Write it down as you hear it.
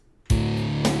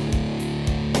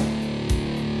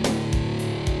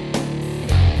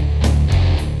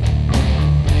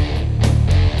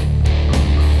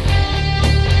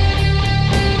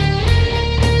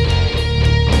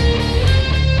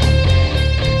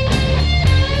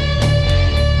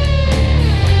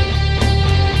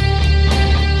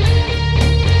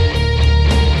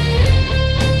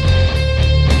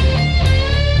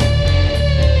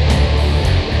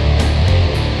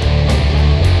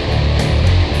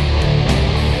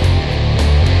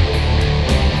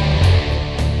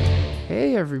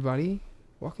everybody.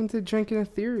 Welcome to Drinking a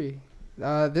Theory.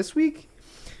 This week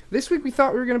we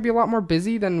thought we were going to be a lot more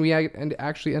busy than we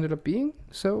actually ended up being.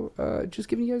 So just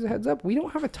giving you guys a heads up, we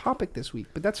don't have a topic this week,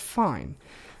 but that's fine.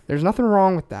 There's nothing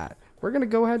wrong with that. We're going to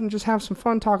go ahead and just have some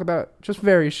fun, talk about just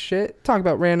various shit, talk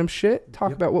about random shit,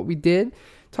 talk about what we did,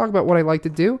 talk about what I like to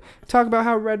do, talk about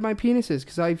how red my penis is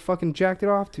because I fucking jacked it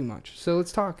off too much. So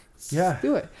let's talk. Let's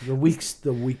do it.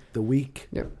 The week.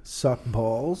 Yep. Suck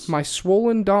balls. My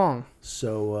swollen dong.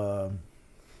 So,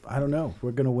 I don't know.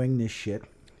 We're going to wing this shit.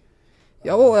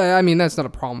 Yeah, well, I mean, that's not a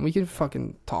problem. We can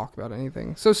fucking talk about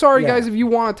anything. So sorry, guys, if you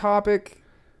want a topic.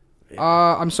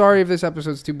 I'm sorry if this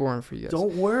episode's too boring for you guys.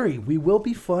 Don't worry. We will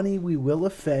be funny. We will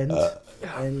offend.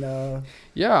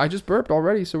 Yeah, I just burped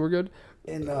already, so we're good.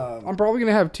 And I'm probably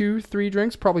going to have 2-3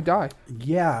 drinks, probably die.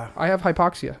 Yeah. I have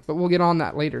hypoxia, but we'll get on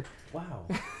that later. Wow.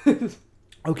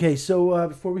 Okay, so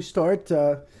before we start,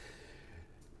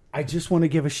 I just want to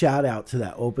give a shout out to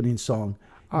that opening song.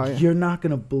 Oh, yeah. You're not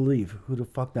going to believe who the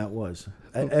fuck that was.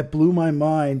 It blew my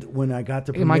mind when I got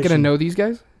the permission. Am I going to know these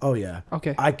guys? Oh, yeah.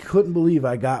 Okay. I couldn't believe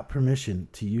I got permission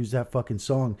to use that fucking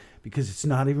song because it's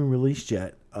not even released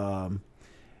yet. And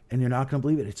you're not going to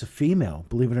believe it. It's a female,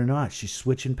 believe it or not. She's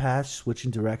switching paths,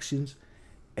 switching directions.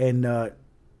 And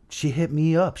she hit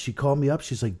me up. She called me up.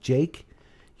 She's like, Jake,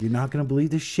 you're not going to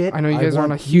believe this shit. I know you guys are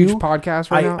on a huge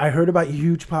podcast right now. I heard about your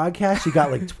huge podcast. You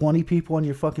got like 20 people on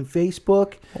your fucking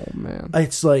Facebook. Oh, man.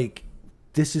 It's like,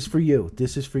 this is for you.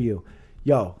 This is for you.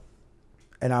 Yo.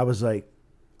 And I was like,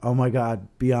 oh, my God,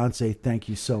 Beyonce, thank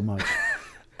you so much.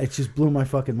 It just blew my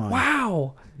fucking mind.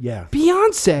 Wow. Yeah.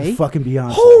 Beyonce? Fucking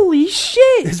Beyonce. Holy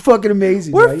shit. It's fucking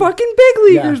amazing. We're right? fucking big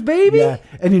leaguers, baby. Yeah.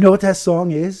 And you know what that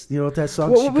song is? You know what that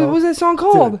song is? What was that song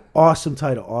called? Dude, awesome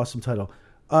title.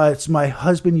 It's My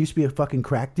Husband Used to Be a Fucking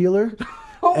Crack Dealer,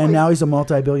 and now he's a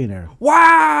multi-billionaire.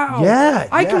 Wow. Yeah.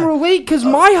 I can relate because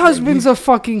my husband's a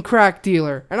fucking crack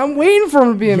dealer, and I'm waiting for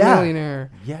him to be a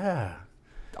millionaire. Yeah.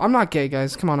 I'm not gay,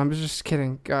 guys. Come on. I'm just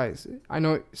kidding. Guys, I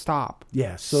know. Stop.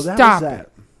 Yeah, so that Stop was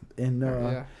that. It. And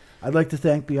I'd like to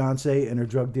thank Beyonce and her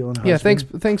drug dealing husband. Yeah,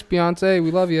 thanks Beyonce.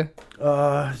 We love you.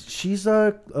 She's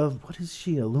what is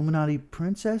she? Illuminati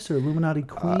princess or Illuminati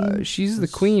queen? She's the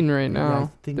queen right now. Yeah, I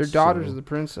think their daughter's the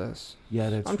princess. Yeah,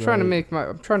 that's I'm trying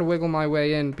to wiggle my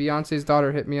way in. Beyonce's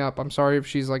daughter hit me up. I'm sorry if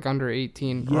she's like under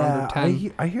 18 or under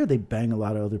 10. I hear they bang a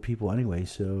lot of other people anyway,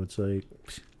 so it's like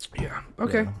yeah.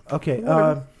 Okay. Yeah. Okay.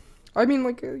 I mean,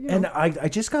 like, you know. And I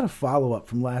just got a follow up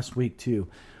from last week too.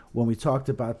 When we talked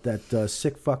about that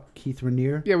sick fuck Keith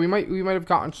Raniere. Yeah, we might have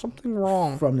gotten something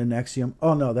wrong. From the NXIVM.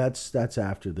 Oh, no, that's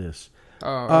after this.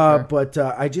 Oh, okay. But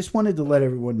I just wanted to let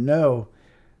everyone know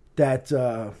that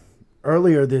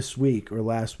earlier this week, or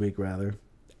last week rather,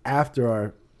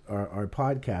 after our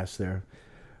podcast there,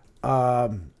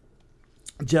 a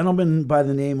gentleman by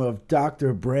the name of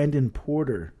Dr. Brandon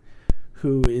Porter,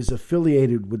 who is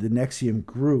affiliated with the NXIVM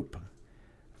group.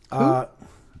 Who?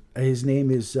 His name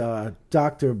is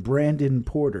Dr. Brandon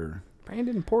Porter.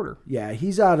 Brandon Porter. Yeah,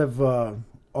 he's out of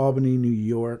Albany, New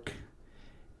York,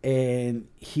 and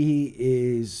he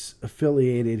is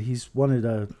affiliated. He's one of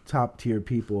the top tier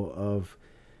people of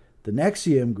the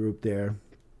NXIVM group there.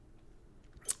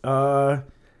 Motherfucker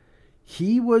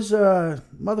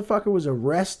was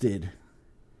arrested,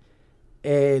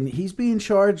 and he's being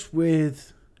charged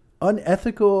with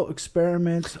unethical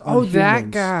experiments on humans.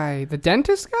 That guy. The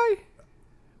dentist guy?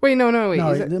 Wait, no. Wait,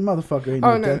 no, the motherfucker ain't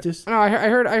no dentist. No, I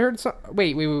heard some.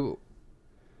 Wait.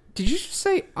 Did you just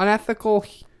say unethical?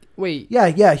 Wait.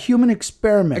 Yeah, human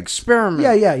experiments. Experiment.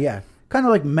 Yeah. Kind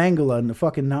of like Mengele and the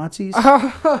fucking Nazis.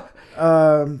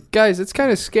 Guys, it's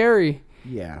kind of scary.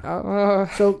 Yeah.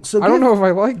 So I don't know if I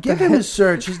like give that. him a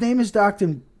search. His name is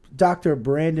Dr.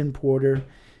 Brandon Porter.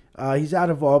 He's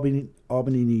out of Albany,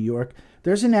 New York.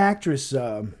 There's an actress,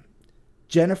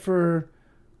 Jennifer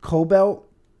Cobelt.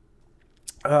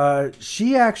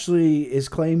 She actually is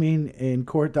claiming in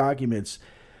court documents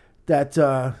that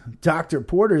Dr.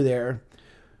 Porter there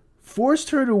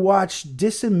forced her to watch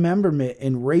dismemberment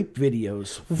and rape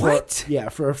videos.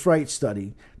 For a fright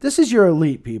study. This is your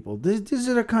elite people. These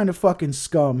are the kind of fucking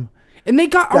scum. And they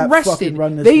got arrested.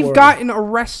 They've gotten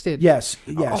arrested. Yes.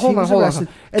 Hold on.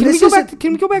 And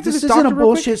can we go back to this doctor? This isn't a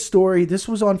bullshit story. This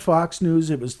was on Fox News.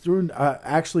 It was through.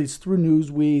 Actually, it's through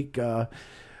Newsweek.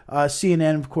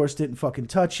 CNN, of course, didn't fucking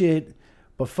touch it,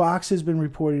 but Fox has been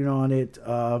reporting on it.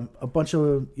 A bunch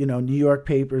of New York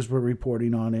papers were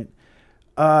reporting on it.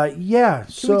 Can we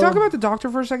talk about the doctor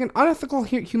for a second? Unethical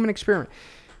human experiment.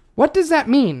 What does that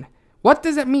mean?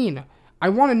 I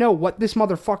want to know what this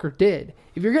motherfucker did.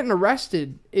 If you're getting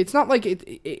arrested, it's not like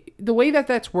the way that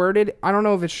that's worded. I don't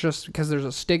know if it's just because there's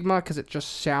a stigma, because it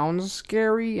just sounds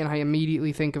scary, and I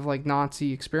immediately think of like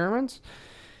Nazi experiments.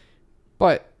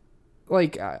 But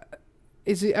like,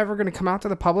 is it ever going to come out to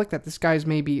the public that this guy's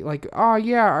maybe like, oh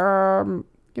yeah, I'm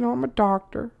a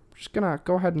doctor. I'm just gonna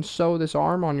go ahead and sew this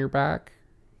arm on your back.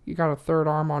 You got a third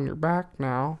arm on your back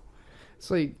now.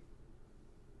 It's like,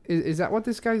 is that what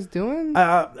this guy's doing?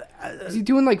 Is he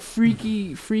doing like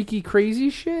freaky, crazy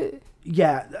shit?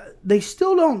 Yeah, they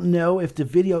still don't know if the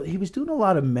video. He was doing a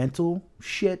lot of mental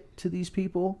shit to these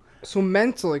people. So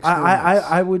mental experiments.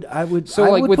 I would. So I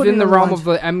like would put within it the in realm lines- of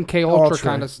the MK Ultra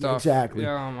kind of stuff. Exactly.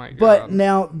 Yeah, oh my god. But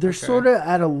now they're Okay. sort of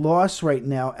at a loss right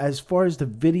now as far as the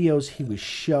videos he was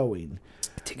showing.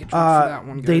 Take a drink for that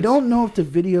one, guys. They don't know if the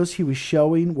videos he was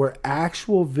showing were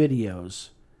actual videos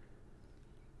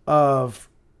of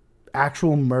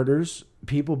actual murders,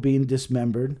 people being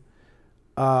dismembered.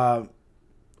 4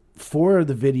 of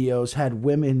the videos had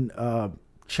women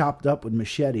chopped up with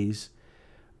machetes.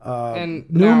 And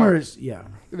numerous,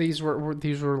 these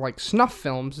were like snuff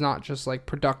films, not just like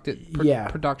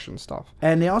production stuff.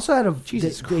 And they also had they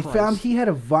Christ. found he had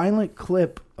a violent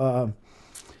clip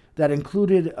that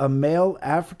included a male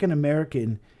African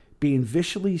American being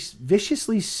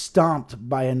viciously stomped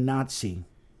by a Nazi.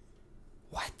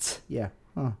 What? Yeah.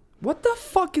 Huh. What the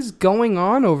fuck is going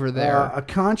on over there? A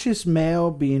conscious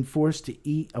male being forced to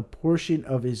eat a portion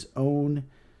of his own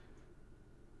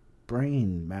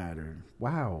brain matter.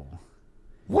 Wow.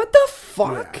 What the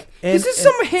fuck? Yeah. This is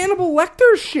some Hannibal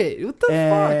Lecter shit. What the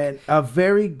fuck? And a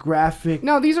very graphic.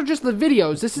 No, these are just the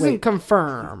videos. This isn't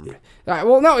confirmed.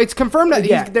 Well, no, it's confirmed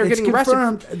that they're it's getting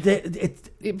confirmed arrested.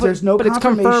 There's no but it's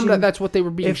confirmation confirmed that that's what they were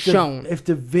being shown. If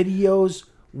the videos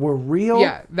were real,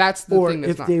 Yeah, that's the or thing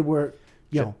that's if not. they were,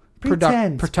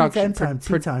 Production,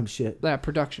 pretend shit. That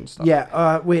production stuff.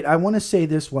 Yeah. Wait, I want to say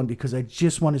this one because I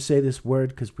just want to say this word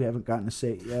because we haven't gotten to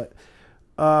say it yet.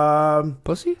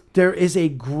 Pussy? There is a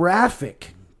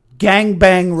graphic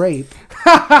gangbang rape.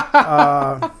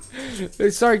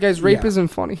 Sorry, guys. Rape Yeah. isn't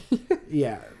funny.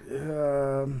 Yeah.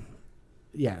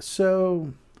 Yeah.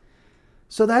 So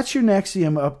that's your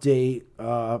Nexium update.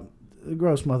 The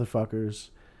gross motherfuckers.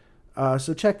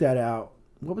 So check that out.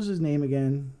 What was his name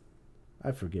again?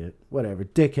 I forget. Whatever.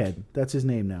 Dickhead. That's his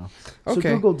name now. So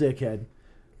Okay. Google Dickhead.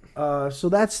 So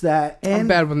that's that. And I'm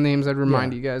bad with names. I'd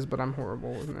remind Yeah. you guys, but I'm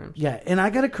horrible with names. yeah, and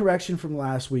I got a correction from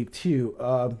last week too.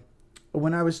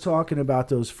 When I was talking about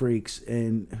those freaks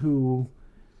and who,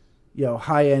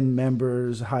 high-end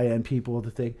members, high-end people, the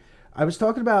thing, I was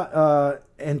talking about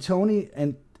Antonia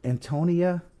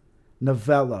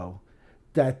Novello,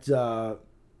 that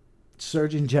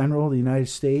Surgeon General of the United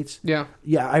States. Yeah.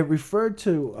 Yeah, I referred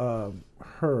to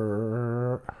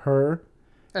her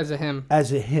As a him.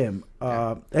 as a him.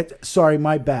 Sorry,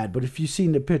 my bad. But if you've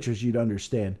seen the pictures, you'd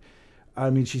understand. I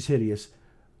mean, she's hideous.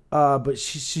 But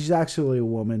she's actually a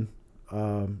woman.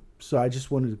 So I just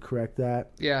wanted to correct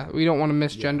that. Yeah, we don't want to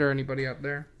misgender anybody out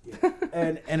there.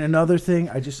 And another thing,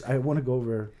 I want to go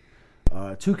over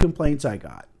 2 complaints I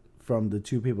got from the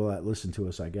 2 people that listen to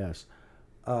us, I guess.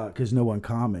 Because no one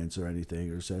comments or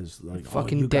anything or says like,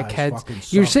 Fucking you guys dickheads. fucking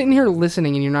You're suck. sitting here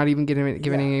listening and you're not even giving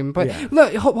any name. But yeah.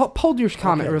 look, hold your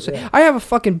comment Okay, real quick. yeah. I have a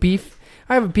fucking beef.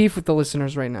 I have a beef with the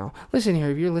listeners right now. Listen here,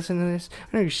 if you're listening to this,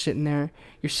 I know you're sitting there,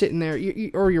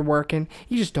 or you're working.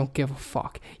 You just don't give a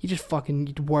fuck. You just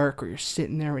fucking work, or you're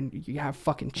sitting there and you have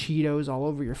fucking Cheetos all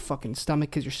over your fucking stomach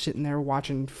because you're sitting there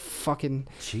watching fucking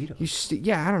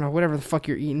Cheetos. I don't know, whatever the fuck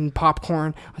you're eating,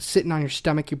 popcorn, sitting on your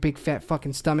stomach, your big fat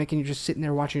fucking stomach, and you're just sitting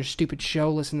there watching your stupid show,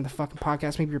 listening to the fucking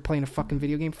podcast. Maybe you're playing a fucking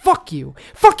video game. Fuck you,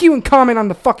 and comment on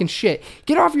the fucking shit.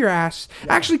 Get off your ass.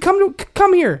 Yeah. Actually,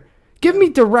 come here. Give me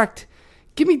direct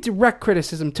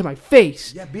criticism to my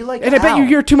face. Yeah, be like and Al. I bet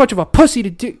you're too much of a pussy to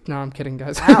do. No, I'm kidding,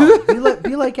 guys. Al.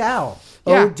 Be like Al.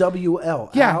 Yeah. OWL.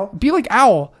 Yeah, Al. be like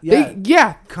Owl.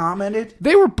 Yeah. Commented.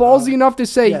 They were ballsy enough to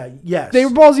say. Yeah. Yes. They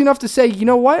were ballsy enough to say, you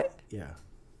know what? Yeah.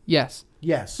 Yes.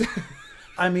 Yes.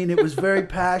 I mean, it was very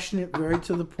passionate, very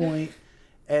to the point,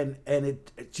 and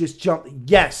it just jumped.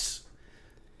 Yes.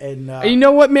 And you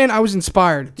know what, man? I was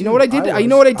inspired. You know what I did? You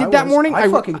know what I did that morning? I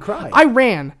fucking cried. I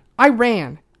ran.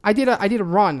 I did a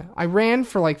run. I ran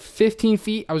for like 15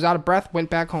 feet. I was out of breath. Went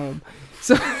back home.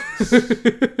 So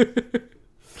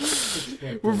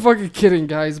we're fucking kidding,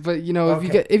 guys. But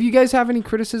if you guys have any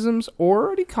criticisms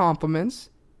or any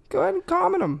compliments, go ahead and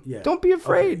comment them. Yeah. Don't be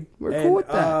afraid. Okay. We're cool with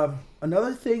that.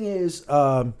 Another thing is,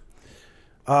 the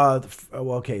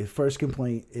first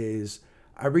complaint is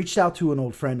I reached out to an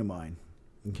old friend of mine.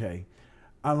 Okay.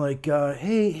 I'm like,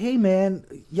 hey, man,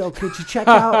 yo, could you check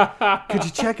out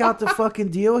the fucking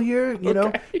deal here? You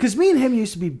know, because me and him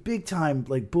used to be big time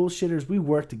like bullshitters. We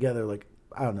worked together like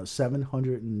I don't know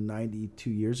 792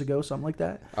 years ago, something like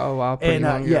that. Oh wow, pretty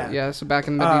long. Yeah. So back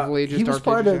in the medieval ages, he was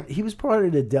part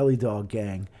of the Deli Dog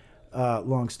gang.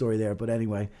 Long story there, but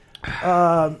anyway.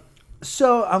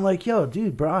 So I'm like, yo,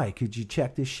 dude, Bri, could you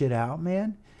check this shit out,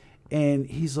 man? And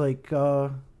he's like,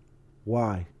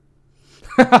 why?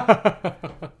 We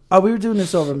were doing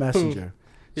this over Messenger.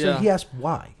 So he asked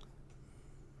why.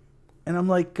 And I'm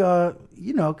like,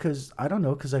 because I don't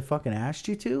know, because I fucking asked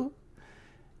you to.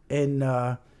 And,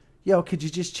 yo, could you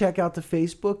just check out the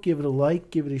Facebook, give it a like,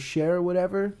 give it a share or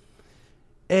whatever?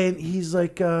 And he's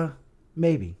like,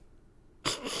 maybe.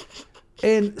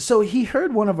 And so he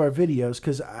heard one of our videos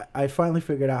because I finally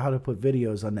figured out how to put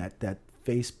videos on that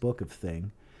Facebook of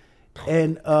thing.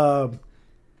 And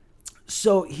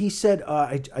so he said,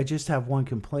 I just have one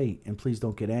complaint, and please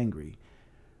don't get angry.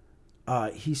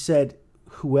 He said,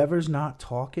 whoever's not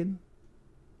talking,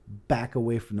 back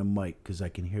away from the mic because I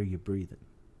can hear you breathing.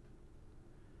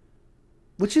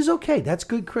 Which is okay. That's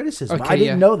good criticism. Okay, I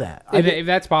didn't know that. If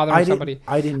that's bothering somebody,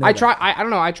 I didn't know. I don't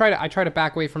know. I try to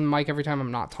back away from the mic every time I'm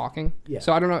not talking. Yeah.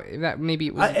 So I don't know if that maybe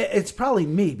it was. It's probably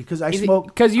me because I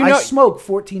smoke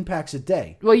 14 packs a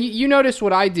day. Well, you notice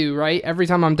what I do, right? Every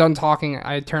time I'm done talking,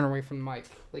 I turn away from the mic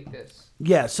like this.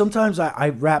 Yeah. Sometimes I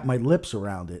wrap my lips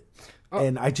around it,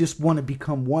 and I just want to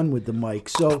become one with the mic.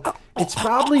 So it's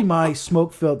probably my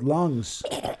smoke-filled lungs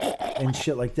and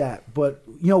shit like that. But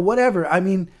whatever. I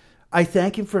mean. I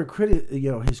thank him for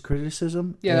his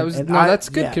criticism. Yeah, that's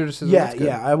good criticism. Yeah, that's good.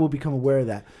 I will become aware of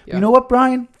that. Yeah. You know what,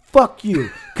 Brian? Fuck you,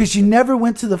 because you never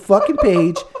went to the fucking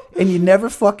page and you never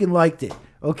fucking liked it.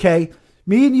 Okay,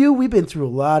 me and you, we've been through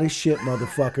a lot of shit,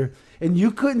 motherfucker, and you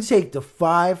couldn't take the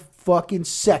 5 fucking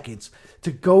seconds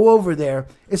to go over there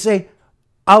and say,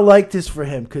 "I like this for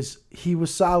him," because he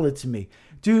was solid to me,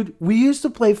 dude. We used to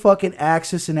play fucking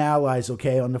Axis and Allies,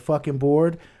 okay, on the fucking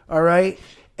board. All right.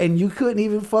 And you couldn't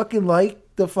even fucking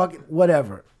like the fucking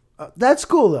whatever. That's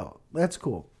cool, though. That's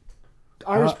cool.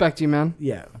 I respect you, man.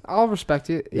 Yeah. I'll respect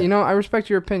you. Yeah. I respect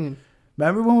your opinion.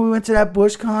 Remember when we went to that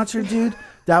Bush concert, dude?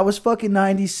 That was fucking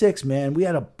 96, man. We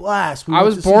had a blast. I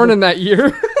was born in that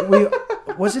year.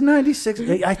 Was it 96?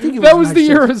 I think it was that was 96. the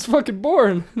year I was fucking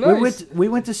born. Nice. We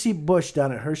went to see Bush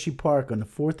down at Hershey Park on the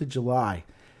 4th of July.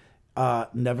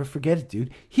 Never forget it, dude.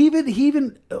 He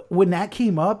even when that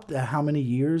came up, how many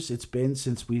years it's been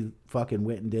since we fucking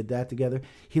went and did that together.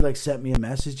 He like sent me a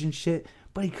message and shit,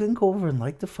 but he couldn't go over and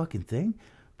like the fucking thing.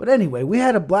 But anyway, we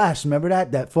had a blast. Remember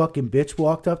that fucking bitch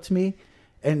walked up to me,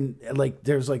 and like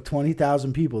there's like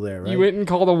 20,000 people there. Right? You went and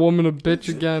called a woman a bitch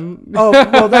again. Oh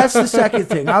well, that's the second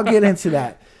thing. I'll get into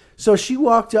that. So she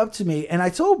walked up to me, and I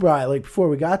told Brian, like, before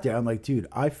we got there, I'm like, dude,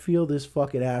 I feel this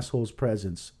fucking asshole's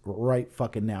presence right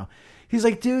fucking now. He's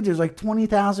like, dude, there's like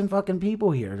 20,000 fucking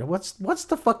people here. What's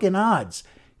the fucking odds?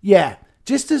 Yeah,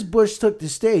 just as Bush took the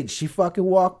stage, she fucking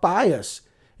walked by us,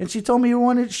 and she told me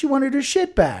she wanted her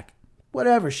shit back.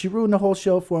 Whatever, she ruined the whole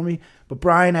show for me. But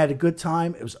Brian had a good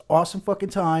time. It was an awesome fucking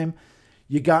time.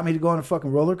 You got me to go on a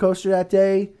fucking roller coaster that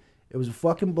day. It was a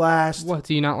fucking blast. What,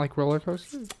 do you not like roller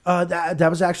coasters? That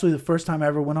was actually the first time I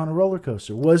ever went on a roller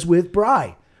coaster. Was with Bri.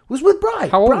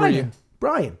 How old were you?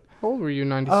 Brian. How old were you in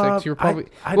 96? You were probably...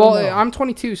 I don't know. I'm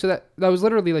 22, so that was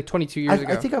literally like 22 years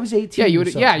ago. I think I was 18. Yeah,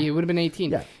 you would have been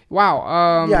 18. Yeah.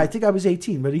 Wow. Yeah, I think I was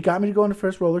 18, but he got me to go on the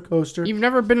first roller coaster. You've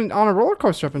never been on a roller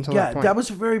coaster up until that point. Yeah, that was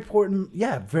a very important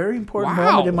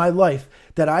moment in my life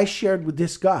that I shared with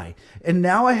this guy. And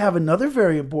now I have another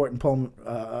very important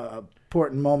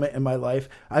moment in my life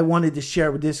I wanted to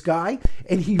share with this guy,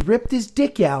 and he ripped his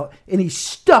dick out and he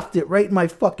stuffed it right in my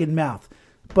fucking mouth.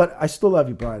 But I still love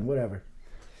you, Brian. Whatever.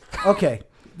 Okay.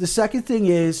 The second thing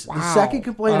is, the second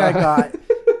complaint I got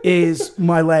is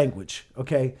my language.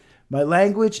 Okay. My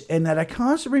language, and that I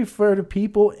constantly refer to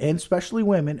people, and especially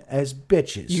women, as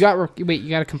bitches. You got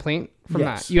a complaint from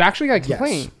that? You actually got a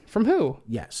complaint? Yes. From who?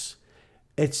 Yes.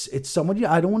 It's somebody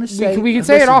I don't want to say. We can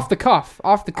say it off the cuff.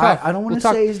 I don't want to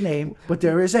say his name, but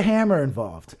there is a hammer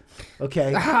involved.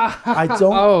 Okay. I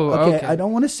don't. Okay. I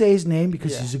don't want to say his name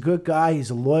because he's a good guy. He's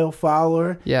a loyal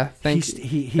follower. Yeah. Thank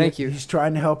you. He's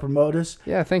trying to help promote us.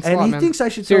 Yeah. Thanks a lot, man. And he thinks I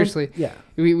should. Seriously. Yeah.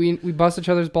 We bust each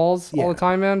other's balls all the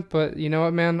time, man. But you know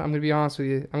what, man? I'm gonna be honest with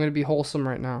you. I'm gonna be wholesome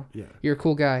right now. Yeah. You're a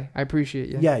cool guy. I appreciate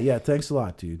you. Yeah. Thanks a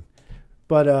lot, dude.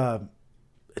 But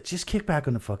just kick back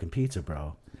on the fucking pizza,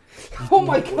 bro. Oh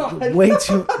my god! Way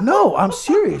too. No, I'm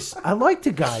serious. I like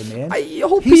the guy, man. I eat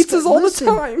whole pizzas all the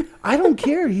time. I don't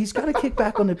care. He's got to kick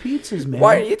back on the pizzas, man.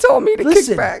 Why are you telling me to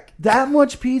kick back? That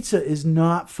much pizza is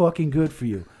not fucking good for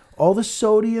you. all the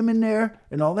sodium in there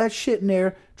and all that shit in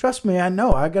there. Trust me, I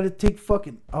know. I got to take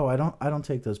fucking. Oh, I don't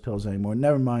take those pills anymore.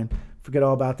 Never mind. Forget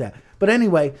all about that. But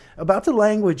anyway, about the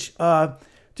language,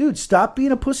 dude, stop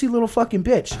being a pussy little fucking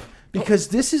bitch, because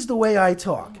this is the way I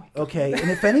talk. Okay,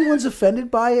 and if anyone's offended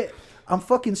by it, I'm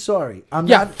fucking sorry. I'm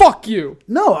not. Fuck you.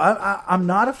 No, I'm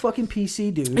not a fucking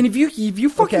PC dude. And if you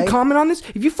fucking Okay. comment on this,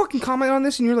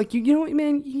 and you're like, you know what,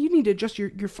 man, you need to adjust your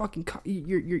fucking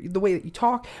your the way that you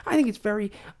talk. I think it's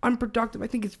very unproductive. I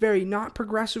think it's very not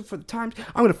progressive for the times.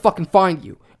 I'm gonna fucking find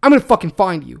you.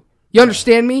 You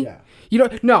understand me? Yeah. You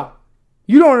don't. No,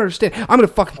 you don't understand. I'm gonna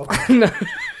fucking.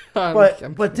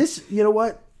 But this, you know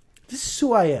what? This is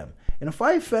who I am. And if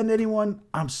I offend anyone,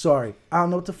 I'm sorry. I don't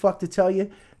know what the fuck to tell you.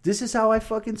 This is how I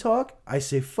fucking talk. I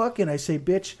say fucking, I say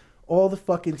bitch all the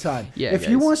fucking time. Yeah, if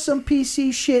you guys. want some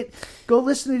PC shit, go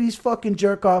listen to these fucking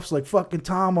jerk offs like fucking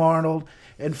Tom Arnold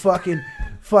and fucking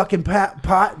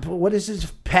Pat, what is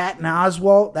this? Patton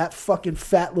Oswalt, that fucking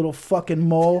fat little fucking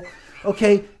mole.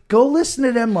 Okay, go listen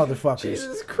to them motherfuckers.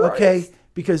 Jesus Christ. Okay,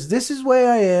 because this is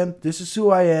where I am. This is who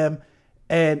I am.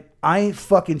 And I ain't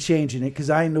fucking changing it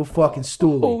because I ain't no fucking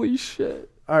stoolie. Holy shit.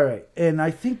 All right. And I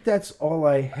think that's all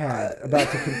I had about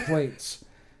the complaints.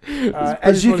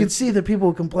 As you can see, the people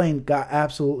who complained got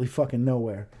absolutely fucking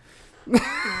nowhere.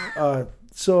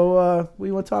 So what do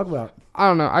you want to talk about? I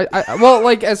don't know. Well,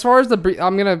 like, as far as I'm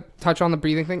gonna touch on the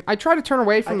breathing thing. I try to turn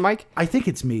away from the mic. I think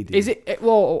it's me, dude. Is it?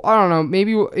 Well, I don't know.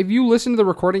 Maybe if you listen to the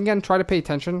recording again, try to pay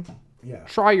attention. Yeah.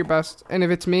 Try your best. And if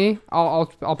it's me, I'll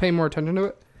pay more attention to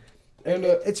it. And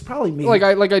it's probably me. Like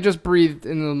I just breathed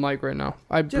into the mic right now.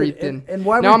 I breathed in. And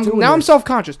why now we're doing I'm this-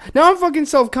 self-conscious. Now I'm fucking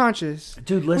self-conscious.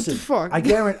 Dude, listen. What the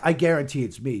fuck? I guarantee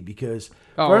it's me because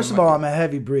Oh, first of my all, I'm a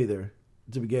heavy breather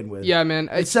to begin with. Yeah, man.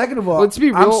 And second of all, let's be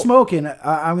I'm real. smoking.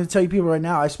 I'm going to tell you people right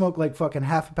now, I smoke like fucking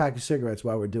half a pack of cigarettes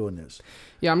while we're doing this.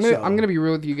 Yeah, I'm So- gonna be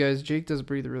real with you guys. Jake does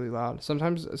breathe really loud.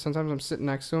 Sometimes I'm sitting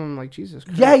next to him. I'm like, Jesus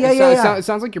Christ. Yeah. It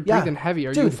sounds like you're breathing heavy. Are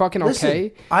you Dude, fucking listen,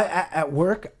 okay? At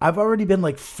work, I've already been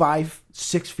like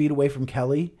 5-6 feet away from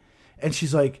Kelly, and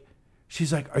she's like,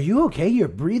 "Are you okay? You're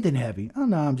breathing heavy." Oh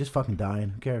no, I'm just fucking dying.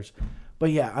 Who cares?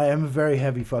 But yeah, I am a very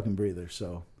heavy fucking breather.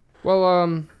 So Well,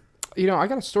 I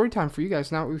got a story time for you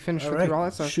guys now that we finished all with right, through all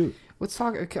that stuff. shoot. Let's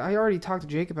talk. I already talked to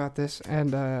Jake about this,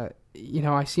 and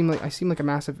I seem like a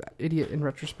massive idiot in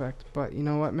retrospect. But you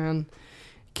know what, man?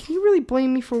 Can you really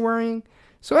blame me for worrying?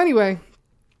 So anyway,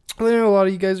 I know a lot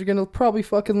of you guys are gonna probably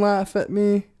fucking laugh at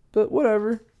me, but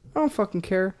whatever. I don't fucking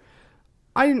care.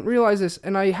 I didn't realize this,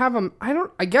 and I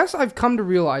guess I've come to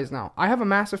realize now. I have a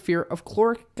massive fear of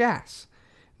chloric gas.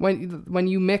 When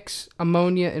you mix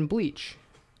ammonia and bleach,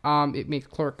 it makes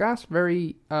chloric gas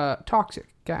very toxic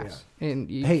gas. Yeah. And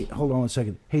Hey, hold on 1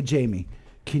 second. Hey, Jamie,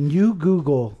 can you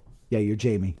Google? Yeah, you're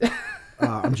Jamie.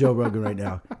 I'm Joe Rogan right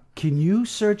now. Can you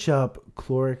search up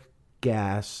chloric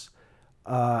gas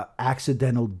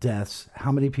accidental deaths?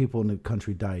 How many people in the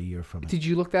country die a year from it? Did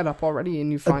you look that up already?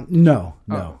 And you find No.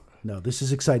 This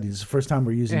is exciting. This is the first time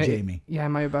we're using Jamie. Yeah,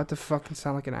 am I about to fucking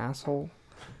sound like an asshole?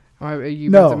 Are you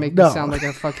about to make me sound like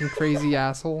a fucking crazy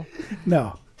asshole?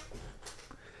 No.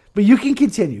 But you can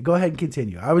continue. Go ahead and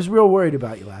continue. I was real worried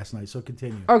about you last night, so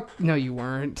continue. Oh no, you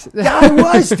weren't. Yeah, I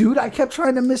was, dude. I kept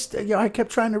trying to I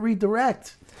kept trying to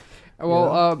redirect.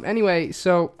 Well, anyway,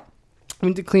 so I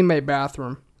went to clean my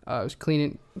bathroom. I was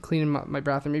cleaning my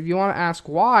bathroom. If you want to ask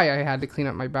why I had to clean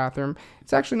up my bathroom,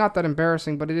 it's actually not that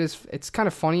embarrassing, but it's kind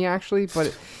of funny actually.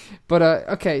 But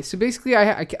okay. So basically,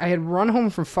 I had run home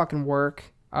from fucking work.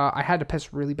 I had to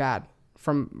piss really bad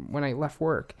from when I left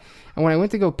work, and when I went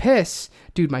to go piss,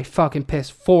 dude, my fucking piss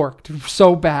forked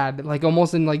so bad, like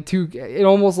almost in like two. It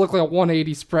almost looked like a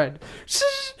 180 spread.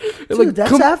 Dude, like,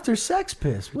 that's after sex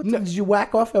piss. What did you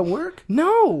whack off at work?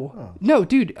 No,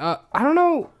 dude. I don't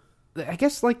know. I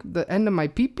guess like the end of my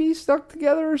pee-pee stuck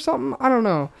together or something. I don't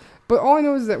know. But all I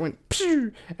know is that it went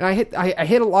and I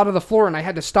hit a lot of the floor, and I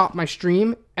had to stop my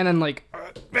stream, and then like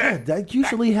that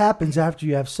usually happens after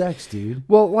you have sex, dude.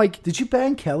 well, like, Did you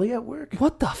bang Kelly at work?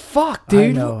 what the fuck, dude?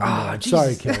 I know. I'm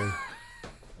sorry, Kelly.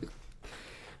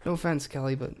 No offense,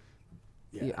 Kelly, but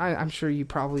yeah, I'm sure you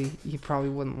probably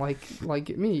wouldn't like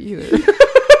it me either.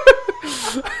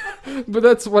 But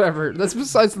that's whatever. That's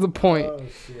besides the point.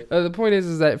 The point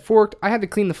is that it forked. I had to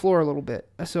clean the floor a little bit,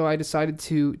 so I decided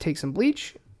to take some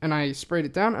bleach and I sprayed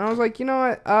it down. And I was like, you know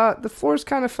what? The floor's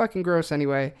kind of fucking gross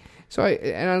anyway. So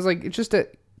I was like, it's just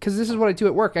because this is what I do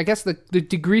at work. I guess the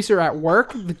degreaser at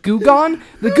work, the Goo Gone.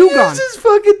 This is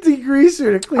fucking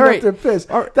degreaser to clean up their piss.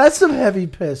 That's some heavy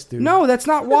piss, dude. No, that's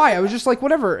not why. I was just like,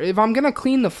 whatever. If I'm gonna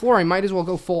clean the floor, I might as well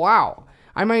go full out.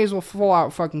 I might as well full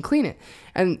out fucking clean it.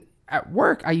 And at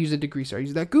work, I use a degreaser. I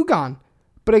use that Goo Gone.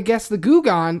 But I guess the Goo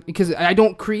Gone, because I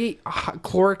don't create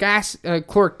chloric gas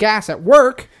at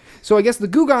work, so I guess the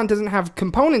Goo Gone doesn't have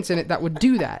components in it that would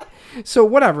do that. So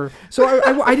whatever. So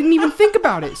I didn't even think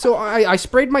about it. So I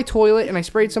sprayed my toilet and I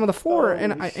sprayed some of the floor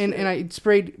and I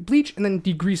sprayed bleach and then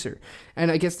degreaser.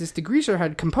 And I guess this degreaser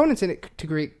had components in it to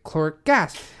create chloric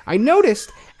gas. I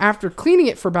noticed after cleaning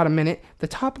it for about a minute, the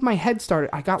top of my head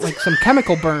I got like some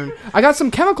chemical burn. I got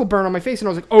some chemical burn on my face and I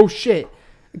was like, oh shit.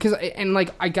 I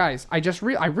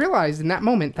realized in that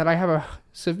moment that I have a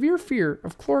severe fear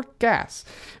of chloric gas.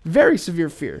 Very severe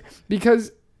fear.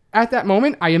 Because at that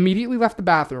moment, I immediately left the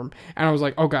bathroom, and I was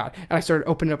like, oh, God. And I started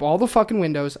opening up all the fucking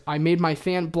windows. I made my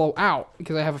fan blow out,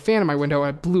 because I have a fan in my window.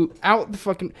 I blew out the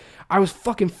fucking... I was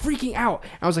fucking freaking out.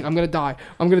 I was like, I'm going to die.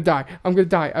 I'm going to die. I'm going to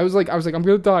die. I was like, I'm going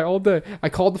to die all day. I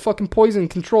called the fucking poison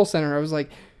control center. I was like,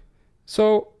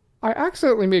 so... I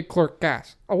accidentally made chloric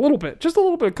gas. A little bit. Just a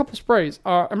little bit. A couple sprays.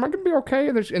 Am I going to be okay?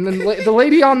 And then the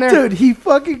lady on there... Dude, he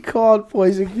fucking called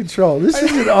poison control. This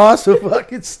is an awesome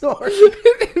fucking story.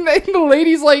 And then the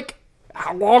lady's like,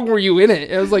 how long were you in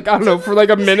it? I was like, I don't know, for like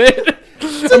a minute.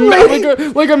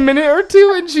 like a minute or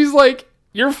two. And she's like,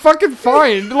 you're fucking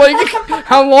fine. Like,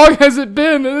 how long has it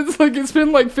been? And it's like, it's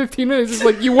been like 15 minutes. It's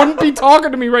like, you wouldn't be talking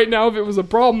to me right now if it was a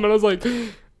problem. And I was like...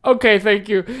 Okay, thank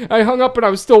you. I hung up and I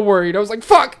was still worried. I was like,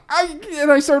 fuck.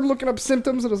 And I started looking up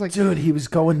symptoms and I was like... Dude, he was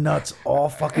going nuts all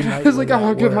fucking night. I was like,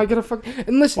 oh, good. Am I going to fuck...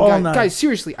 And listen, guys,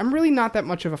 seriously, I'm really not that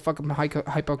much of a fucking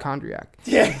hypochondriac.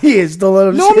 Yeah, he is. Don't let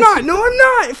him No, I'm not. No, I'm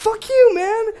not. Fuck you,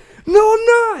 man. No, I'm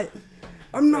not.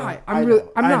 I'm not. I'm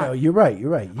not. I know. You're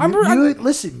right.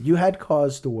 Listen, you had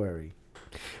cause to worry.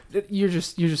 You're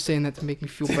just saying that to make me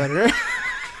feel better.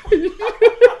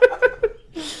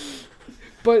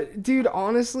 But dude,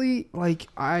 honestly, like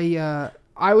I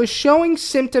was showing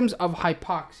symptoms of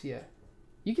hypoxia.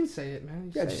 You can say it,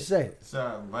 man. Just say it. It's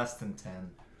less than 10.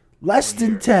 Less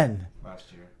than 10. Last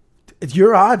year.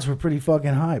 Your odds were pretty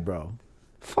fucking high, bro.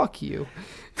 Fuck you.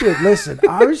 Dude, listen,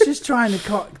 I was just trying to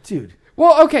call... Dude.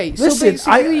 Well, okay, listen,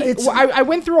 so basically, I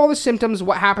went through all the symptoms,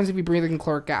 what happens if you breathe in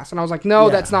chloric gas, and I was like, no,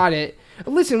 that's not it.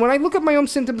 Listen, when I look up my own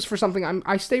symptoms for something,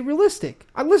 I stay realistic.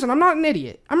 Listen, I'm not an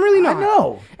idiot. I'm really not. I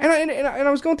know. And I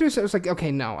was going through it, so I was like,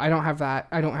 okay, no, I don't have that.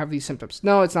 I don't have these symptoms.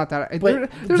 No, it's not that. But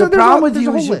the problem with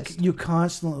you is you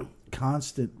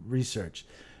constant research.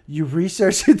 You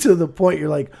research it to the point you're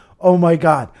like, oh my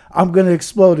God, I'm going to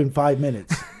explode in 5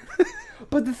 minutes.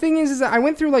 But the thing is that I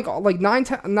went through like 9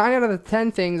 out of the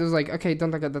 10 things. I was like, okay, blah,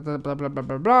 blah, blah, blah, blah,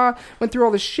 blah, blah. Went through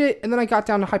all this shit, and then I got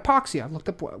down to hypoxia. I looked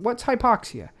up, what's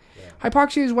hypoxia? Yeah.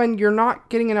 Hypoxia is when you're not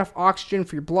getting enough oxygen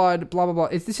for your blood, blah, blah, blah.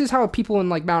 This is how people in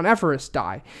like Mount Everest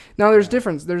die. Now, there's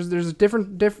difference. There's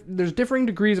differing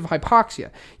degrees of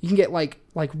hypoxia. You can get like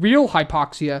real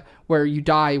hypoxia, where you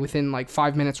die within like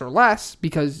 5 minutes or less,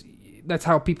 because that's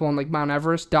how people on like Mount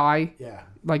Everest die. Yeah.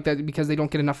 Like that, because they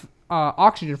don't get enough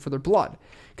oxygen for their blood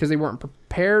because they weren't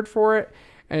prepared for it.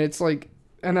 And it's like,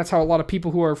 and that's how a lot of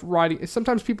people who are riding,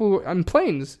 sometimes people on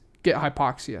planes get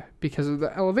hypoxia because of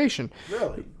the elevation.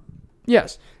 Really?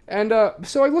 Yes. And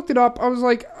so I looked it up. I was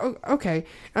like, oh, okay.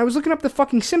 And I was looking up the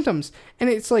fucking symptoms, and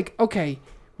it's like, okay,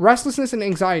 restlessness and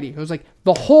anxiety. It was like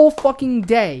the whole fucking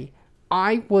day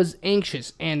I was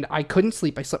anxious and I couldn't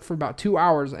sleep. I slept for about 2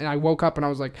 hours and I woke up and I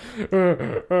was like,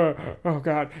 oh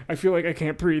God, I feel like I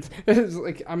can't breathe. It's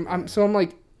like, I'm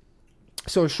like,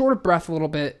 so short of breath a little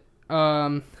bit.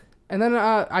 And then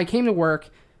I came to work.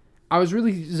 I was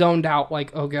really zoned out,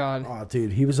 like, oh God. Oh,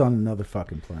 dude, he was on another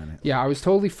fucking planet. Yeah, I was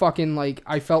totally fucking, like,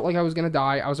 I felt like I was going to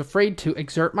die. I was afraid to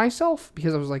exert myself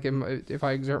because I was like, if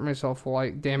I exert myself, will I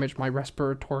damage my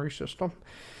respiratory system?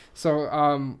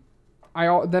 So,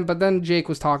 but then Jake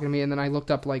was talking to me, and then I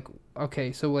looked up, like,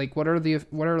 okay, so, like, what are the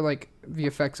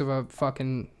effects of a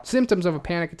fucking symptoms of a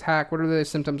panic attack? What are the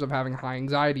symptoms of having high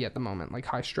anxiety at the moment, like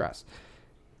high stress?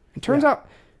 It turns out,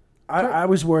 I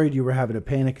was worried you were having a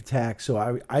panic attack,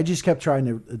 so I just kept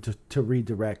trying to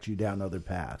redirect you down other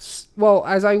paths. Well,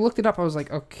 as I looked it up, I was like,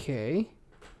 okay,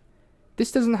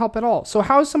 this doesn't help at all. So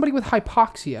how is somebody with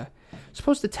hypoxia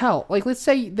supposed to tell? Like, let's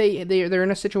say they're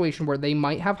in a situation where they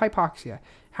might have hypoxia.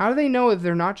 How do they know if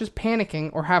they're not just panicking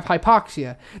or have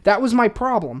hypoxia? That was my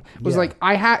problem. Was like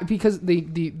I had, because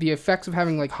the effects of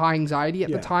having like high anxiety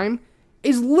at the time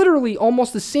is literally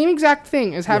almost the same exact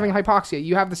thing as having hypoxia.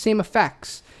 You have the same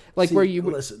effects, like where you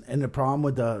listen. And the problem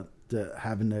with the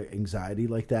having the anxiety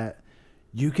like that,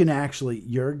 you can actually,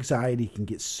 your anxiety can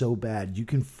get so bad you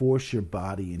can force your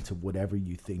body into whatever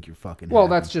you think you're fucking. Well,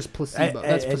 having. That's just placebo.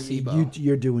 That's placebo.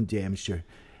 You're doing damage to it,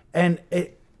 and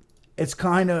it's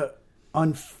kind of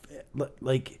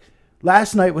like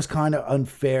last night was kind of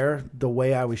unfair the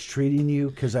way I was treating you,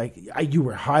 because you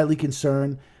were highly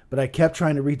concerned, but I kept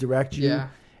trying to redirect you. Yeah.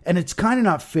 And it's kind of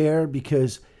not fair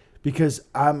because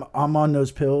I'm on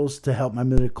those pills to help my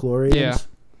midichlorians. Yeah.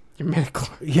 Your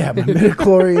midichlorians. Yeah, my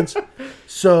midichlorians.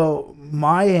 So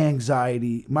my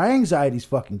anxiety's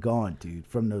fucking gone, dude,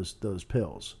 from those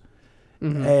pills.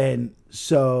 Mm-hmm. And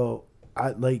so I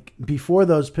like before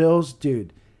those pills,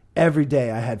 dude, every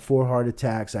day I had 4 heart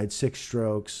attacks, I had 6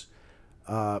 strokes.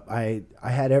 I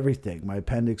had everything. My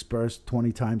appendix burst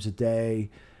 20 times a day.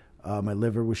 My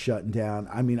liver was shutting down.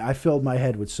 I mean, I filled my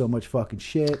head with so much fucking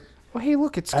shit. Well, hey,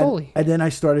 look, it's Scully. And then I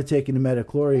started taking the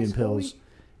metachlorian pills.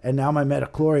 And now my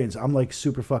metachlorians, I'm like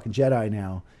super fucking Jedi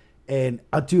now. And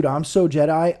dude, I'm so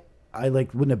Jedi. I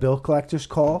like when the bill collectors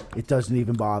call, it doesn't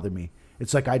even bother me.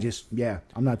 It's like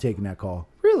I'm not taking that call.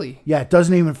 Really? Yeah, it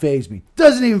doesn't even faze me.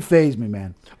 Doesn't even faze me,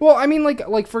 man. Well, I mean,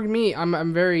 like for me,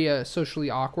 I'm very socially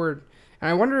awkward, and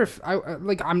I wonder if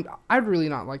I'd really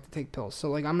not like to take pills. So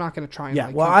like, I'm not gonna try. And, Yeah,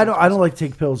 well, I don't like to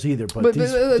take pills either. But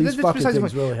these fucking besides the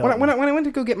things point. really help. When I went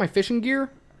to go get my fishing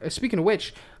gear, speaking of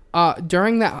which,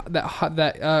 during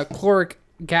that chloric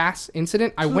gas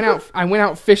incident, I went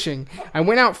out fishing. I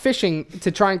went out fishing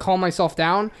to try and calm myself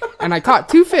down, and I caught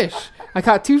 2 fish. I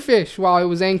caught 2 fish while I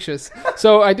was anxious.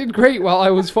 So I did great while I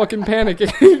was fucking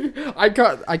panicking. I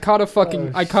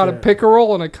caught a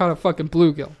pickerel and I caught a fucking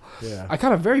bluegill. Yeah. I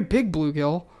caught a very big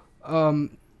bluegill.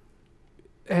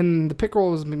 And the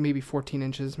pickerel was maybe 14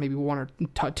 inches, maybe 1 or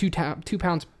 2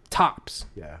 pounds tops.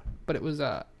 Yeah. But it was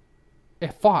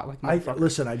it fought like motherfucker.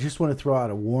 Listen, I just want to throw out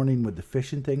a warning with the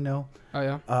fishing thing though. Oh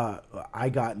yeah. I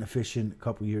got into fishing a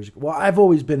couple years ago. Well, I've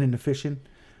always been into fishing.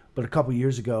 But a couple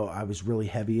years ago, I was really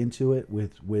heavy into it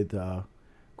with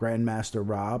Grandmaster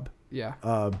Rob. Yeah.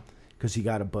 Because he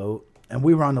got a boat. And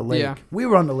we were on the lake. Yeah. We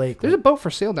were on the lake. There's a boat for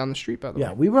sale down the street, by the way.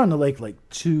 Yeah, we were on the lake like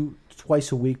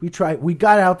twice a week. We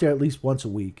got out there at least once a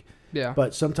week. Yeah.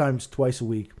 But sometimes twice a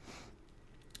week.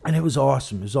 And it was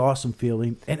awesome. It was an awesome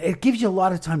feeling. And it gives you a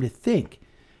lot of time to think.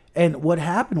 And what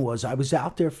happened was I was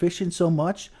out there fishing so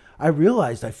much, I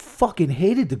realized I fucking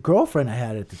hated the girlfriend I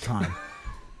had at the time.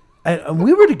 And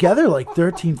we were together like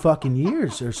 13 fucking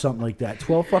years or something like that.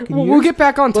 12 fucking years. We'll get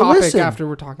back on topic listen, after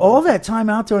we're talking all about that time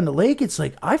out there on the lake, it's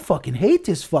like, I fucking hate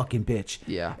this fucking bitch.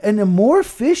 Yeah. And the more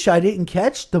fish I didn't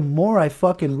catch, the more I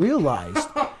fucking realized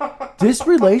this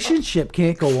relationship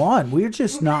can't go on. We're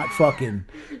just not fucking...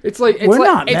 It's like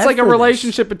a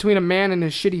relationship between a man and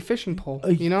his shitty fishing pole.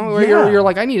 You know? Where you're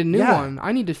like, I need a new one.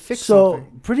 I need to fix something.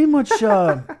 So, pretty much...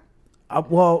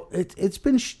 well, it's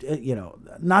been,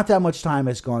 not that much time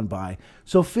has gone by.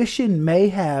 So fishing may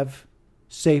have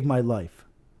saved my life.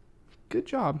 Good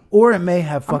job. Or it may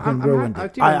have fucking ruined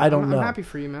it. I don't know. I'm happy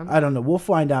for you, man. I don't know. We'll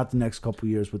find out the next couple of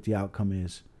years what the outcome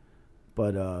is.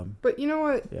 But you know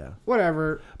what? Yeah.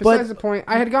 Whatever. Besides the point,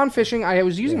 I had gone fishing. I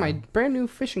was using my brand new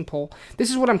fishing pole. This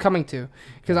is what I'm coming to,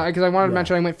 because I wanted to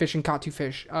mention I went fishing, caught 2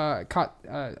 fish.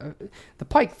 The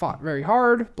pike fought very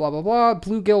hard. Blah blah blah.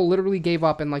 Bluegill literally gave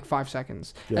up in like 5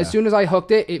 seconds. Yeah. As soon as I hooked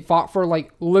it, it fought for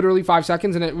like literally 5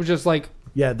 seconds, and it was just like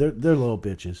yeah, they're little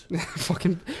bitches.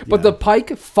 fucking. But the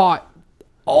pike fought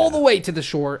all the way to the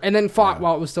shore, and then fought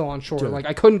while it was still on shore. Dude. Like,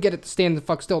 I couldn't get it to stand the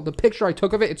fuck still. The picture I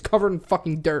took of it, it's covered in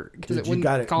fucking dirt because it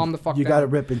wouldn't calm the fuck down. You got to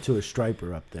rip into a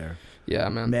striper up there. Yeah,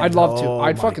 man. I'd love to.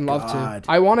 I'd fucking love to.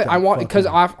 I want because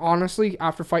honestly,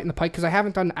 after fighting the pike, because I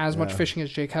haven't done as much fishing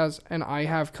as Jake has, and I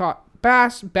have caught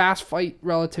bass fight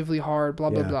relatively hard,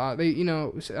 blah blah blah. They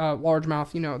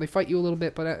largemouth, they fight you a little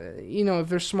bit, but if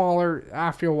they're smaller,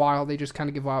 after a while they just kind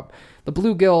of give up. The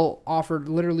bluegill offered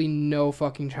literally no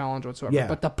fucking challenge whatsoever,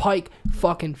 but the pike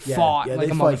fucking fought like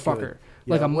a motherfucker.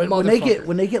 Like a motherfucker.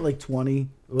 When they get like 20,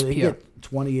 when they get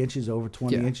 20 inches, over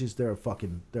 20 inches, they're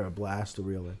a blast to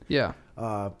reel in. Yeah.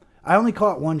 I only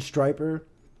caught 1 striper.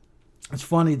 It's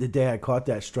funny, the day I caught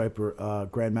that striper,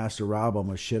 Grandmaster Rob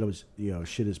almost shit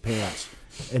his pants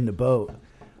in the boat.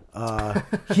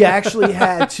 He actually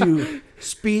had to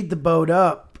speed the boat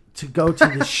up to go to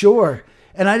the shore,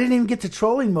 and I didn't even get the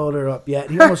trolling motor up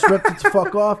yet. He almost ripped it the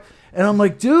fuck off, and I'm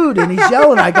like, dude, and he's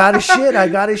yelling, I got his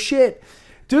shit.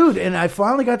 Dude, and I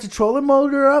finally got the trolling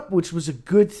motor up, which was a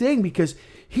good thing because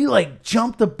he like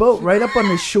jumped the boat right up on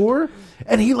the shore.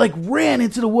 And he like ran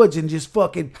into the woods and just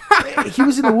fucking, he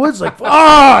was in the woods like,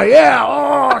 oh yeah,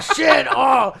 oh shit,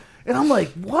 oh. And I'm like,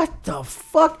 what the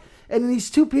fuck? And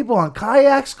these 2 people on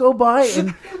kayaks go by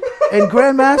and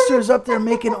Grandmaster is up there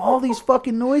making all these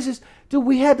fucking noises. Dude,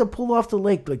 we had to pull off the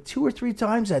lake like 2 or 3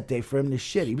 times that day for him to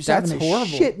shit. He was having a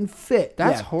shitting fit.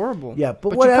 That's horrible. Yeah,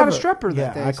 but you whatever. caught a striper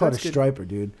that day. Yeah, I caught a striper,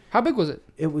 dude. How big was it?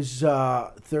 It was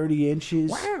 30 inches.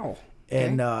 Wow.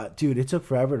 And dude, it took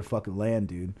forever to fucking land,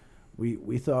 dude.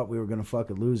 we thought we were gonna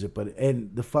fucking lose it,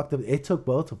 and the fucked up. It took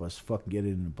both of us to fucking get it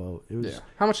in the boat. It was. Yeah.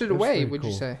 How much did it weigh? Would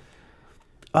you cool. say?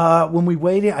 When we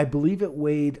weighed it, I believe it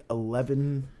weighed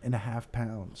 11.5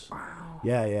 pounds. Wow.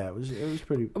 Yeah, it was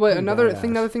pretty. But pretty another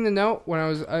badass. thing to note, when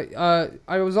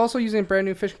I was also using a brand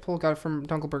new fishing pole got it from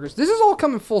Dunkelberger's. This is all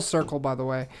coming full circle, by the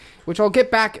way, which I'll get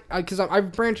back because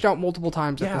I've branched out multiple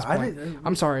times at this point.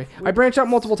 I'm sorry, I branched out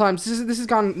multiple times. This has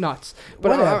gone nuts.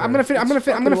 But I'm gonna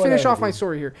finish off my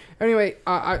story here. Anyway,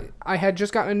 I had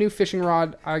just gotten a new fishing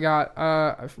rod. I got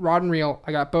a rod and reel.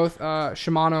 I got both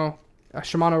Shimano. A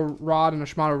Shimano rod and a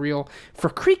Shimano reel for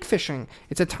creek fishing.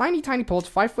 It's a tiny pole. It's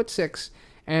 5'6",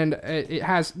 and it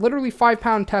has literally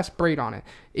 5-pound test braid on it.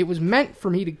 It was meant for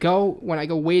me to go when I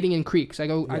go wading in creeks. I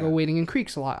go wading in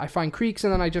creeks a lot. I find creeks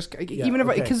and then I just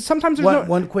because sometimes there's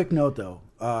one quick note though.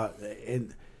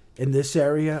 In this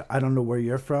area, I don't know where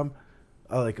you're from.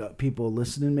 People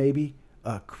listening maybe.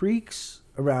 Creeks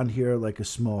around here are like a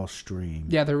small stream.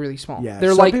 Yeah, they're really small. Yeah,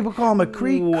 they're some people call them a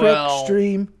creek,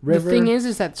 stream, river. The thing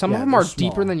is that some of them are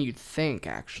deeper than you'd think.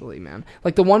 Actually, man,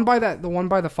 like the one by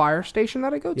the fire station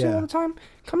that I go to all the time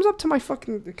comes up to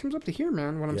it comes up to here,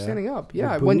 man. When I'm standing up,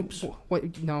 yeah.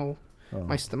 No,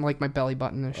 my belly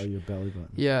button ish. Oh, your belly button.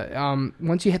 Yeah.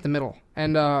 Once you hit the middle,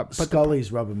 and but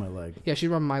Scully's rubbing my leg. Yeah, she's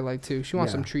rubbing my leg too. She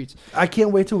wants some treats. I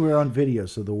can't wait till we're on video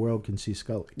so the world can see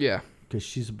Scully. Yeah. Because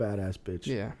she's a badass bitch.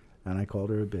 Yeah. And I called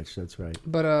her a bitch. That's right.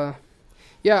 But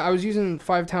I was using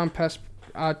 5-pound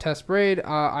test braid.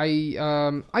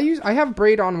 I have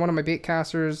braid on one of my bait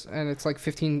casters, and it's like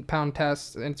 15-pound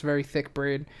test, and it's very thick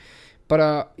braid.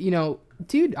 But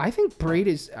dude, I think braid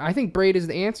is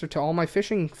the answer to all my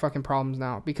fishing fucking problems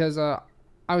now. Because I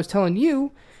was telling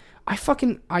you,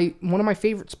 one of my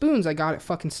favorite spoons, I got it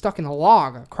fucking stuck in a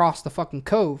log across the fucking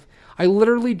cove. I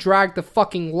literally dragged the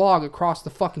fucking log across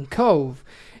the fucking cove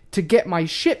to get my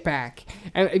shit back,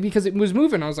 and because it was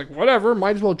moving, I was like, whatever,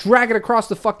 might as well drag it across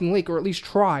the fucking lake, or at least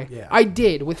try. Yeah. I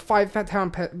did with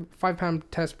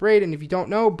 5-pound test braid, and if you don't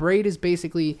know, braid is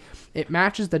basically, it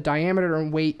matches the diameter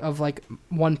and weight of like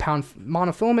 1 pound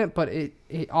monofilament, but it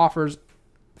offers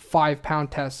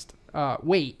 5-pound test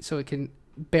weight, so it can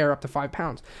bear up to 5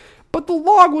 pounds. But the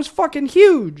log was fucking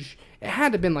huge. It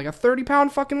had to have been like a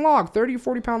 30-pound fucking log, 30 or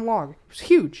 40-pound log. It was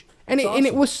huge, and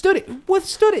it withstood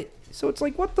it. So it's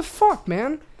like, what the fuck,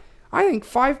 man? I think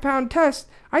 5-pound test.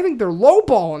 I think they're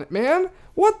lowballing it, man.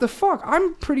 What the fuck?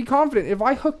 I'm pretty confident if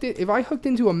I hooked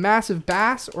into a massive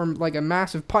bass or like a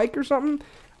massive pike or something,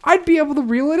 I'd be able to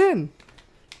reel it in.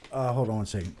 Hold on one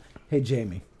second. Hey,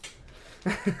 Jamie.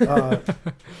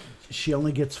 She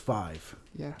only gets 5.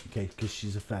 Yeah. Okay, because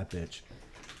she's a fat bitch.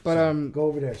 But go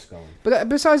over there, Scully. But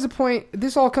besides the point,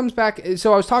 this all comes back.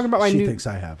 So I was talking about She thinks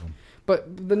I have them.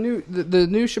 But the new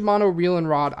Shimano reel and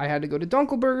rod, I had to go to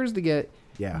Dunkelberger's to get.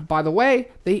 Yeah. By the way,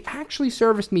 they actually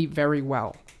serviced me very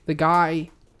well. The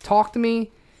guy talked to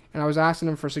me, and I was asking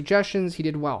him for suggestions. He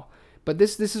did well. But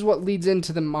this is what leads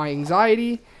into my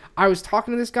anxiety. I was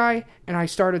talking to this guy, and I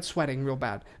started sweating real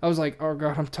bad. I was like, oh,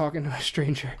 God, I'm talking to a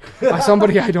stranger.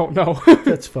 Somebody I don't know.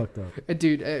 That's fucked up.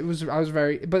 Dude, I was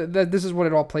very... But this is what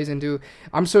it all plays into.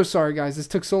 I'm so sorry, guys. This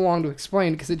took so long to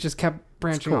explain because it just kept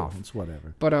branching off. It's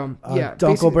whatever. But, yeah.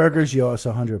 Dunkelberger's, you owe us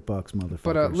 $100, motherfuckers.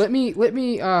 But let me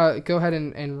go ahead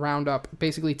and round up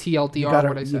basically TLDR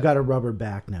what I said. You got a rubber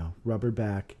back now. Rubber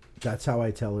back. That's how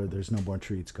I tell her there's no more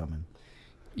treats coming.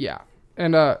 Yeah.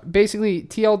 And basically,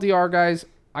 TLDR, guys...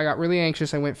 I got really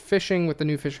anxious. I went fishing with the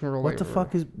new fishing reel. What's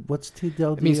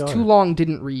TLDR? It means too long,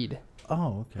 didn't read.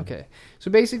 Oh, okay. Okay.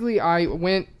 So basically, I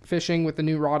went fishing with the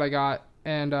new rod I got,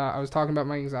 and I was talking about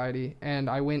my anxiety, and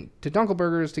I went to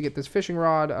Dunkelberger's to get this fishing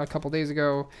rod a couple days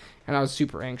ago, and I was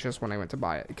super anxious when I went to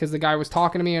buy it, because the guy was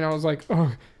talking to me, and I was like,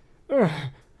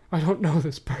 I don't know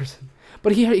this person.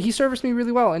 But he serviced me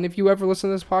really well, and if you ever listen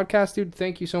to this podcast, dude,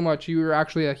 thank you so much. You were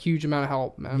actually a huge amount of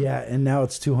help, man. Yeah, and now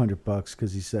it's $200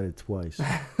 because he said it twice.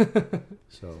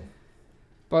 So,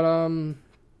 but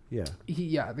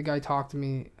yeah, the guy talked to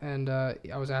me, and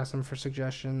I was asking him for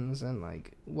suggestions and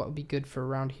like what would be good for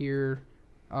around here,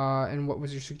 and what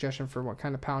was your suggestion for what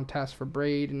kind of pound test for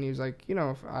braid? And he was like,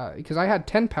 because I had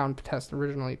 10-pound test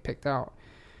originally picked out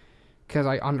because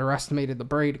I underestimated the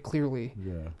braid clearly.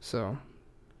 Yeah. So.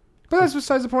 But that's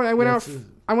besides the point. I went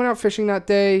out fishing that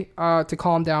day to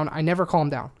calm down. I never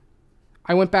calmed down.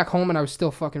 I went back home and I was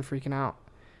still fucking freaking out.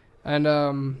 And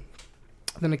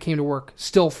then I came to work,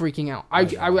 still freaking out.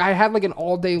 I had like an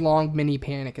all day long mini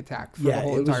panic attack for the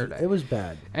whole entire day. It was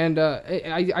bad. And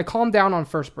I calmed down on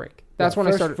first break. That's when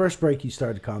I started. First break, you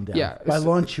started to calm down. Yeah. By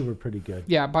lunch, you were pretty good.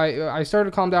 Yeah. I started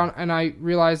to calm down, and I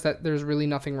realized that there's really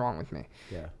nothing wrong with me.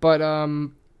 Yeah. But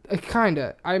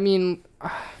kinda. I mean.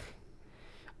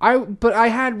 But I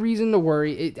had reason to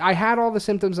worry. I had all the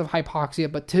symptoms of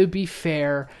hypoxia, but to be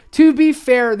fair,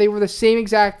 they were the same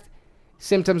exact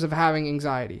symptoms of having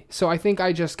anxiety. So I think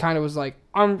I just kind of was like,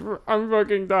 I'm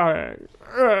fucking dying.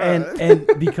 And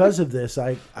because of this,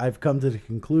 I've come to the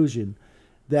conclusion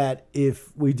that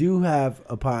if we do have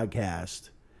a podcast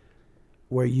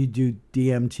where you do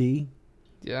DMT,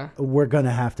 yeah, we're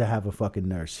gonna have to have a fucking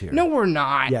nurse here. No, we're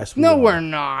not. Yes, we're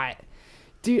not.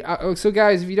 Dude, so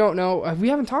guys, if you don't know, we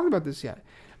haven't talked about this yet.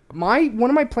 One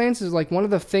of my plans is like one of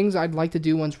the things I'd like to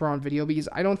do once we're on video, because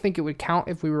I don't think it would count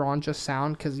if we were on just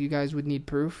sound, because you guys would need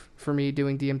proof for me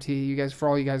doing DMT. For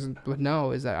all you guys would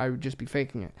know is that I would just be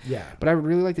faking it. Yeah. But I would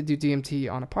really like to do DMT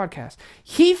on a podcast.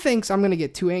 He thinks I'm going to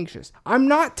get too anxious. I'm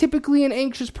not typically an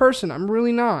anxious person. I'm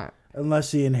really not.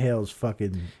 Unless he inhales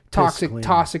fucking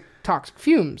toxic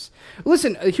fumes.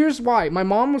 Listen, here's why. My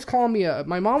mom was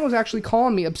actually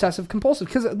calling me obsessive compulsive,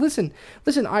 because listen,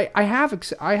 I have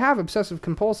obsessive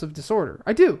compulsive disorder.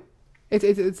 I do.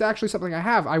 It's actually something I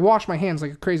have. I wash my hands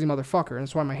like a crazy motherfucker, and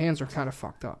that's why my hands are kind of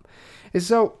fucked up.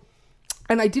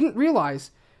 And I didn't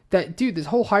realize that, dude, this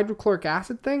whole hydrochloric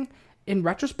acid thing, in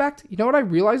retrospect, you know what I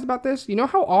realized about this? You know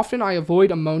how often I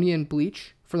avoid ammonia and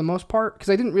bleach for the most part? Because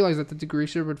I didn't realize that the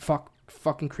degreaser would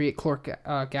fucking create chloric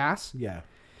gas. Yeah.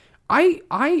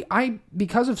 I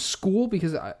because of school,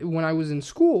 because when I was in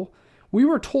school, we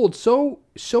were told so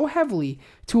heavily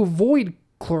to avoid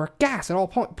chloric gas at all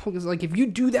points, because like if you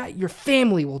do that, your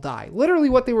family will die. Literally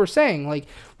what they were saying. Like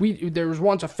there was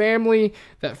once a family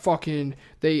that fucking,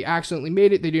 they accidentally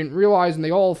made it, they didn't realize, and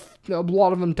a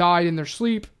lot of them died in their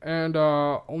sleep, and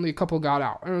only a couple got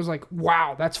out. And it was like,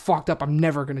 wow, that's fucked up. I'm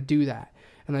never gonna do that.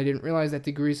 And I didn't realize that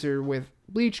degreaser with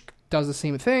bleach does the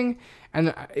same thing.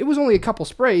 And it was only a couple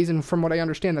sprays, and from what I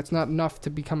understand, that's not enough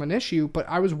to become an issue, but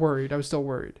I was worried. I was still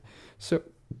worried.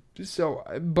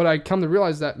 But I come to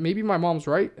realize that maybe my mom's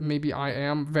right. Maybe I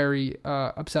am very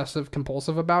obsessive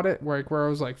compulsive about it, where I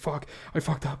was like, fuck, I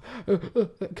fucked up.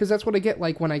 Because that's what I get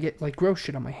like when I get like gross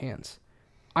shit on my hands.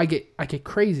 I get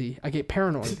crazy. I get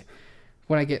paranoid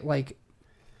when I get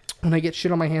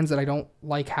shit on my hands that I don't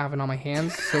like having on my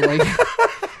hands. So like,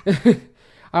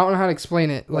 I don't know how to explain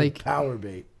it. Like power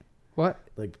bait. What?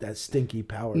 Like that stinky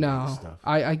power bait stuff.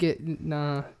 I get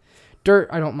dirt.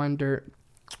 I don't mind dirt.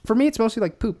 For me, it's mostly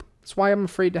like poop. That's why I'm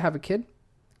afraid to have a kid.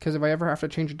 Because if I ever have to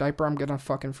change a diaper, I'm gonna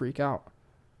fucking freak out.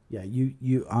 Yeah,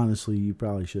 you honestly, you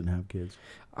probably shouldn't have kids.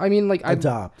 I mean, like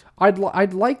adopt.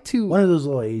 I'd like to. One of those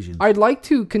little Asians. I'd like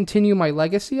to continue my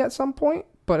legacy at some point,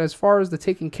 but as far as the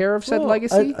taking care of said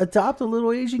legacy, adopt a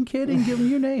little Asian kid and give him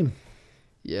your name.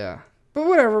 Yeah. But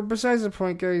whatever, besides the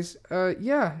point, guys.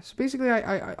 Yeah, so basically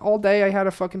I all day I had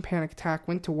a fucking panic attack,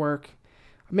 went to work,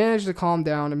 managed to calm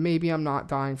down, and maybe I'm not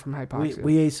dying from hypoxia.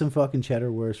 We ate some fucking cheddar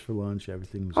wurst for lunch.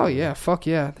 Everything was good. Yeah, fuck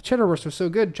yeah. The cheddar wurst was so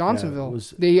good. Johnsonville.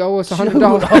 Yeah, they owe us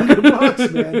 $100.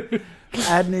 $100, man.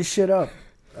 Adding this shit up.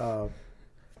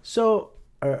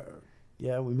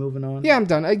 Yeah, we moving on? Yeah, I'm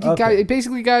done. Okay.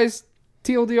 Guys,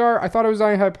 TLDR, I thought I was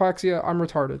dying of hypoxia. I'm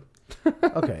retarded.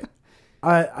 Okay.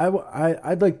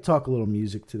 I'd like to talk a little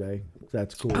music today.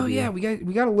 That's cool. Oh yeah, we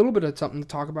got a little bit of something to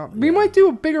talk about. We might do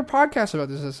a bigger podcast about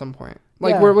this at some point,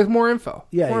 with more info.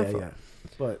 Yeah.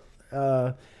 But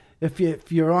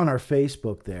if you're on our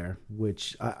Facebook there,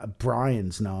 which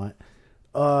Brian's not,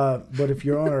 but if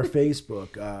you're on our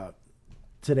Facebook,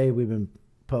 today we've been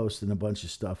posting a bunch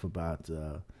of stuff about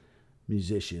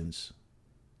musicians.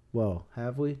 Well,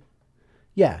 have we?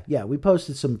 Yeah, we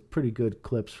posted some pretty good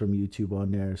clips from YouTube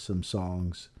on there, some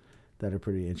songs that are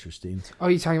pretty interesting. Oh,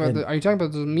 are you talking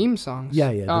about the meme songs?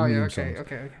 Yeah, meme songs.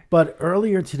 Okay. But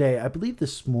earlier today, I believe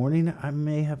this morning, I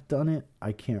may have done it.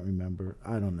 I can't remember.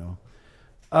 I don't know.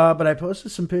 But I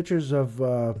posted some pictures of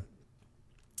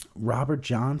Robert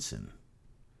Johnson.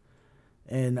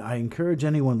 And I encourage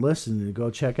anyone listening to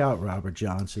go check out Robert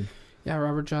Johnson. Yeah,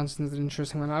 Robert Johnson's an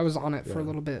interesting one. I was on it for a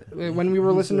little bit. When we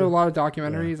were listening to a lot of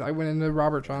documentaries, I went into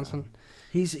Robert Johnson.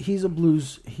 He's a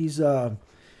blues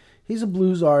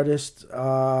artist. He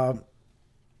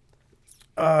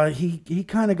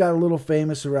kind of got a little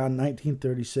famous around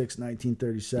 1936,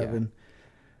 1937. Yeah.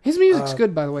 His music's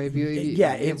good, by the way.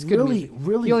 It's really.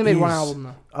 He only made one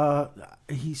album though.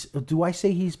 Do I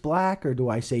say he's black or do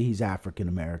I say he's African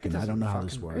American? I don't know how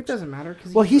this works. It doesn't matter.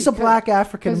 He's a black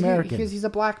African American. Because he's a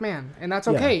black man, and that's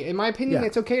okay. In my opinion,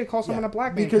 it's okay to call someone a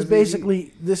black man. Because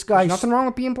basically, this guy. There's nothing wrong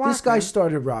with being black. This guy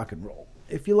started rock and roll.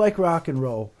 If you like rock and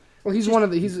roll, well, he's one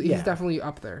of the. He's definitely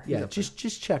up there.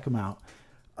 Just check him out.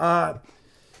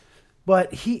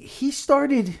 But he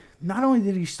started. Not only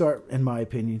did he start, in my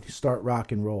opinion, start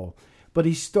rock and roll, but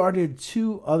he started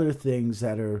two other things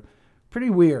that are pretty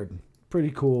weird,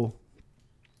 pretty cool.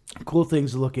 cool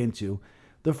things to look into.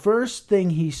 The first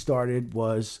thing he started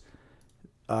was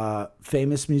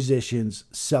famous musicians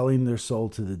selling their soul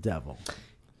to the devil.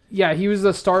 Yeah, he was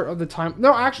the start of the time.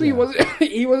 No, actually, he wasn't.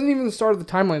 He wasn't even the start of the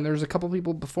timeline. There was a couple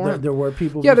people before him. There were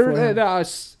people. Yeah, before there. him?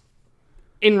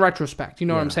 In retrospect, you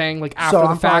know what I'm saying? Like after So the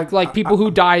I'm fact, probably- like people who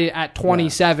died at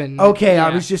 27. Okay, yeah. I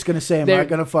was just gonna say, am I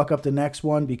gonna fuck up the next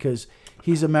one because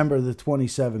he's a member of the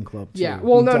 27 Club too. Yeah,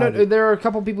 well, He no, died there are a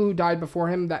couple people who died before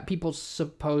him that people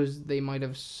suppose they might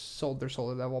have sold their soul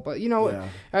to the devil. But, you know,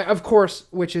 of course,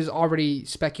 which is already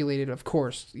speculated, of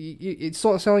course. It's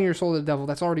selling your soul to the devil.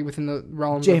 That's already within the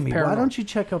realm Jamie, of paranormal. why don't you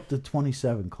check up the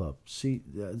 27 Club? See,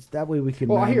 that way we can...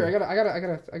 Well, here, I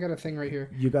got a thing right here.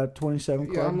 You got 27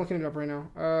 Club? Yeah, I'm looking it up right now.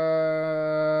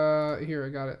 Here, I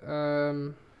got it.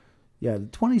 Yeah, the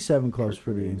 27 Club's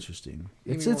pretty interesting.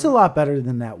 It's a lot better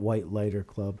than that White Lighter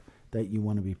Club that you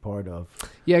want to be part of.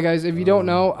 Yeah, guys, if you don't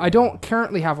know, I don't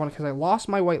currently have one because I lost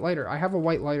my white lighter. I have a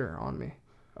white lighter on me,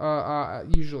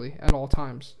 usually at all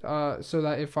times, so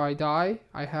that if I die,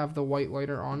 I have the white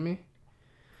lighter on me.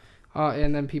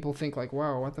 And then people think like,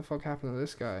 wow, what the fuck happened to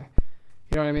this guy?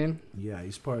 You know what I mean? Yeah,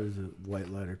 he's part of the White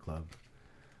Lighter Club.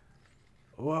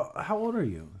 Well, how old are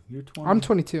you? You're 20? I'm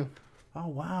 22. Oh,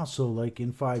 wow. So, like,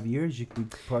 in 5 years, you could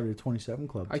be part of the 27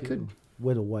 Club, too. I could.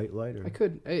 With a white lighter. I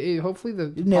could. Hopefully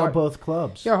the... You nail both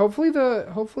clubs. Yeah, hopefully...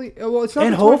 Well, it's not...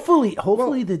 And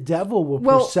hopefully the devil will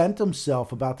present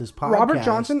himself about this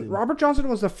podcast. Robert Johnson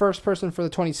was the first person for the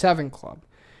 27 Club.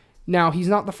 Now, he's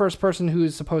not the first person who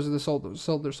is supposedly sold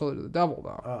their soul to the devil,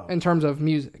 though, in terms of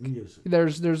music.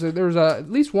 There's at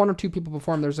least one or two people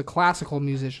before him. There's a classical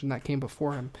musician that came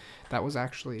before him that was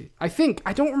actually... I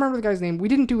don't remember the guy's name. We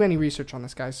didn't do any research on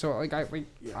this guy, so I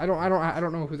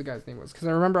don't know who the guy's name was, because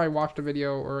I remember I watched a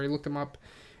video or I looked him up,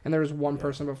 and there was one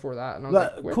person before that, and I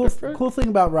was like, cool thing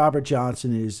about Robert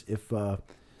Johnson is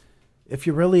if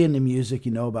you're really into music,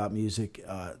 you know about music,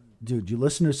 dude, you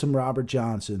listen to some Robert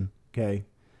Johnson, okay?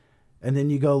 And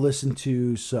then you go listen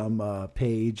to some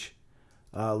Page,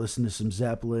 listen to some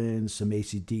Zeppelin, some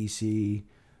AC/DC,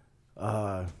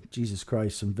 Jesus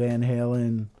Christ, some Van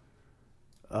Halen.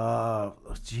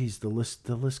 The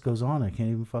list goes on. I can't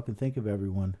even fucking think of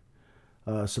everyone.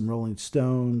 Some Rolling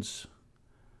Stones.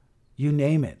 You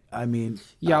name it. I mean,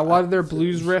 yeah, a lot of their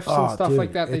blues riffs and stuff, dude,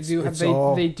 like that. They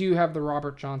do have the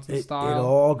Robert Johnson style. It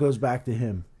all goes back to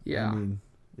him. Yeah, I mean,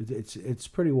 it's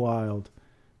pretty wild.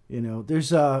 You know,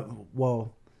 there's a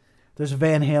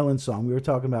Van Halen song. We were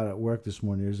talking about it at work this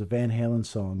morning. There's a Van Halen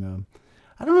song.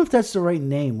 I don't know if that's the right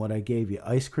name, what I gave you.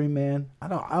 Ice Cream Man? I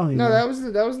don't even know. That was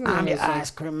the name I'm of the the song.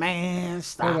 Ice Cream Man.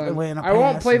 Stop it when I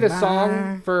won't play the by.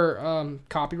 song for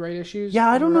copyright issues. Yeah,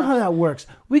 I don't know how that works.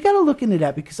 We got to look into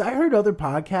that because I heard other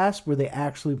podcasts where they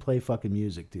actually play fucking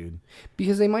music, dude.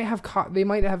 Because they might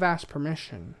have asked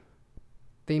permission.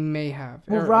 They may have.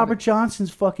 Well, Robert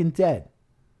Johnson's fucking dead.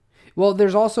 Well,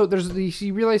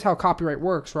 you realize how copyright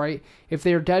works, right? If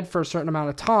they're dead for a certain amount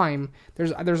of time,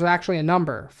 there's actually a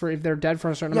number for if they're dead for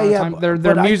a certain amount of time.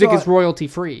 Their music is royalty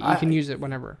free. You can use it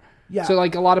whenever. Yeah. So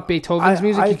like a lot of Beethoven's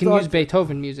music, you can use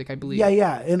Beethoven music, I believe.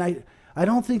 Yeah, and I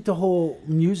don't think the whole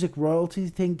music royalty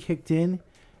thing kicked in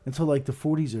until like the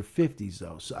 40s or 50s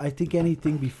though. So I think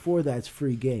anything before that's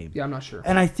free game. Yeah, I'm not sure.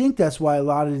 And I think that's why a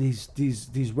lot of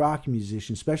these rock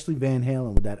musicians, especially Van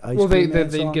Halen with that Ice Cream Man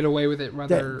they song, get away with it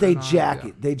rather they jack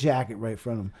it right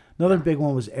from them. Another big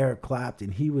one was Eric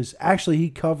Clapton. He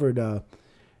covered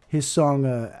his song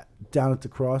Down at the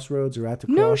Crossroads or At the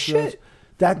Crossroads. No shit.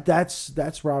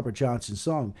 That's Robert Johnson's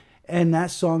song. And that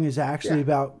song is actually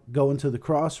about going to the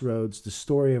crossroads, the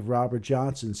story of Robert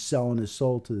Johnson selling his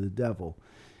soul to the devil.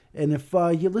 And if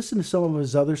you listen to some of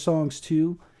his other songs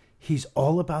too, he's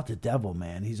all about the devil,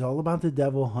 man. He's all about the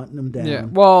devil hunting him down. Yeah.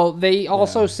 Well, they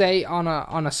also say on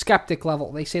a skeptic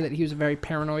level, they say that he was a very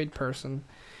paranoid person.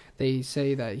 They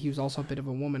say that he was also a bit of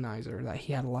a womanizer, that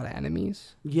he had a lot of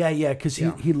enemies. Yeah, because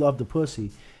he loved the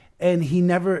pussy. And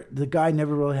the guy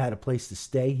never really had a place to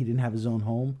stay. He didn't have his own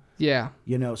home. Yeah.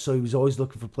 You know, so he was always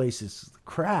looking for places to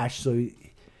crash. So he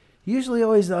usually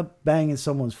always up banging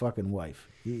someone's fucking wife.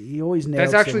 He always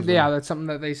nails. That's actually that's something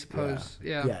that they suppose.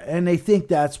 Yeah, and they think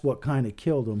that's what kind of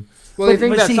killed him. Well, they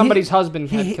think that somebody's husband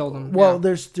had killed him. Well,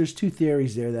 there's two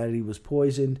theories there, that he was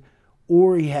poisoned,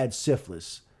 or he had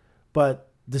syphilis. But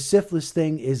the syphilis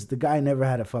thing is the guy never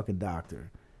had a fucking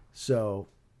doctor, so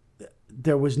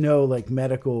there was no like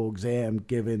medical exam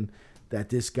given that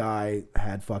this guy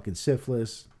had fucking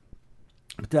syphilis.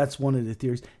 But that's one of the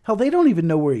theories. Hell, they don't even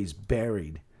know where he's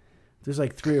buried. There's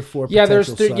like 3 or 4 potential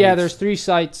sites. There's 3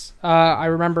 sites. I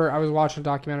remember I was watching a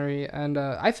documentary, and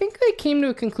I think they came to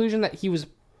a conclusion that he was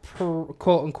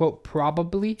quote unquote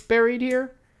probably buried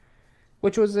here.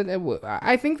 which was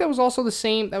I think that was also the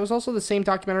same. That was also the same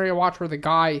documentary I watched where the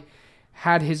guy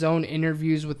had his own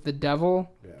interviews with the devil.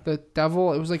 Yeah. The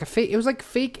devil. It was like a fake. It was like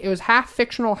fake. It was half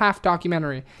fictional, half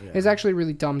documentary. Yeah. It was actually a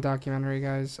really dumb documentary,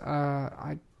 guys.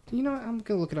 You know, I'm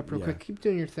gonna look it up real quick. Keep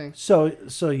doing your thing. So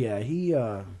yeah, he.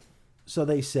 So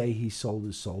they say he sold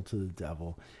his soul to the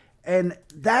devil, and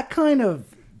that kind of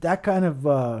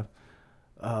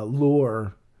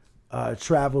lore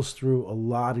travels through a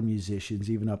lot of musicians,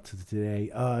 even up to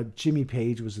today. Jimmy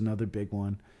Page was another big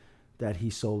one that he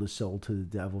sold his soul to the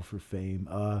devil for fame.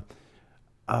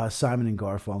 Simon and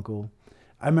Garfunkel.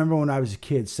 I remember when I was a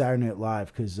kid, Saturday Night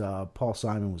Live, because Paul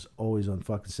Simon was always on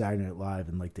fucking Saturday Night Live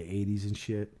in like the 80s and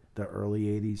shit, the early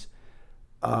 80s.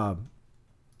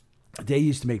 They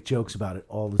used to make jokes about it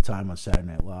all the time on Saturday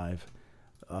Night Live,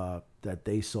 that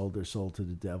they sold their soul to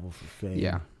the devil for fame.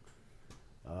 Yeah.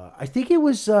 I think it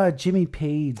was Jimmy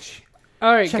Page.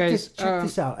 All right, check guys. Check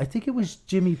this out. I think it was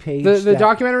Jimmy Page. The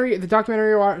documentary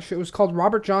I watched, it was called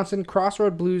Robert Johnson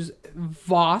Crossroad Blues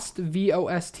Vost,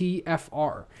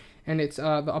 VOSTFR, and it's the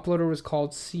uploader was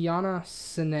called Sienna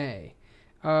Sine.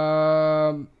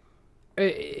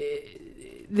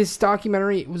 This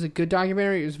documentary was a good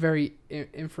documentary. It was very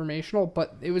informational,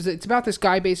 but it's about this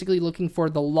guy basically looking for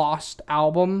the lost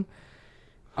album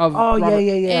of Robert.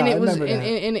 Yeah. And it I was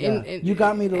remember that. You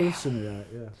got me to listen to that.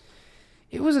 Yeah.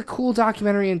 It was a cool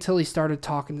documentary until he started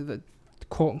talking to the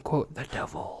quote unquote the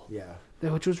devil. Yeah.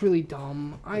 Which was really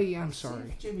dumb. I'm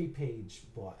sorry. Jimmy Page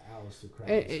bought Aleister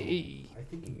Crowley's soul. I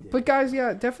think he did. But guys,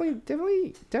 yeah, definitely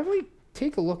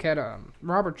take a look at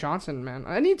Robert Johnson, man.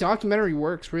 Any documentary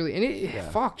works, really. And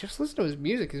just listen to his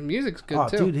music. His music's good,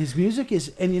 too. Dude, his music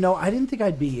is... And, I didn't think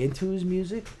I'd be into his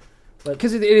music.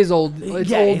 Because it is old.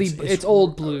 It's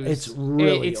old blues. It's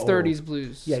really It's 30s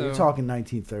blues. Yeah, you're talking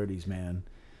 1930s, man.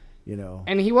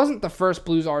 And he wasn't the first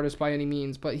blues artist by any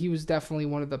means, but he was definitely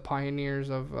one of the pioneers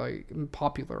of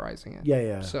popularizing it.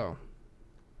 Yeah. So...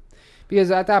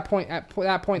 Because at that point,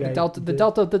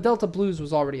 the Delta blues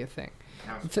was already a thing.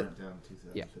 House burnt down in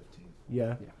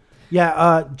 2015.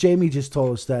 Yeah. Jamie just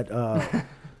told us that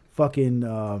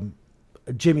fucking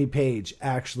Jimmy Page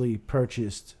actually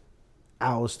purchased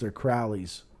Aleister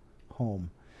Crowley's home,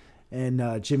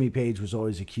 and Jimmy Page was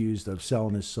always accused of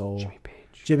selling his soul.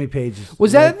 Jimmy Page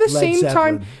was that at the same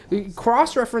time?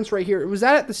 Cross reference right here. Was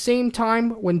that at the same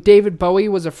time when David Bowie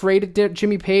was afraid of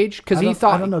Jimmy Page because he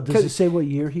thought? I don't know. Does it say what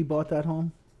year he bought that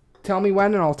home? Tell me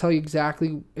when, and I'll tell you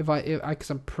exactly because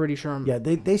I'm pretty sure I'm... Yeah,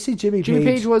 they say Jimmy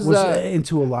Page was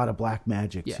into a lot of black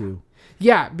magic, too.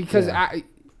 Yeah, because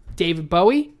David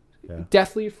Bowie,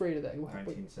 deathly afraid of that.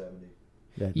 1970.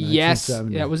 Yeah, yes,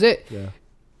 that was it. Yeah.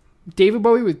 David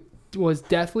Bowie was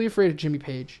deathly afraid of Jimmy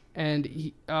Page, and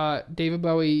David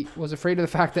Bowie was afraid of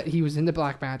the fact that he was into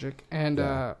black magic,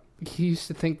 and he used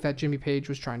to think that Jimmy Page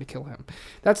was trying to kill him.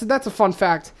 That's a fun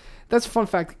fact. That's a fun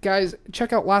fact, guys.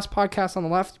 Check out Last Podcast on the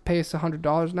Left. Pay us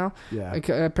 $100 now. Yeah.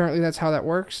 Apparently, that's how that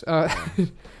works.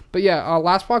 But yeah,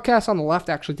 Last Podcast on the Left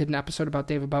actually did an episode about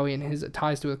David Bowie and his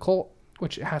ties to a cult,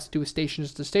 which has to do with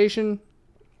Stations to Station.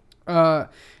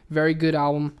 Very good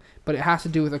album, but it has to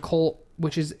do with a cult,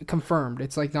 which is confirmed.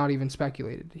 It's like not even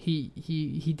speculated.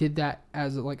 He did that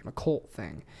as like an occult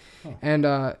thing,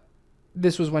 and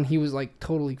this was when he was like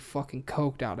totally fucking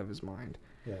coked out of his mind.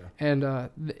 Yeah. And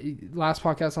Last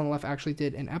Podcast on the Left actually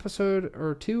did an episode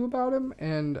or two about him,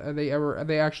 and they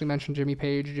actually mentioned Jimmy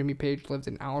Page. Jimmy Page lived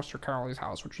in Aleister Crowley's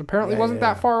house, which apparently wasn't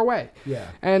that far away. Yeah.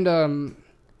 And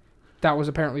that was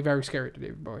apparently very scary to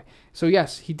David Bowie. So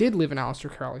yes, he did live in Aleister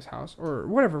Crowley's house, or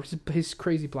whatever, his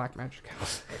crazy black magic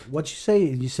house. What'd you say?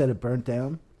 You said it burnt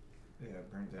down? Yeah,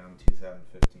 it burnt down in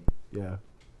 2015. Yeah.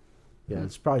 Yeah,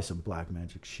 it's probably some black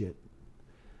magic shit.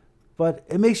 But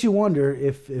it makes you wonder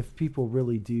if people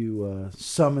really do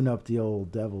summon up the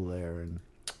old devil there. And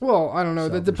well, I don't know.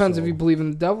 That depends if you believe in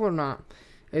the devil or not.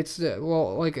 It's I'm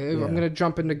going to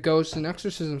jump into ghosts and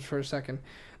exorcisms for a second.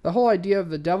 The whole idea of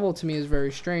the devil to me is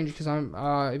very strange because I'm,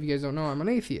 if you guys don't know, I'm an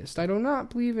atheist. I do not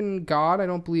believe in God. I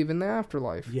don't believe in the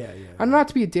afterlife. Yeah. I'm not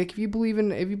to be a dick. If you believe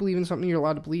in something, you're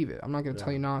allowed to believe it. I'm not going to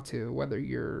tell you not to, whether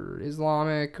you're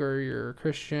Islamic or you're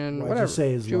Christian. Why'd whatever. you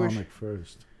say Islamic Jewish.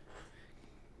 First?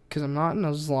 Because I'm not an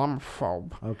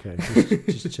Islamophobe. Okay,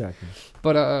 just checking.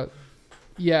 But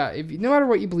yeah, no matter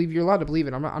what you believe, you're allowed to believe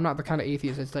it. I'm not the kind of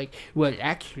atheist that's like, well,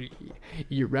 actually,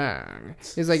 you're wrong.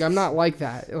 It's like I'm not like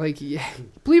that. Like,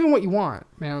 believe in what you want,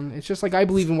 man. It's just like I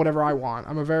believe in whatever I want.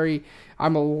 I'm a very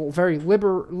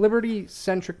liberty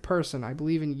centric person. I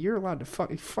believe in you're allowed to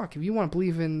fuck. If you want to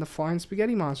believe in the flying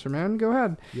spaghetti monster, man, go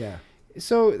ahead. Yeah.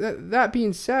 So that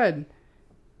being said,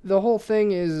 the whole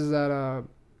thing is that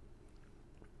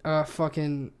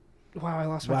fucking Wow, I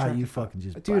lost my track. Wow, you fucking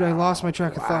just... Dude, I lost my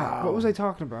track of thought. What was I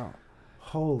talking about?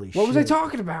 Holy shit. What was I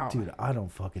talking about? Dude, I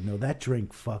don't fucking know. That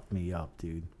drink fucked me up,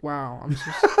 dude. Wow, I'm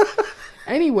so...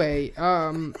 Anyway,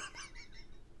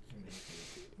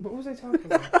 what was I talking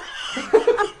about?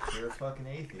 You're a fucking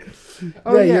atheist.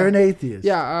 Oh, yeah, you're an atheist.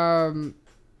 Yeah,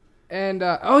 and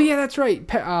oh yeah, that's right.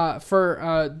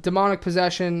 For demonic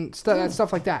possession,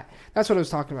 stuff like that. That's what I was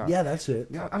talking about. Yeah, that's it.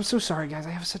 I'm so sorry, guys.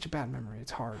 I have such a bad memory.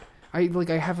 It's hard. I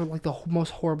have the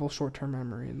most horrible short-term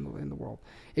memory in the world.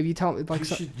 If you tell me, like,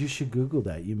 you should Google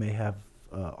that. You may have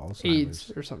Alzheimer's,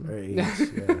 AIDS or something. Or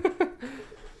AIDS, yeah.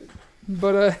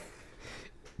 But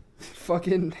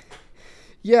fucking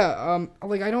yeah.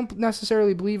 Like, I don't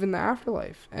necessarily believe in the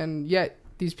afterlife, and yet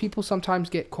these people sometimes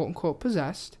get quote unquote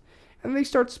possessed. And they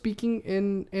start speaking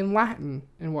in Latin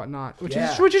and whatnot, which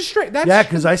is strange.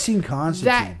 Because I seen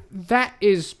Constantine. That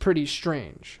is pretty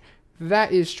strange.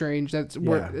 That is strange. That's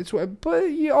where it's.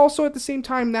 But you also at the same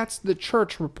time, that's the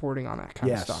church reporting on that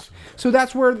kind of stuff. So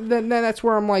that's where that's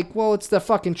where I'm like, well, it's the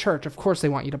fucking church. Of course they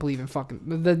want you to believe in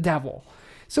fucking the devil.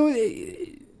 So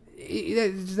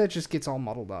that just gets all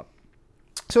muddled up.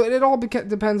 So it all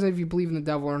depends if you believe in the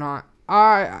devil or not.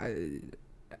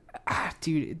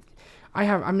 Dude.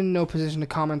 I'm in no position to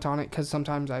comment on it because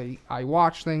sometimes I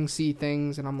watch things, see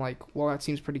things, and I'm like, well, that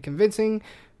seems pretty convincing,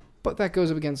 but that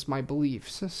goes up against my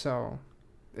beliefs. So,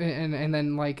 and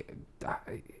then like,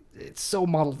 it's so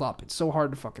muddled up. It's so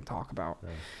hard to fucking talk about.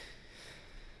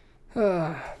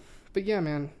 But yeah,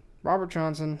 man, Robert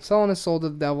Johnson selling his soul to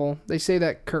the devil. They say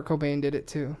that Kurt Cobain did it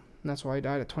too. And that's why he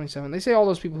died at 27. They say all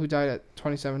those people who died at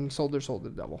 27 sold their soul to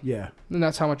the devil. Yeah. And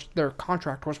that's how much their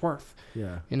contract was worth.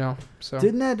 Yeah. You know? So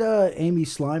didn't that Amy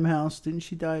Slimehouse, didn't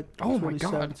she die at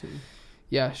 27? My God.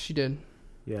 Yeah, she did.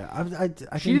 Yeah.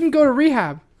 I she didn't go to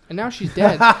rehab, and now she's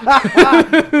dead.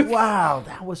 Wow,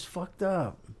 that was fucked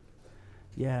up.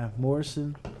 Yeah,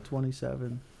 Morrison,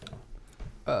 27.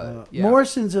 Yeah.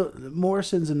 Morrison's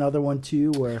another one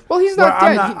too where... Well, he's not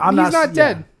dead. He's not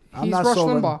dead. He's Rush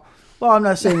Limbaugh. Well, I'm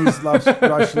not saying he's Rush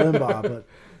Limbaugh, but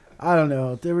I don't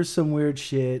know. There was some weird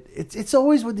shit. It's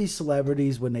always with these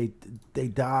celebrities when they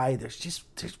die.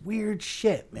 There's weird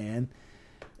shit, man.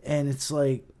 And it's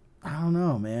like, I don't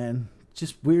know, man.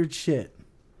 Just weird shit.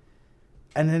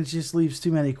 And then it just leaves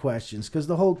too many questions because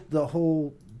the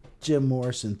whole Jim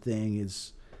Morrison thing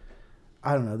is,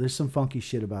 I don't know. There's some funky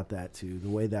shit about that too. The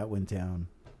way that went down.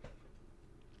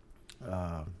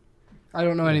 I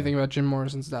don't know anything about Jim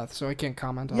Morrison's death, so I can't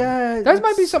comment on it. That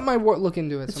might be something I would look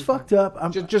into. It's fucked up.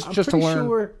 I'm just to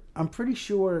learn. I'm pretty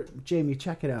sure, Jamie,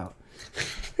 check it out.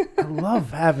 I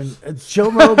love having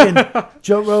Joe Rogan.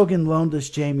 Joe Rogan loaned us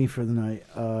Jamie for the night.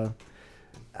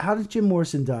 How did Jim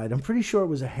Morrison die? I'm pretty sure it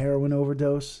was a heroin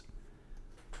overdose.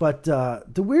 But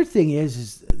the weird thing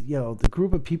is the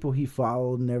group of people he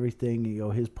followed and everything,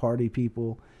 his party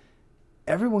people,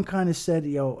 everyone kind of said,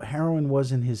 heroin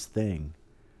wasn't his thing.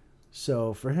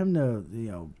 So for him to,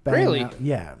 bang really? Out,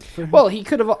 yeah. Well, he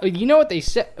could have. You know what they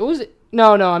said?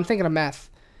 No. I'm thinking of meth.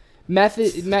 Meth.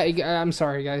 I'm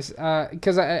sorry, guys,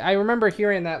 because I remember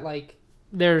hearing that like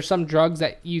there are some drugs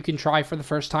that you can try for the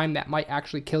first time that might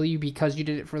actually kill you because you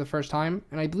did it for the first time,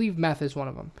 and I believe meth is one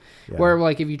of them. Yeah. Where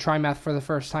like if you try meth for the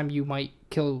first time, you might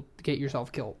get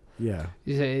yourself killed. Yeah,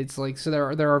 it's like so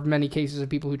there are many cases of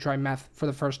people who try meth for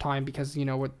the first time because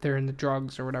they're in the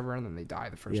drugs or whatever, and then they die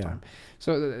the first time.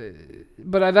 So,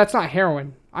 but that's not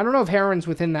heroin. I don't know if heroin's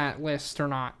within that list or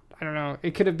not. I don't know.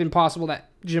 It could have been possible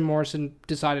that Jim Morrison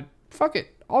decided, fuck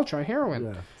it, I'll try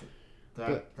heroin.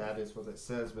 Yeah. That is what it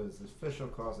says, but its official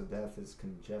cause of death is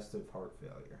congestive heart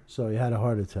failure. So he had a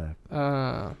heart attack.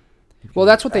 Well,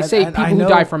 that's what they say. People who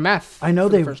die from meth. I know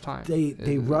the first time.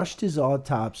 They rushed his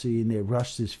autopsy and they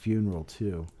rushed his funeral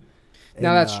too.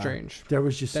 Now that's strange. There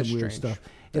was just some weird stuff,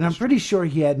 and I'm pretty sure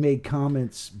he had made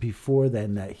comments before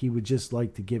then that he would just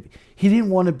like to give. He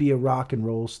didn't want to be a rock and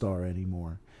roll star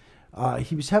anymore.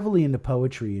 He was heavily into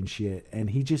poetry and shit, and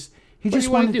he just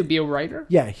wanted to be a writer.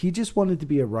 Yeah, he just wanted to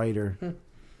be a writer,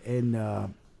 and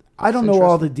I don't know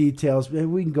all the details. Maybe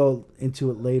we can go into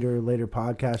it later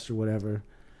podcast or whatever.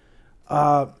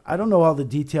 I don't know all the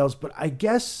details, but I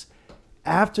guess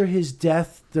after his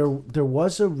death, there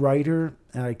was a writer,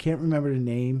 and I can't remember the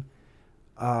name.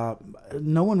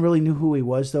 No one really knew who he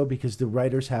was, though, because the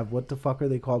writers have, what the fuck are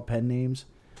they called? Pen names?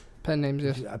 Pen names,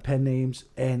 yes. Pen names.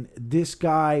 And this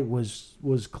guy was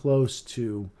close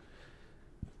to...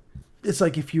 It's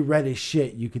like if you read his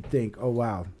shit, you could think, oh,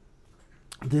 wow,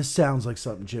 this sounds like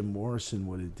something Jim Morrison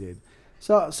would have did.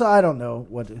 So I don't know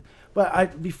what...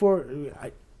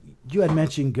 You had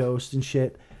mentioned Ghost and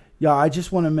shit. Yeah, I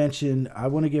just want to mention... I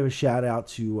want to give a shout out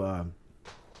to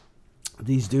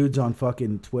these dudes on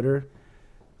fucking Twitter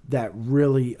that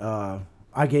really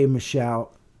I gave them a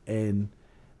shout, and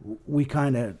we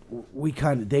kind of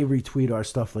they retweet our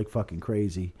stuff like fucking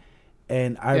crazy.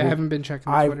 And I haven't been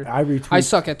checking Twitter. I retweet. I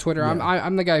suck at Twitter. Yeah.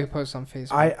 I'm the guy who posts on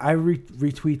Facebook. I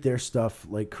retweet their stuff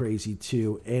like crazy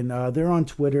too, and they're on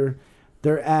Twitter.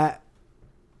 They're at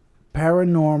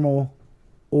Paranormal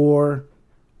or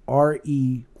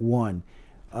RE1,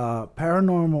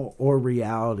 Paranormal or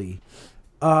Reality.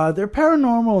 They're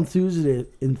paranormal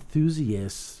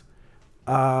enthusiasts.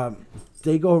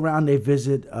 They go around. They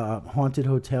visit haunted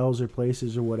hotels or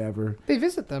places or whatever. They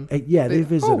visit them. Yeah, they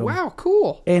visit them. Oh wow,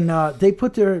 cool. And they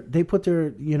put their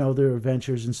their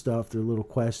adventures and stuff, their little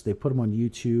quests. They put them on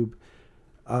YouTube.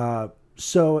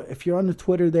 So if you're on the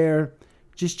Twitter there,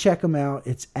 just check them out.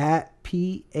 It's at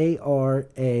PARANORMALOR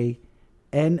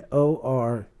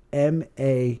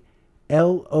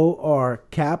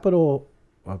capital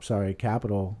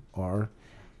R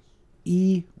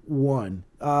E1.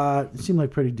 It seemed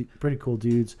like pretty cool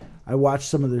dudes. I watched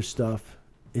some of their stuff.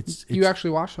 It's you actually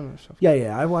watched some of their stuff?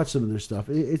 Yeah. I watched some of their stuff.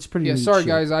 It's pretty. Yeah, neat sorry shit.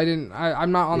 guys,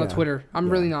 I'm not on the Twitter. I'm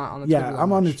really not on the Twitter. Yeah,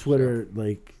 I'm on the Twitter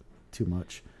like too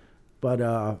much,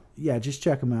 but yeah, just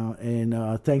check them out and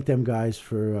thank them guys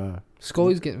for.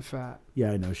 Scully's getting fat.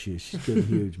 Yeah, I know she's getting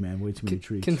huge, man. Way too many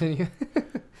treats. Continue.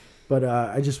 But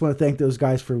I just want to thank those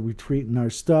guys for retweeting our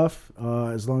stuff.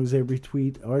 As long as they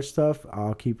retweet our stuff,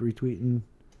 I'll keep retweeting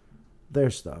their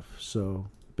stuff. So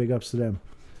big ups to them.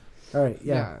 All right,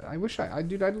 yeah. I wish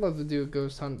I'd love to do a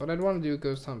ghost hunt, but I'd want to do a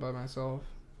ghost hunt by myself.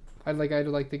 I'd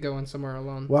like to go in somewhere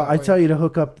alone. Well, I tell you to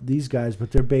hook up these guys,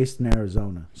 but they're based in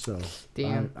Arizona. So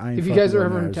damn. I ain't if you guys are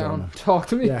fucking ever in Arizona. town, talk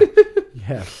to me. Yeah.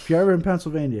 Yeah. If you're ever in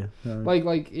Pennsylvania,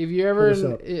 like if you ever, hit us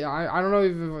up. I don't know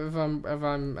if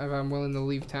I'm willing to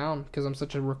leave town because I'm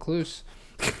such a recluse.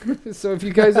 So if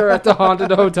you guys are at the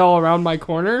haunted hotel around my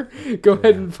corner, go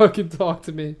ahead and fucking talk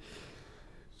to me.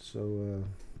 So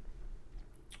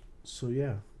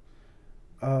yeah.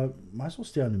 Might as well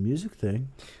stay on the music thing.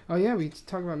 Oh yeah, we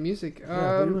talk about music.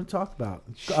 Yeah, what do you want to talk about?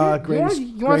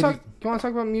 You want to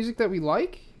talk about music that we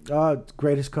like?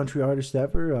 Greatest country artist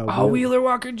ever. Wheeler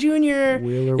Walker Jr.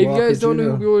 If you guys don't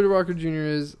know who Wheeler Walker Jr.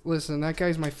 is, listen, that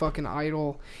guy's my fucking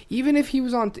idol. Even if he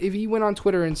went on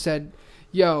Twitter and said,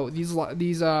 "Yo, these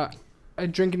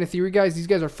Drinking a Theory guys, these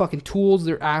guys are fucking tools,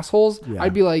 they're assholes," Yeah.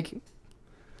 I'd be like,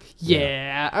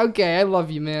 "Yeah, okay, I love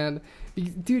you, man."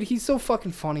 Dude, he's so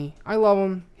fucking funny. I love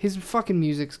him. His fucking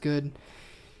music's good.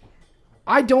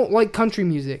 I don't like country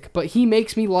music, but he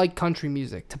makes me like country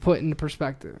music, to put into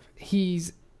perspective.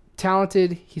 He's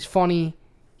talented. He's funny.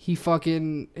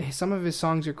 Some of his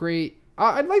songs are great.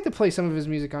 I'd like to play some of his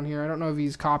music on here. I don't know if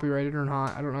he's copyrighted or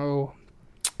not. I don't know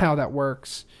how that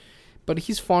works. But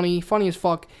he's funny as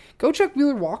fuck. Go check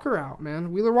Wheeler Walker out,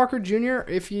 man. Wheeler Walker Jr.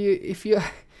 If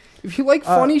you like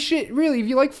funny shit, really, if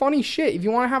you like funny shit, if you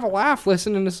want to have a laugh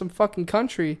listening to some fucking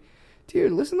country,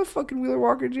 dude, listen to fucking Wheeler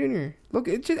Walker Jr. Look,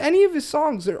 it's just any of his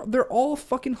songs, they're all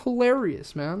fucking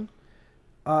hilarious, man.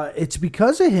 It's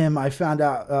because of him I found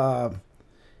out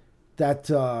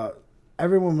that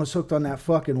everyone was hooked on that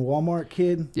fucking Walmart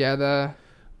kid. Yeah,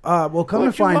 well, come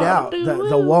to find out, the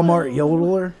Walmart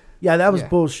yodeler. Yeah, that was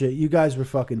bullshit. You guys were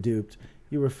fucking duped.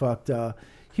 You were fucked.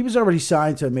 He was already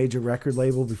signed to a major record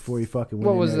label before he fucking went.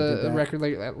 What was the record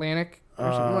label? Atlantic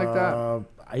or something like that?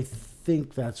 I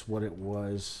think that's what it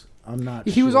was. I'm not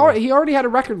he sure. He already had a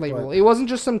record label. It wasn't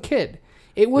just some kid.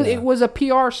 It was a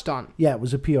PR stunt. Yeah, it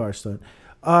was a PR stunt.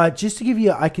 Just to give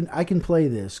you, I can play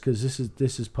this because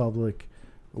this is public,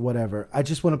 whatever. I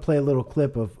just want to play a little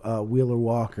clip of Wheeler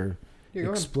Walker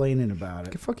explaining about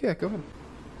it. Fuck yeah, go ahead.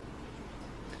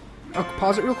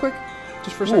 Pause it real quick,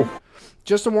 just for a second.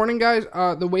 Just a warning, guys.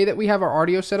 The way that we have our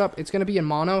audio set up, it's going to be in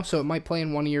mono, so it might play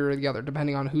in one ear or the other,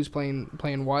 depending on who's playing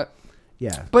what.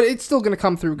 Yeah. But it's still going to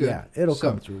come through good. Yeah, it'll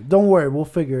come through. Don't worry, we'll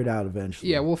figure it out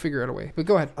eventually. Yeah, we'll figure out a way. But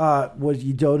go ahead. Would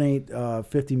you donate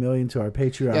 $50 million to our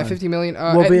Patreon? Yeah, $50 million.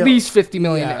 At least $50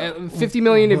 million. Yeah. $50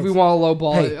 million if we want to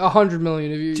lowball it. $100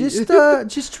 million if you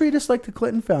just treat us like the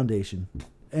Clinton Foundation,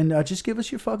 and just give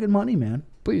us your fucking money, man.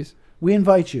 Please. We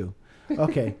invite you.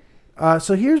 Okay.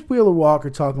 So here's Wheeler Walker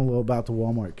talking a little about the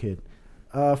Walmart kid.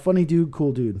 Funny dude,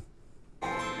 cool dude.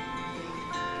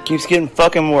 Keeps getting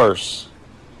fucking worse.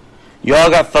 Y'all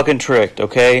got fucking tricked,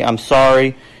 okay? I'm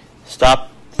sorry.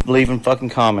 Stop leaving fucking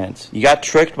comments. You got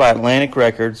tricked by Atlantic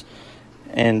Records,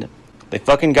 and they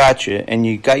fucking got you, and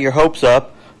you got your hopes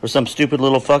up for some stupid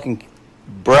little fucking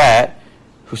brat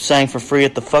who sang for free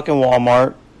at the fucking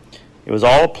Walmart. It was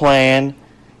all a plan.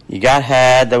 You got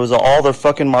had. That was all their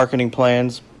fucking marketing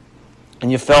plans.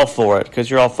 And you fell for it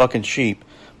because you're all fucking sheep.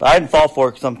 But I didn't fall for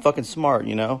it because I'm fucking smart,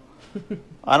 you know?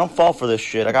 I don't fall for this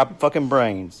shit. I got fucking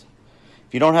brains.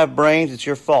 If you don't have brains, it's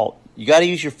your fault. You gotta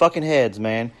use your fucking heads,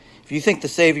 man. If you think the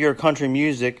savior of country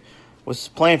music was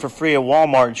playing for free at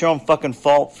Walmart, it's your own fucking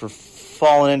fault for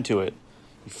falling into it.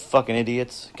 You fucking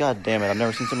idiots. God damn it, I've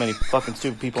never seen so many fucking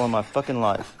stupid people in my fucking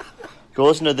life. Go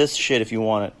listen to this shit if you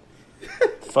want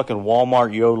it. Fucking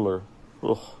Walmart yodeler.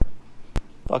 Ugh.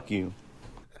 Fuck you.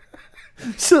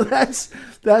 So that's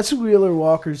Wheeler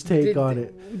Walker's take on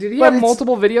it. Did he But have it's-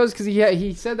 multiple videos? Because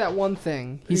he said that one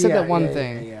thing. He said that one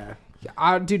thing.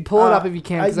 Yeah. Dude, pull it up if you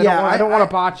can. Because I don't want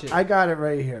to botch it. I got it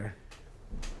right here.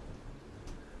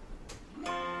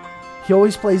 He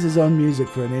always plays his own music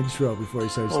for an intro before he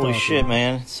starts Holy talking. shit,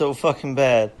 man. It's so fucking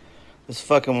bad. This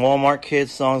fucking Walmart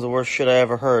Kids song's the worst shit I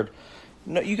ever heard.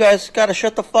 No, you guys gotta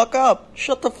shut the fuck up.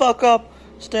 Shut the fuck up.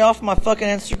 Stay off my fucking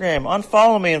Instagram.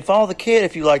 Unfollow me and follow the kid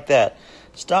if you like that.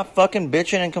 Stop fucking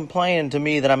bitching and complaining to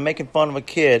me that I'm making fun of a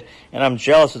kid and I'm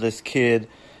jealous of this kid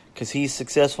because he's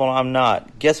successful and I'm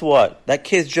not. Guess what? That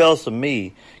kid's jealous of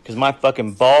me because my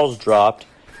fucking balls dropped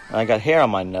and I got hair on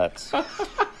my nuts.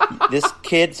 This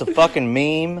kid's a fucking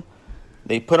meme.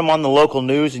 They put him on the local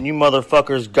news and you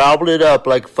motherfuckers gobbled it up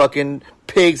like fucking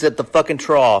pigs at the fucking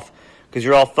trough because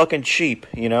you're all fucking cheap,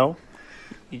 you know?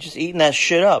 You're just eating that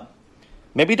shit up.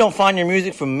 Maybe don't find your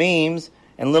music from memes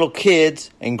and little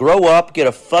kids and grow up, get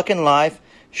a fucking life,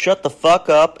 shut the fuck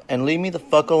up and leave me the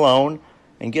fuck alone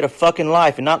and get a fucking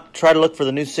life and not try to look for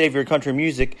the new savior of country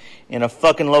music in a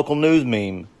fucking local news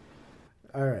meme.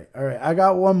 All right. I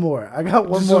got one more.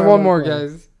 Just one more,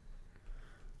 guys.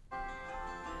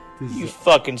 You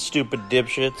fucking stupid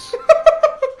dipshits.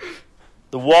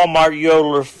 The Walmart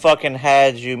yodeler fucking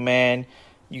had you, man.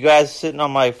 You guys sitting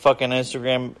on my fucking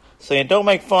Instagram saying, don't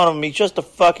make fun of him, he's just a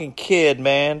fucking kid,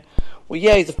 man. Well,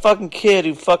 yeah, he's a fucking kid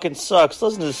who fucking sucks.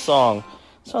 Listen to this song.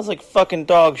 Sounds like fucking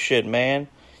dog shit, man.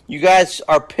 You guys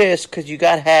are pissed because you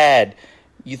got had.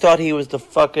 You thought he was the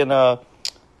fucking,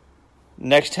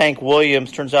 next Hank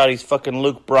Williams. Turns out he's fucking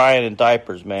Luke Bryan in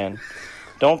diapers, man.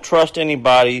 Don't trust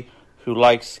anybody who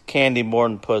likes candy more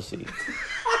than pussy.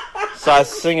 So I was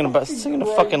singing a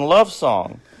fucking love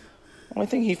song. Only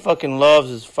thing he fucking loves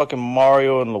is fucking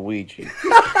Mario and Luigi.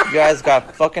 You guys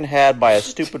got fucking had by a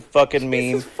stupid fucking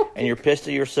meme, and you're pissed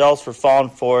at yourselves for falling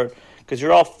for it, because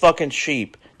you're all fucking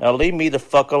sheep. Now leave me the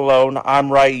fuck alone.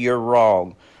 I'm right, you're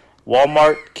wrong.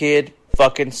 Walmart kid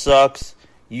fucking sucks.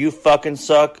 You fucking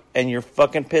suck, and you're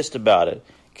fucking pissed about it.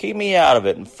 Keep me out of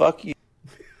it, and fuck you.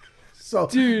 So,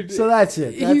 Dude, so that's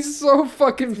it. He's so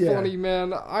fucking Yeah. funny,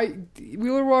 man.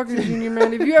 Wheeler Walker Jr.,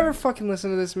 man. If you ever fucking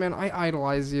listen to this, man, I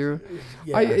idolize you.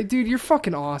 Yeah. Dude, you're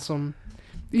fucking awesome.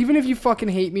 Even if you fucking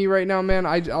hate me right now, man,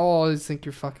 I'll always think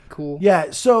you're fucking cool.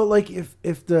 Yeah, so like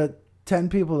if the 10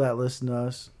 people that listen to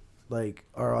us like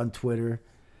are on Twitter,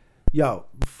 yo,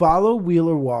 follow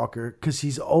Wheeler Walker because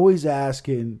he's always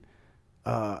asking,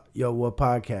 yo, what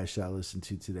podcast should I listen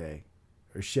to today?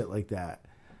 Or shit like that.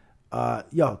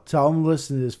 Yo, tell him to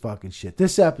listen to this fucking shit.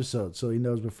 This episode, so he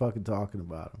knows we're fucking talking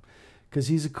about him. Because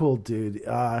he's a cool dude.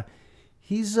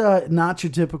 He's not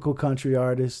your typical country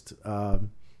artist.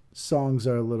 Songs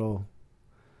are a little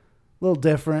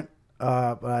different.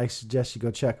 But I suggest you go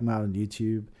check him out on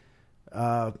YouTube.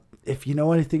 If you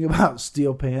know anything about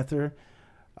Steel Panther,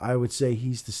 I would say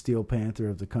he's the Steel Panther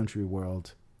of the country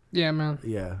world. Yeah, man.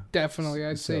 Yeah. Definitely,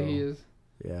 I'd say he is.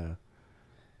 Yeah.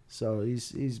 So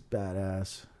he's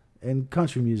badass. And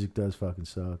country music does fucking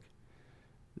suck.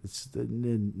 It's the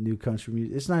new country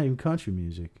music. It's not even country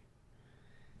music.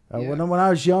 Yeah. When I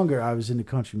was younger, I was into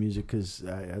country music because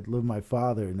I lived with my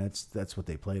father, and that's what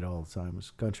they played all the time was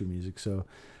country music. So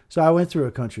I went through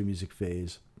a country music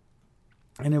phase,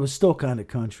 and it was still kind of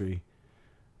country,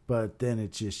 but then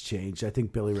it just changed. I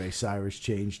think Billy Ray Cyrus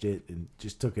changed it and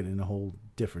just took it in a whole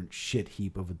different shit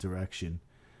heap of a direction.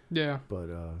 Yeah. But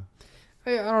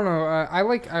I don't know.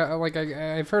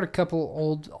 I've heard a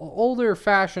couple older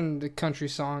fashioned country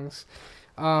songs,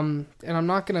 and I'm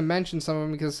not gonna mention some of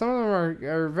them because some of them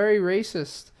are very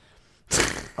racist.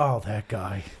 oh, that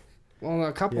guy. Well,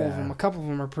 a couple of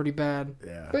them are pretty bad.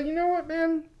 Yeah. But you know what,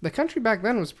 man? The country back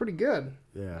then was pretty good.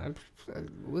 Yeah.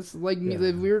 Let's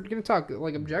we were gonna talk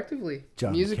like objectively,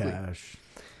 Johnny musically. Cash.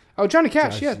 Oh, Johnny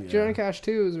Cash. Josh, Yeah, yeah. Johnny Cash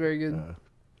too was very good.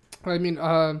 I mean,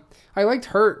 I liked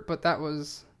 "Hurt," but that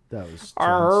was. That was I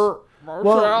tense. hurt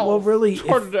Well, really,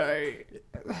 today.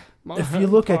 if you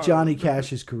look at Johnny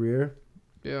Cash's career,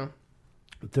 Yeah.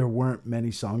 there weren't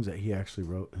many songs that he actually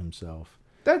wrote himself.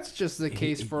 That's just the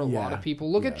case for a lot yeah, of people.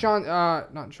 Look at John,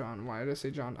 not John, why did I say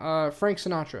John? Frank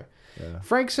Sinatra. Yeah.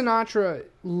 Frank Sinatra,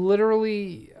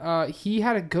 literally, he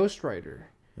had a ghostwriter.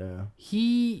 Yeah.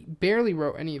 He barely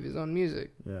wrote any of his own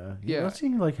music. Yeah. Yeah.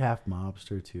 Wasn't he like half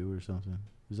mobster too or something?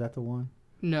 Is that the one?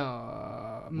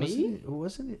 No, maybe.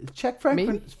 Wasn't it? Check Frank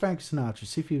Maybe. Frank Sinatra.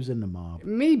 See if he was in the mob.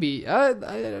 Maybe.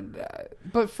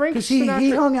 But Frank Because Sinatra.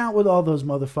 he hung out with all those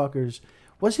motherfuckers.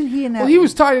 Wasn't he in that? Well, he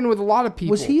was tied in with a lot of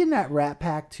people. Was he in that Rat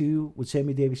Pack too with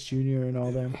Sammy Davis Jr. and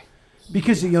all them?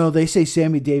 Because they say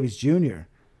Sammy Davis Jr.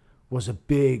 was a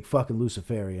big fucking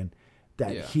Luciferian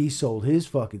that he sold his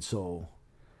fucking soul.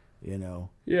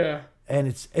 Yeah. And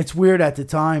it's weird at the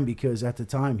time because at the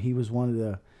time he was one of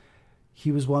the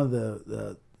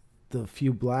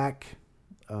few black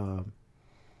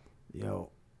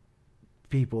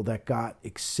people that got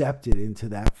accepted into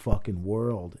that fucking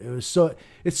world. It's so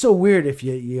weird if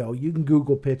you can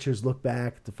Google pictures, look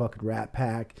back at the fucking Rat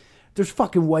Pack. There's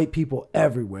fucking white people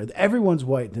everywhere. Everyone's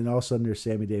white, and then all of a sudden there's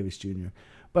Sammy Davis Jr.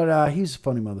 But he's a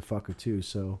funny motherfucker too.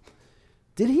 So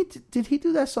did he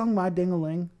do that song My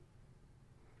Ding-a-Ling?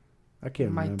 I can't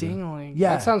remember. My Ding-a-Ling.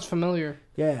 Yeah. That sounds familiar.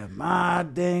 Yeah, My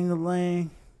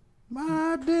Ding-a-Ling.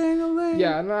 My Ding-a-Ling.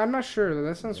 Yeah, no, I'm not sure.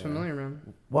 That sounds familiar,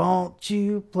 man. Won't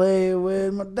you play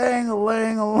with my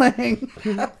ding-a-ling-a-ling?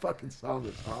 That fucking song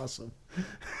is awesome.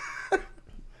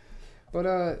 But,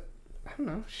 I don't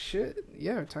know. Shit.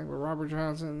 Yeah, we're talking about Robert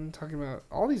Johnson, talking about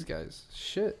all these guys.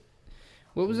 Shit.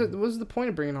 What was it? What was the point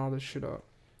of bringing all this shit up?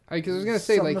 Because I was going to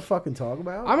say, something like... to fucking talk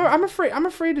about? I'm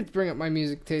afraid to bring up my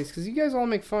music taste because you guys all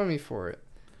make fun of me for it.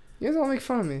 You guys all make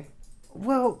fun of me.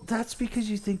 Well, that's because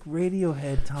you think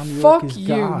Radiohead, Tom York Fuck is you,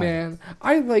 God. man.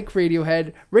 I like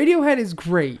Radiohead. Radiohead is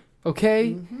great,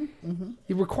 okay?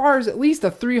 It requires at least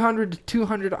a 300 to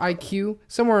 200 IQ,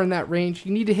 somewhere in that range.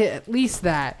 You need to hit at least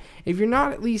that. If you're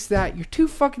not at least that, you're too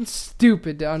fucking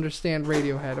stupid to understand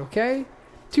Radiohead, okay?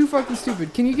 Too fucking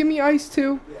stupid. Can you give me ice,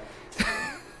 too? Yeah.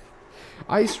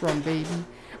 Ice rum, baby.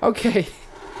 Okay.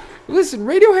 Listen,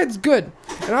 Radiohead's good.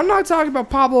 And I'm not talking about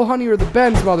Pablo Honey or the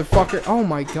Benz, motherfucker. Oh,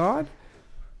 my God.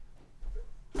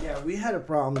 Yeah, we had a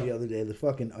problem the other day. The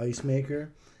fucking ice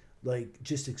maker,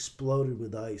 just exploded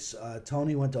with ice.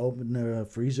 Tony went to open the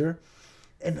freezer,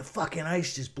 and the fucking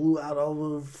ice just blew out all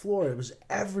over the floor. It was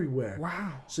everywhere.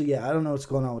 Wow. So, yeah, I don't know what's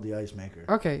going on with the ice maker.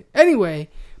 Okay. Anyway,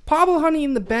 Pablo Honey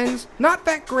and the Benz, not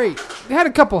that great. They had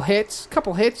a couple hits.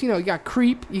 You got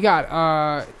Creep. You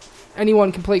got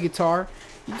Anyone Can Play Guitar.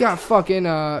 You got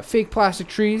fucking Fake Plastic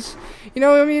Trees. You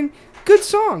know what I mean? Good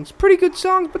songs. Pretty good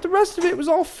songs, but the rest of it was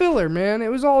all filler, man. It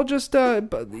was all just trying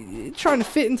to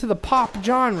fit into the pop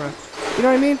genre. You know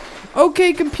what I mean?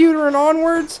 OK Computer and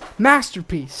onwards,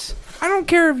 masterpiece. I don't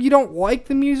care if you don't like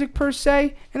the music per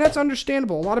se, and that's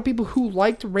understandable. A lot of people who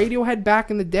liked Radiohead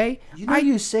back in the day...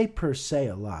 You say per se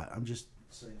a lot. I'm just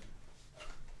saying.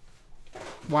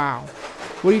 Wow.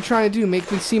 What are you trying to do?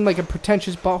 Make me seem like a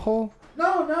pretentious butthole?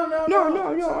 No.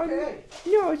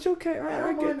 No, it's okay.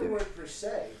 I get the it. word per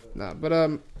se. No,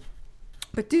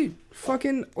 but dude,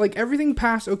 fucking, like, everything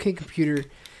past OK Computer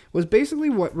was basically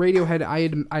what Radiohead,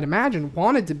 I'd imagine,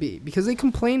 wanted to be, because they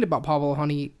complained about Pablo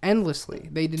Honey endlessly.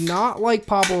 They did not like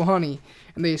Pablo Honey,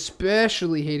 and they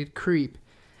especially hated Creep.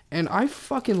 And I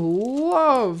fucking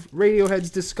love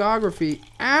Radiohead's discography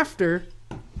after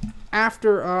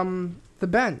the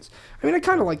Benz. I mean, I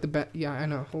kind of like the Benz. Yeah, I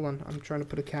know. Hold on. I'm trying to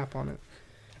put a cap on it.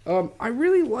 I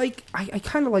really like... I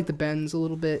kind of like the Benz a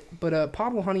little bit, but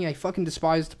Pablo Honey, I fucking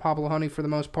despised Pablo Honey for the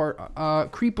most part.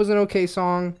 Creep was an okay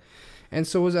song, and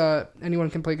so was Anyone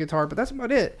Can Play Guitar, but that's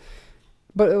about it.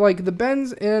 But, like, the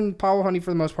Benz and Pablo Honey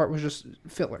for the most part was just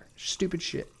filler. Stupid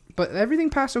shit. But everything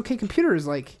past OK Computer is,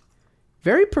 like,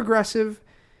 very progressive,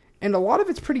 and a lot of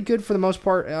it's pretty good for the most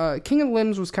part. King of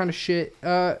Limbs was kind of shit.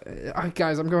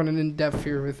 Guys, I'm going in depth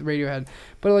here with Radiohead.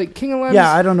 But, like, King of Limbs...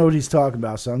 Yeah, I don't know what he's talking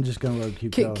about, so I'm just going to let him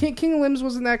keep going. King of Limbs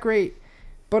wasn't that great.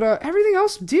 But everything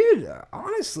else, dude,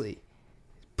 honestly,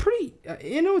 pretty...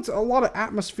 it's a lot of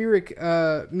atmospheric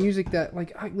music that,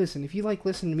 like... listen, if you like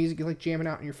listening to music, you like jamming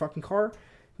out in your fucking car,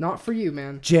 not for you,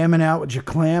 man. Jamming out with your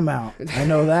clam out. I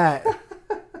know that.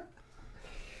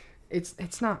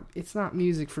 It's not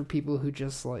music for people who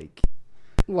just like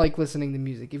listening to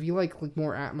music. If you like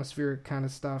more atmospheric kind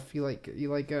of stuff, if you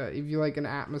like an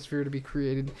atmosphere to be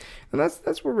created, and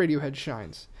that's where Radiohead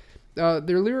shines. Their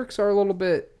lyrics are a little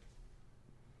bit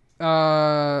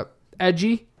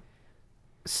edgy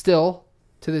still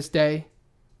to this day.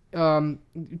 Tom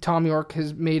York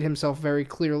has made himself very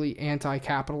clearly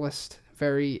anti-capitalist.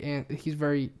 He's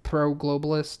very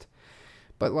pro-globalist.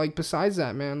 But, like, besides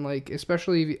that, man, like,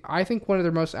 especially, I think one of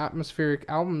their most atmospheric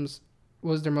albums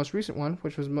was their most recent one,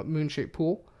 which was Moonshaped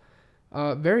Pool.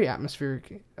 Very atmospheric.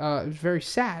 It was very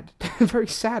sad. Very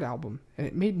sad album. And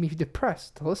it made me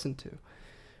depressed to listen to.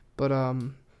 But,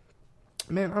 man,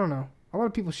 I don't know. A lot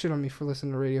of people shit on me for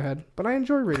listening to Radiohead, but I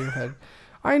enjoy Radiohead.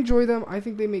 I enjoy them. I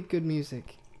think they make good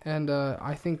music, and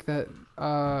I think that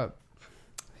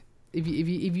if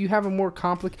you have a more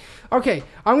complicated... Okay,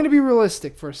 I'm going to be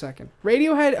realistic for a second.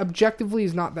 Radiohead objectively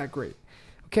is not that great.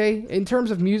 Okay? In terms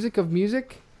of music,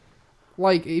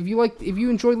 like, if you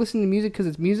enjoy listening to music because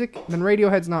it's music, then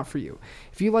Radiohead's not for you.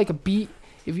 If you like a beat,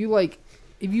 if you like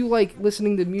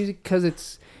listening to music because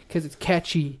it's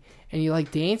catchy, and you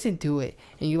like dancing to it,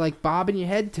 and you like bobbing your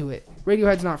head to it,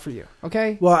 Radiohead's not for you.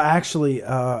 Okay? Well, actually,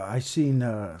 I seen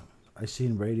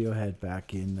Radiohead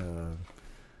back in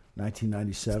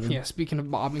 1997. Yeah. Speaking of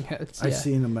bobbing heads, I yeah.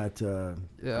 seen them at. Yeah.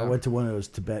 I went to one of those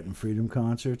Tibetan freedom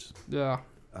concerts. Yeah.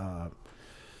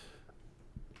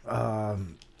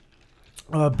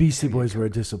 Beastie Boys were a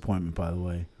disappointment, by the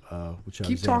way. Which I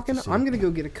Keep was amped talking. to see. I'm gonna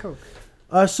go get a Coke.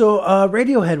 So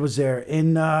Radiohead was there,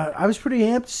 and I was pretty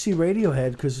amped to see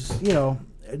Radiohead because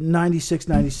 96,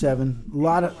 97, a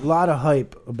lot of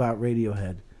hype about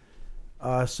Radiohead.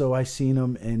 So I seen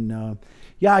him, and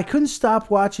I couldn't stop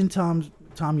watching Tom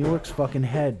York's fucking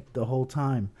head the whole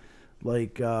time,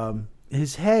 like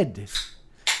his head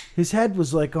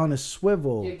was like on a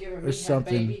swivel or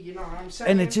something, baby, you know what I'm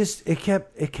saying? and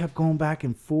it kept going back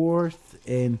and forth,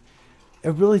 and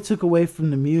it really took away from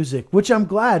the music, which I'm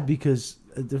glad because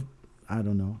I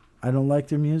don't know, I don't like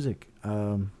their music.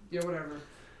 Yeah, whatever.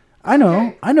 I know,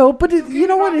 Okay. I know, but you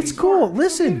know what? Not be It's cool. smart.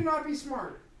 Listen, Do not be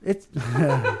smart. it's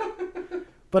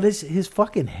but his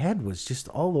fucking head was just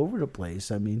all over the place.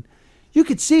 I mean, you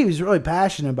could see he was really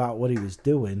passionate about what he was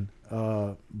doing,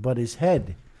 but his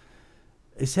head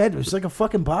was like a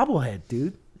fucking bobblehead,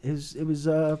 dude. It was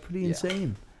pretty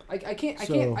insane. I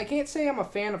can't say I'm a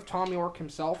fan of Tom York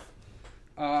himself.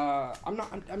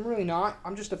 I'm really not.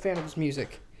 I'm just a fan of his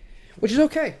music, which is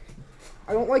okay.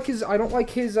 I don't like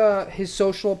his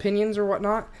social opinions or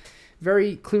whatnot.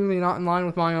 Very clearly not in line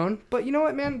with my own. But you know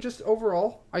what, man? Just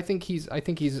overall, I think he's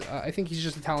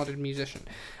just a talented musician.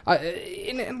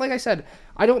 And like I said,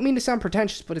 I don't mean to sound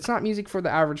pretentious, but it's not music for the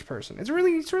average person. It's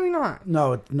really not.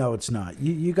 No, it's not.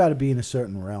 You got to be in a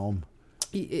certain realm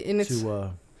And it's.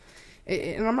 to.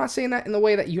 And I'm not saying that in the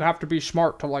way that you have to be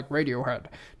smart to like Radiohead.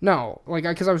 No, like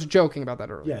because I was joking about that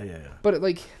earlier. Yeah. But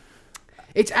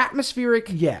it's atmospheric.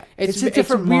 Yeah, it's a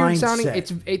different weird mindset.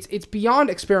 sounding. It's beyond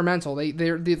experimental.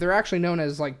 They're actually known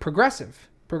as like progressive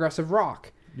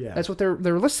rock. Yeah, That's what they're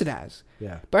listed as.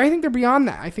 Yeah, But I think they're beyond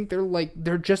that. I think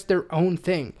they're just their own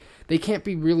thing. They can't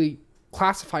be really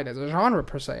classified as a genre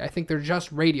per se. I think they're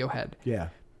just Radiohead. yeah.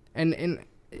 And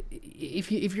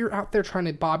if you're out there trying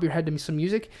to bob your head to some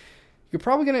music, you're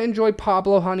probably going to enjoy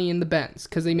Pablo Honey and the Bends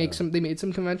because they made some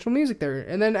conventional music there.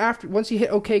 And then once you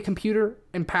hit OK Computer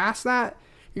and past that,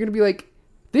 you're going to be like,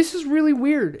 this is really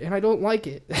weird and I don't like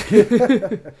it.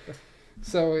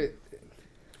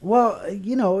 Well,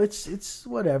 it's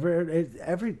whatever.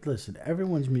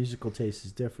 Everyone's musical taste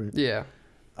is different. Yeah.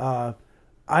 I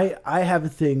have a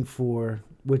thing for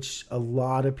which a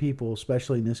lot of people,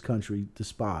 especially in this country,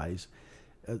 despise.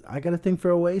 I got a thing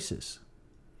for Oasis.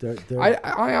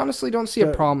 I honestly don't see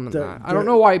a problem in that. I don't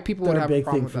know why people would they're have a a big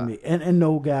problem thing with for that. me. And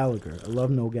Noel Gallagher. I love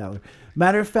Noel Gallagher.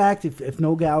 Matter of fact, if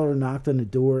Noel Gallagher knocked on the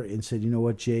door and said, "You know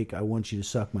what, Jake, I want you to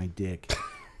suck my dick,"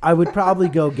 I would probably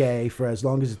go gay for as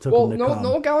long as it took him to come.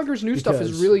 Noel Gallagher's new stuff is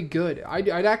because- really good. I'd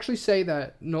actually say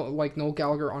that Noel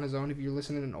Gallagher on his own, if you're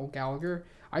listening to Noel Gallagher,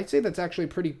 I'd say that's actually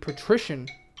pretty patrician.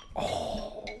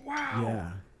 Oh, wow.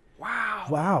 Yeah. Wow.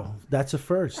 Wow. That's a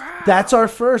first. That's our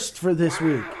first for this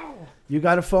week. You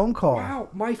got a phone call. Wow.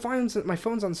 My phone's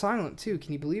on silent, too.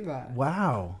 Can you believe that?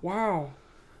 Wow. Wow.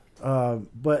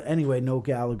 But anyway, Noel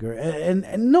Gallagher.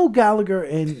 And Noel Gallagher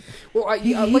and... Well,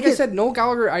 I said, Noel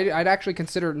Gallagher, I'd actually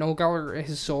consider Noel Gallagher,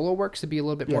 his solo works, to be a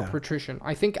little bit more patrician.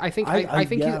 I think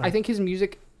his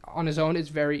music on his own is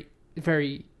very,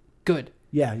 very good.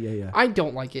 Yeah. I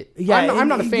don't like it. Yeah, I'm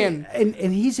not a fan. And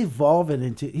he's evolving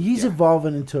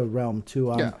into a realm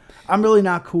too. Yeah. I'm really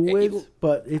not cool with,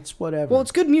 but it's whatever. Well,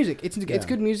 it's good music. It's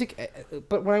good music.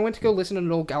 But when I went to go listen to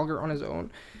Noel Gallagher on his own,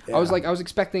 I was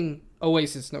expecting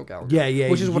Oasis Noel Gallagher. Yeah.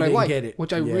 Which is what I like. Get it.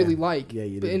 Which I really like. Yeah,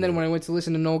 you And didn't then get when I went to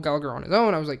listen to Noel Gallagher on his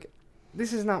own, I was like,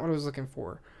 this is not what I was looking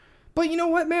for. But you know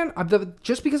what, man?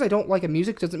 Just because I don't like a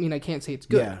music doesn't mean I can't say it's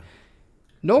good. Yeah.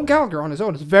 Noel Gallagher on his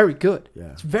own is very good.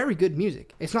 Yeah. It's very good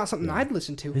music. It's not something I'd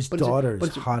listen to. His but daughter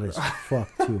it's is hot as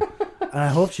fuck too, and I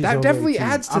hope she's That over definitely 18.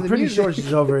 adds to I'm the pretty music. sure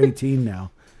she's over 18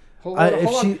 now. Hold on. I'm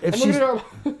looking it up.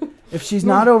 If she's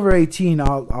not over 18,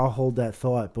 I'll hold that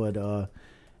thought. But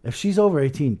if she's over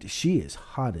 18, she is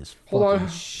hot as fucking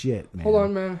shit, man. Hold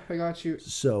on, man. I got you.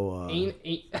 So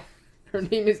Her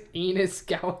name is Enos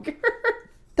Gallagher.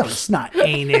 no, it's not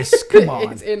anus. Come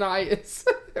on. It's Anias.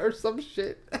 or some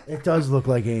shit. It does look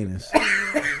like anus.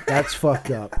 That's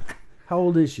fucked up. How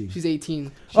old is she? She's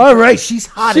 18. All right, she's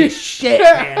hot as shit,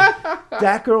 man.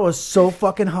 That girl is so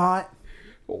fucking hot.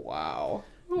 Wow.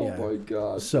 Oh Yeah. my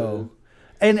god. So,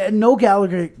 and Noel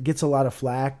Gallagher gets a lot of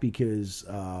flack because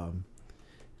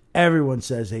everyone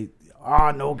says, "Hey,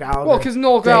 Noel Gallagher." Well, because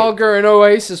Noel Gallagher and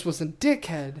Oasis was a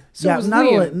dickhead. So yeah, was not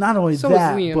Liam. not only So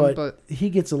that, was Liam, but he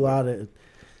gets a lot of,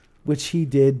 which he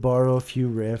did borrow a few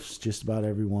riffs, just about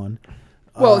everyone.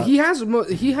 Well, he has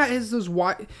those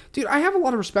wide. Dude, I have a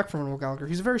lot of respect for Noel Gallagher.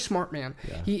 He's a very smart man.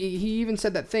 Yeah. He even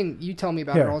said that thing. You tell me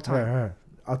about it all the time. Here.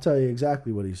 I'll tell you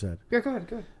exactly what he said. Yeah, go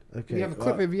ahead. Okay. You have a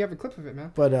clip. If you have a clip of it,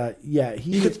 man. But yeah,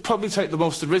 You could probably take the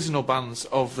most original bands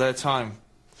of their time,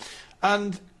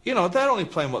 and they're only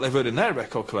playing what they've heard in their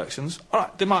record collections. All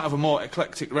right, they might have a more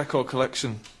eclectic record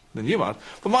collection than you had,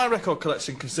 but my record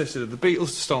collection consisted of the Beatles, the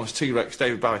Stones, T-Rex,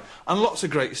 David Bowie, and lots of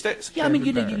great sticks. Yeah, I mean,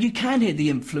 you can hear the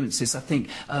influences, I think,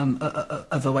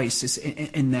 of Oasis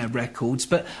in their records,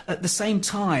 but at the same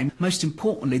time, most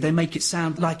importantly, they make it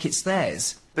sound like it's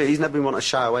theirs. But he's never been wanting to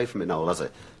shy away from it, Noel, has he?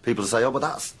 People say, oh,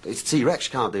 but it's T-Rex,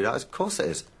 you can't do that. Of course it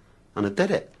is. And I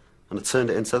did it. And I turned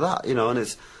it into that, and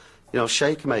it's,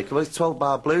 Shaker Maker. Well, it's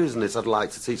 12-bar blues, and it's I'd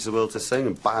like to teach the world to sing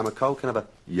and buy him a Coke and have a,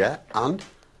 yeah, and?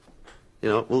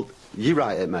 Well, you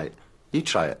write it, mate. You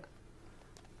try it.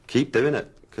 Keep doing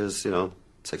it, because, it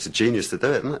takes a genius to do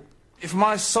it, doesn't it? If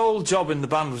my sole job in the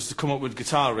band was to come up with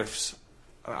guitar riffs,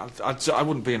 I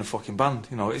wouldn't be in a fucking band.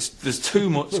 There's too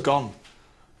much gone.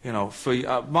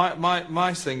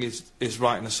 My thing is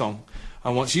writing a song,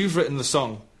 and once you've written the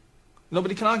song,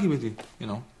 nobody can argue with you.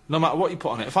 No matter what you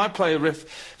put on it. If I play a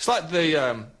riff, it's like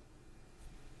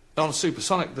on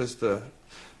Supersonic. There's the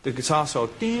guitar solo.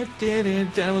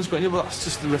 Everyone's going, well, that's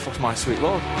just the riff off My Sweet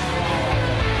Lord.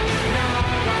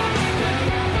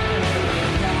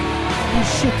 Oh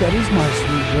shit, that is My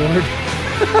Sweet Lord.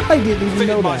 I didn't even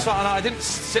know that. And I didn't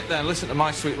sit there and listen to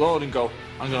My Sweet Lord and go,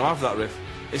 I'm going to have that riff.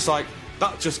 It's like,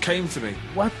 that just came to me.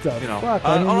 What the fuck?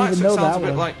 I didn't all right, even so know it sounds that a bit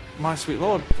one. like My Sweet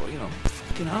Lord, but,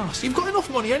 fucking arse. You've got enough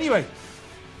money anyway.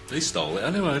 He stole it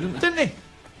anyway, didn't he? Didn't he?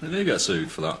 And he got sued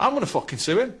for that. I'm going to fucking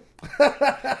sue him.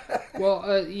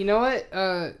 Well, you know what?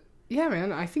 Yeah,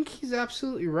 man, I think he's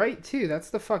absolutely right too. That's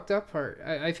the fucked up part.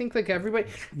 I think like everybody,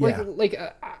 when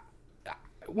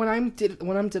I'm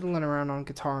diddling around on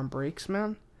guitar and breaks,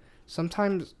 man,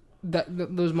 sometimes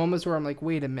those moments where I'm like,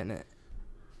 wait a minute,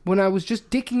 when I was just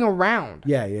dicking around,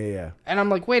 Yeah. and I'm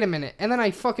like, wait a minute, and then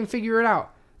I fucking figure it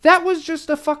out. That was just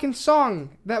a fucking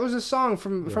song. That was a song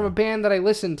from a band that I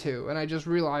listened to, and I just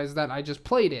realized that I just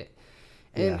played it,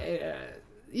 and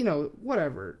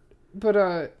whatever.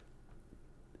 But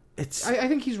It's I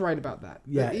think he's right about that.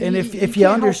 yeah, He- and he if can't you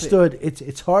help it. understood,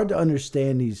 it's hard to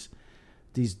understand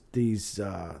these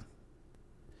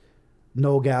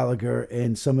Noel Gallagher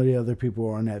and some of the other people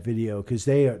who are on that video because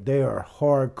they are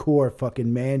hardcore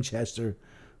fucking Manchester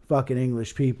fucking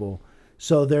English people.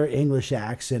 So their English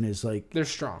accent is like They're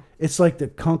strong. it's like the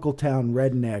Kunkletown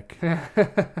redneck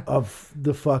of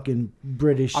the fucking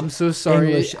British. I'm so sorry.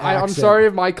 English I'm accent. sorry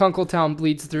if my Kunkletown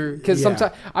bleeds through because Yeah.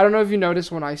 sometimes I don't know if you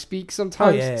notice when I speak.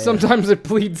 Sometimes yeah. sometimes it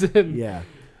bleeds in. Yeah.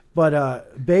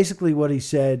 But basically what he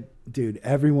said, dude,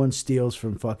 everyone steals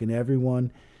from fucking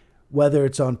everyone. Whether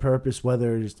it's on purpose,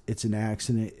 whether it's an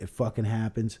accident, it fucking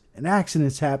happens. And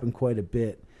accidents happen quite a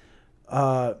bit.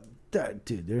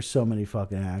 Dude, there's so many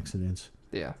fucking accidents.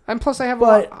 Yeah, and plus I have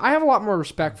But- a lot more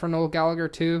respect for Noel Gallagher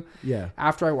too. Yeah.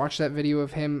 After I watched that video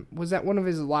of him, was that one of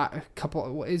his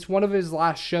It's one of his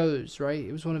last shows, right?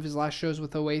 It was one of his last shows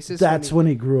with Oasis. That's when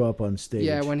he grew up on stage.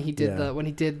 Yeah, when he did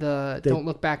the Don't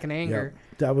Look Back in Anger.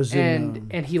 That was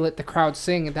and he let the crowd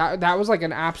sing. That was like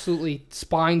an absolutely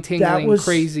spine tingling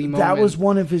crazy moment. That was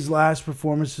one of his last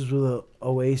performances with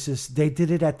Oasis. They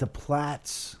did it at the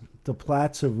Platz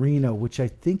Arena, which I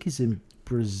think is in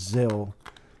Brazil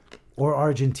or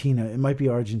Argentina. It might be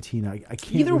Argentina. I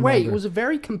can't Either way, remember. it was a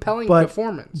very compelling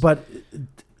performance. But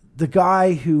the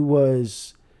guy who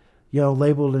was,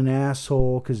 labeled an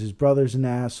asshole because his brother's an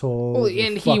asshole. Well,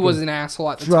 and he was an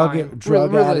asshole at the drug time. addicts,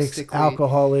 Realistically.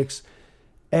 alcoholics,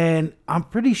 and I'm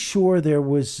pretty sure there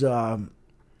was. I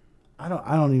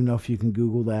don't even know if you can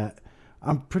Google that.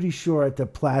 I'm pretty sure at the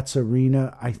Platz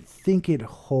Arena, I think it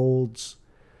holds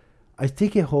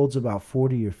about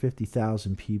 40 or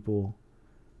 50,000 people.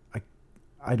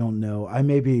 I don't know. I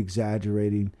may be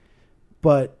exaggerating,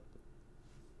 but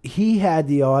he had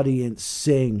the audience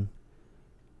sing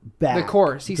back the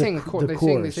chorus. He sang the chorus. They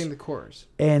chorus. sang the chorus.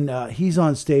 And he's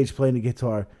on stage playing the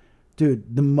guitar.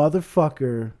 Dude, the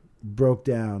motherfucker broke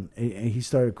down and he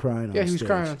started crying on stage. Yeah, he was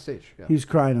crying on stage. Yeah. He was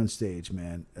crying on stage,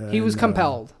 man. He was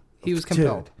compelled. He was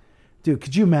compelled. Dude,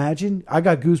 could you imagine? I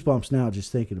got goosebumps now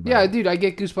just thinking about Yeah, it. dude, I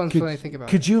get goosebumps when I think about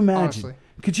it. Could you imagine? Honestly.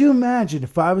 Could you imagine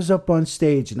if I was up on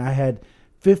stage and I had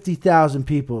 50,000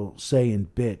 people saying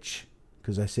bitch,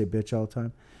 because I say bitch all the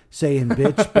time, saying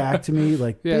bitch back to me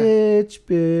like Yeah. bitch,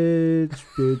 bitch,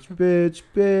 bitch, bitch,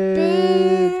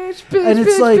 bitch. Bitch, And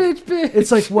it's bitch, like, bitch, bitch.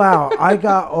 it's like, wow, I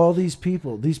got all these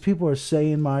people. These people are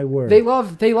saying my word. They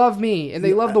love me, and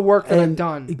they love the work that I've And-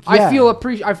 done. yeah. I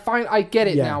feel I get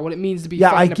it Yeah. now, what it means to be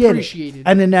Yeah, I fucking get appreciated. it.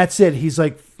 And then that's it. He's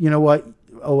like, you know what,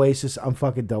 Oasis, I'm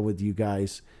fucking done with you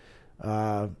guys.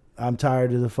 I'm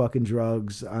tired of the fucking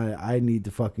drugs. I need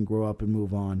to fucking grow up and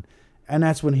move on. And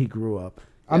that's when he grew up.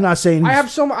 I'm not saying I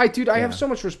he's- have I have so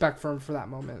much respect for him for that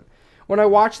moment. When I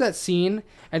watch that scene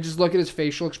and just look at his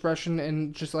facial expression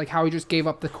and just like how he just gave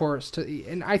up the chorus to,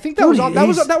 and I think that Dude, was on, that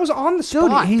was he's- on the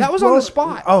spot. he's That was on the blown-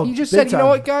 spot. oh, he just big said, "You know time.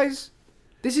 what, guys,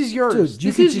 this is yours. Dude, you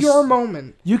this could is just- your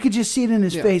moment." You could just see it in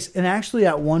his Yeah. face. And actually,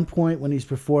 at one point when he's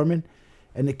performing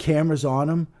and the camera's on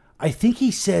him, I think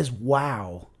he says,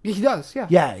 wow. He does, yeah.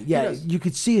 Yeah, He yeah. does. You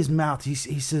could see his mouth. He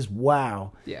says,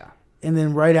 wow. Yeah. And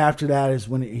then right after that is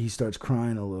when he starts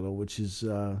crying a little, which is,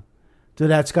 dude,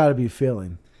 that's got to be a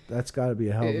feeling. That's got to be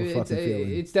a hell of a fucking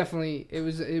feeling. It's definitely it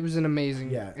was an amazing,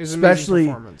 Yeah, it was an amazing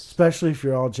performance. especially if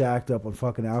you're all jacked up on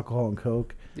fucking alcohol and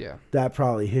coke. Yeah. That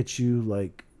probably hits you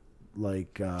like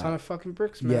Ton of fucking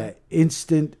bricks, man. yeah,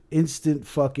 instant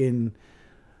fucking.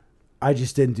 I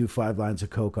just didn't do 5 lines of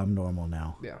coke. I'm normal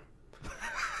now. Yeah.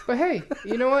 But hey,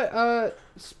 you know what?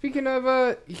 Speaking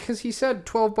of, because he said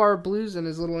 12 Bar Blues in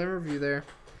his little interview there.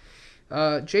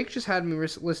 Jake just had me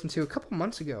listen to a couple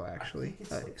months ago, actually.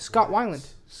 Scott Weiland.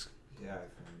 Yeah, I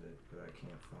found it, but I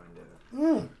can't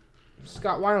find it.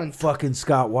 Scott Weiland. Fucking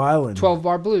Scott Weiland. 12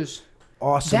 Bar Blues.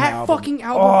 Awesome That album. fucking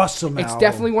album. Awesome It's album.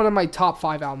 definitely one of my top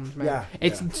 5 albums, man. Yeah,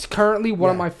 It's currently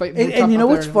one of my favorite. And you know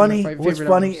what's funny? What's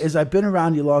funny is I've been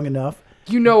around you long enough.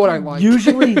 You know what I like.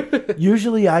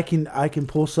 Usually I can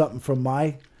pull something from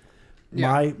my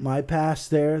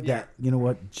past there that, you know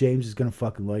what, James is gonna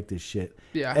fucking like this shit.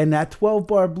 Yeah. And that 12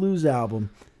 Bar Blues album,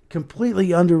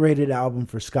 completely underrated album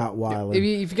for Scott Weiland.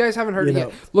 If you guys haven't heard You it know.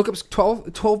 yet, look up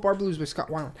 12 Bar Blues by Scott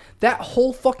Weiland. That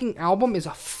whole fucking album is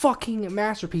a fucking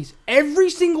masterpiece. Every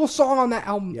single song on that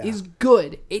album is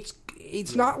good.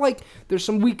 It's not like there's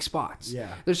some weak spots. Yeah.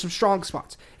 There's some strong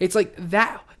spots. It's like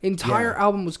that entire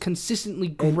album was consistently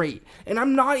great. And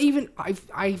I'm not even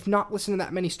I've not listened to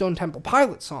that many Stone Temple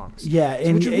Pilots songs. Yeah,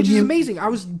 which is amazing. I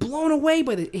was blown away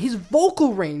by his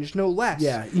vocal range, no less.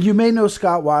 Yeah, you may know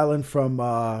Scott Weiland from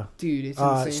Dude, it's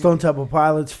insane. Stone Temple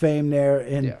Pilots fame there,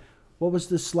 and what was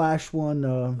the Slash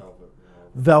one?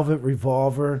 Velvet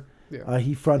Revolver. Yeah.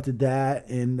 He fronted that,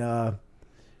 and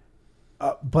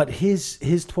but his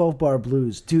 12 Bar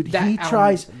Blues, dude, That he album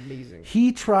tries is amazing.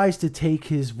 he tries to take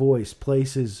his voice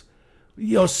places.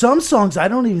 You know, some songs I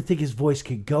don't even think his voice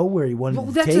could go where he wanted Well,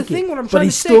 to that's take the it. thing. What I'm but trying he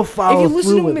to say, still if followed you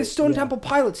listen through to him with in it. Stone Yeah. Temple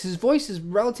Pilots, his voice is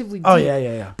relatively deep. Oh,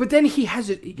 yeah. But then he has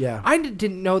it. Yeah. I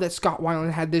didn't know that Scott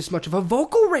Weiland had this much of a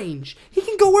vocal range. He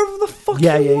can go wherever the fuck he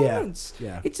wants.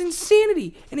 Yeah. It's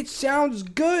insanity, and it sounds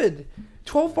good.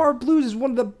 12 Bar Blues is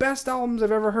one of the best albums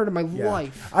I've ever heard in my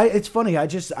life. It's funny. I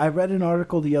read an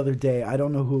article the other day. I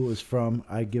don't know who it was from.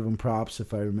 I give him props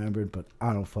if I remembered, but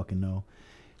I don't fucking know.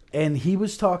 And he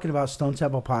was talking about Stone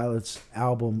Temple Pilots'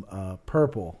 album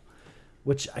Purple,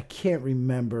 which I can't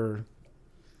remember.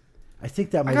 I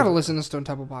think that I gotta listen to Stone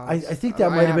Temple Pilots. I think that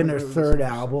might have been their haven't really third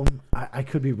listened to album. I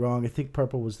could be wrong. I think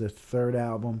Purple was their third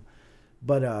album,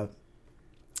 but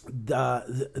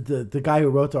the guy who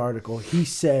wrote the article, he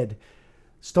said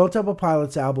Stone Temple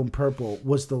Pilots' album Purple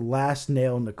was the last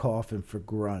nail in the coffin for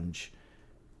grunge,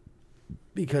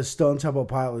 because Stone Temple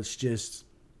Pilots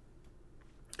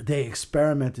they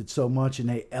experimented so much and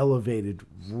they elevated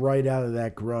right out of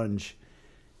that grunge.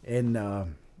 And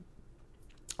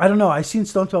I don't know, I've seen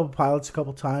Stone Temple Pilots a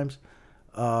couple times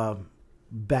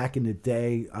back in the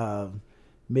day,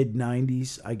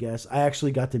 mid-90s, I guess. I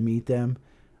actually got to meet them.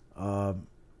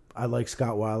 I like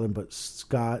Scott Weiland, but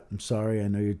Scott, I'm sorry, I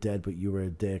know you're dead, but you were a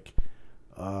dick.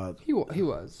 He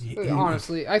was.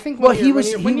 Honestly, I think Well,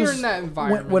 when you're in that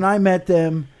environment. When I met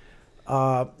them,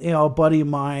 a buddy of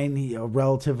mine, a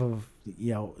relative of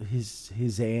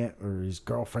his aunt or his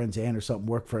girlfriend's aunt or something,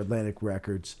 worked for Atlantic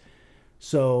Records.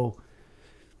 So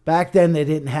back then they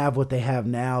didn't have what they have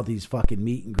now, these fucking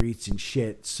meet and greets and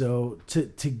shit. So to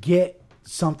get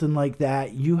something like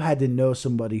that, you had to know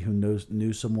somebody who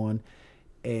knew someone.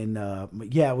 And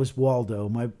it was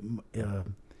Waldo.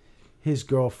 His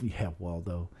girlfriend. Yeah,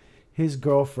 Waldo. His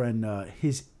girlfriend.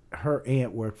 Her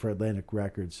aunt worked for Atlantic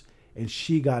Records, and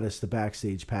she got us the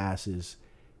backstage passes.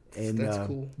 And That's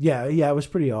cool. Yeah, it was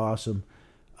pretty awesome.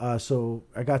 So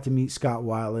I got to meet Scott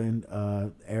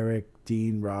Weiland, Eric,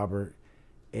 Dean, Robert,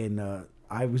 and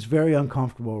I was very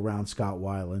uncomfortable around Scott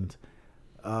Weiland.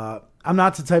 I'm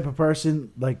not the type of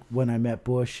person, like when I met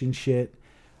Bush and shit,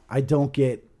 I don't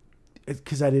get,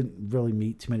 because I didn't really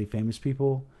meet too many famous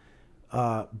people,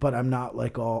 but I'm not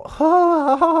like all,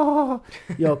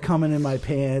 coming in my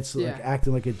pants, like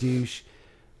acting like a douche.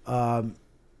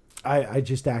 I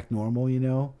just act normal,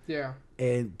 Yeah.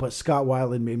 But Scott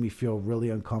Weiland made me feel really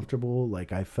uncomfortable.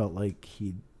 Like I felt like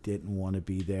he didn't want to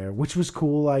be there, which was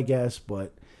cool, I guess.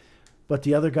 But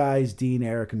the other guys, Dean,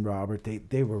 Eric, and Robert,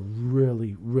 they were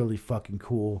really, really fucking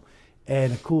cool.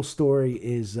 And a cool story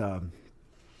is,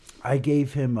 I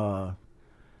gave him, I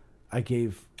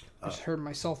just heard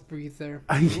myself breathe there.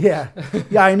 yeah,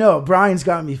 I know. Brian's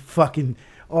got me fucking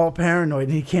all paranoid,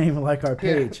 and he can't even like our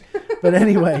page. But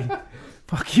anyway,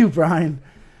 fuck you, Brian.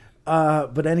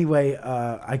 But anyway,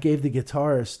 I gave the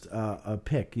guitarist a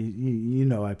pick. You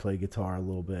know I play guitar a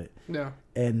little bit. Yeah.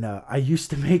 And I used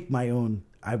to make my own.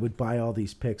 I would buy all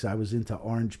these picks. I was into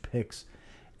orange picks.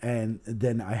 And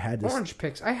then I had this... Orange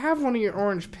picks. I have one of your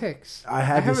orange picks. I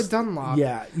have this, a Dunlop.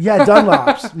 Yeah,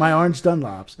 Dunlops. My orange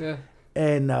Dunlops. Yeah.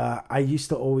 And I used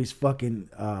to always fucking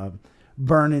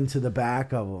burn into the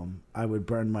back of them. I would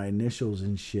burn my initials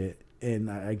and shit.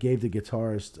 And I gave the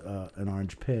guitarist an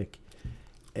orange pick.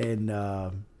 And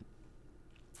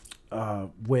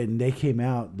when they came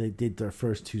out, they did their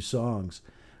first 2 songs.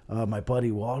 My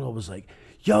buddy Waldo was like,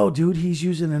 "Yo, dude, he's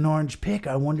using an orange pick.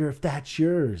 I wonder if that's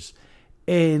yours."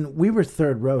 And we were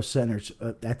third row centers.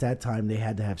 At that time, they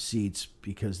had to have seats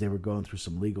because they were going through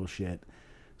some legal shit.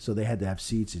 So they had to have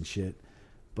seats and shit.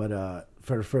 But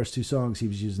for the first 2 songs, he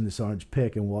was using this orange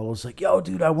pick. And Waldo was like, "Yo,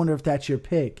 dude, I wonder if that's your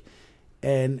pick."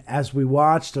 And as we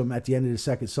watched him at the end of the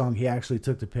second song, he actually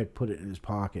took the pick, put it in his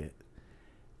pocket.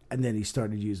 And then he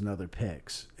started using other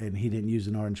picks. And he didn't use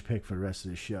an orange pick for the rest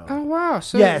of the show. Oh, wow.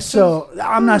 So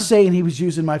I'm not saying he was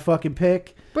using my fucking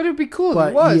pick. But it'd be cool if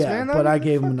he was, man. But I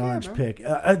gave him an orange pick.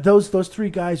 Those 3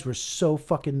 guys were so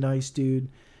fucking nice, dude.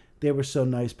 They were so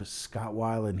nice. But Scott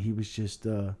Weiland, he was just,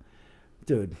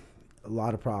 dude, a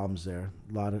lot of problems there.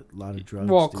 A lot of drugs.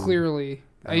 Well, dude. Clearly.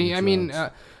 I mean,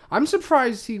 I'm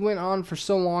surprised he went on for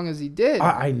so long as he did.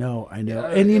 I know. And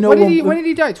you know, when did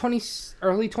he die?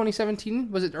 Early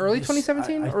 2017? Was it early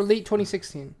 2017 or late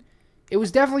 2016? It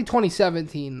was definitely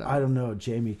 2017, though. I don't know.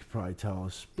 Jamie could probably tell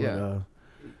us. But, yeah.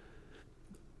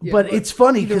 But it's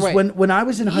funny because when I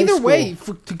was in high school... Either way,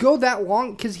 to go that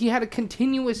long, because he had a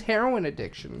continuous heroin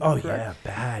addiction. Oh, correct?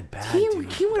 yeah. Bad. He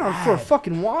went on for a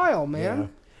fucking while, man. Yeah.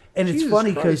 And it's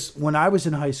funny because when I was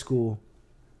in high school...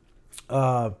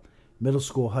 middle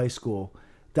school, high school,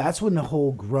 that's when the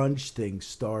whole grunge thing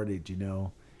started,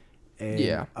 And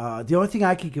the only thing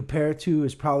I can compare it to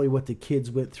is probably what the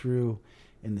kids went through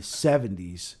in the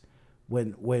 70s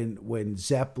when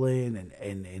Zeppelin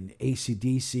and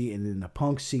AC/DC and then the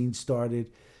punk scene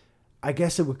started. I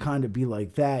guess it would kind of be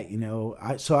like that,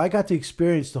 So I got to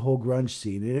experience the whole grunge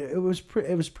scene. It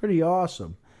was pretty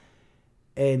awesome.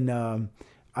 And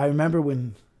I remember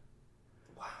when...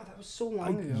 Wow, that was so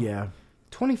long ago. Yeah.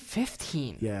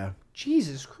 2015. Yeah.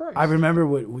 Jesus Christ. I remember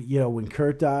when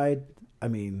Kurt died. I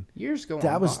mean, years ago.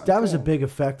 That was a big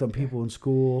effect on people in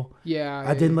school.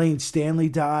 Yeah. Then Lane Stanley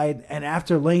died, and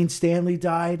after Lane Stanley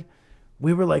died,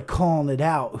 we were like calling it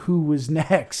out who was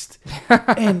next.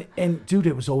 and dude,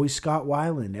 it was always Scott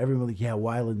Weiland. Everyone was like, "Yeah,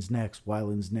 Weiland's next.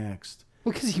 Weiland's next."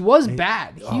 Well, because he was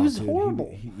bad. He was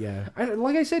horrible. Yeah. And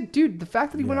like I said, dude, the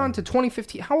fact that he went on to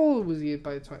 2015. How old was he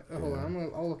by the time? Hold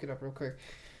on, I'll look it up real quick.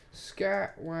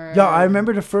 Scott Weiland. Yeah, I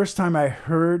remember the first time I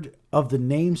heard of the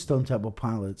name Stone Temple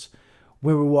Pilots.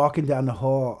 We were walking down the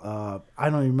hall. I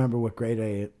don't even remember what grade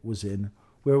I was in.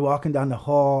 We were walking down the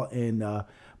hall, and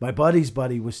my buddy's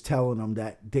buddy was telling them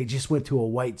that they just went to a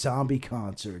White Zombie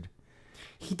concert.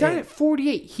 He died at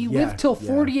 48. He lived till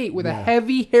 48 with a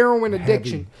heavy heroin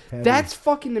addiction. Heavy. That's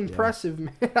fucking impressive,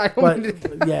 man.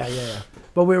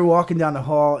 But we were walking down the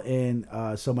hall, and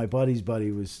so my buddy's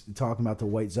buddy was talking about the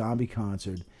White Zombie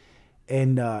concert.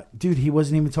 And, dude, he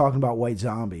wasn't even talking about White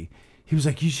Zombie. He was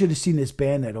like, "You should have seen this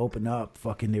band that opened up.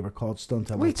 Fucking, they were called Stone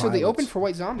Temple Pilots." Wait, so they opened for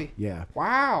White Zombie? Yeah.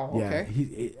 Wow. Okay.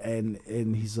 Yeah.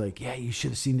 And he's like, "Yeah, you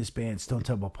should have seen this band, Stone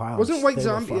Temple Pilots." Wasn't White They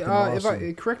were Zombie?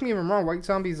 awesome. Correct me if I'm wrong. White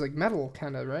Zombie is like metal,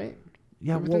 kind of, right?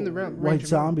 Yeah. Within the range White of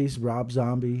Zombies, Rob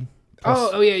Zombie.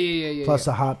 Plus, yeah. Plus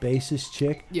a hot bassist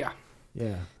chick. Yeah.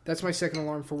 Yeah. That's my second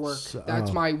alarm for work.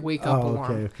 That's my wake up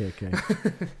alarm. Okay.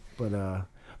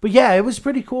 But yeah, it was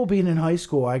pretty cool being in high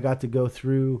school. I got to go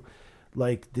through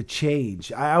like the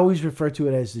change. I always refer to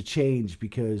it as the change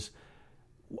because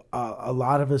a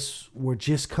lot of us were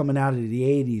just coming out of the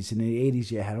 80s. In the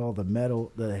 80s, you had all the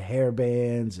metal, the hair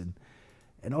bands, and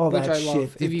all Which that I shit.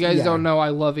 love. If you guys don't know, I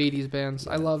love 80s bands.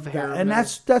 I love hair. and metal,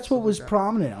 that's what stuff was like that.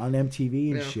 prominent on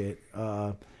MTV and Yeah. shit.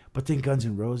 But then Guns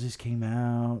N' Roses came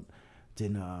out.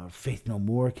 Then Faith No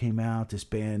More came out. This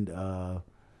band,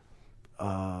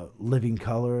 Living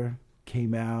Color,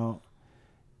 came out,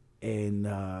 and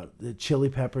the Chili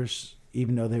Peppers,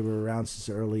 even though they were around since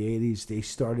the early 80s, they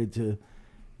started to,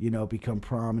 become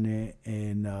prominent.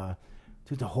 And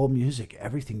dude, the whole music,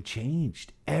 everything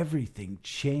changed. Everything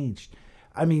changed.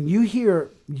 I mean,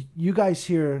 you guys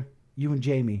hear, you and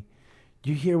Jamie,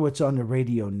 you hear what's on the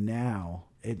radio now.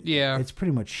 It's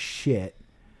pretty much shit.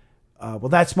 Well,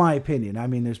 that's my opinion. I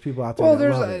mean, there's people out there Well, that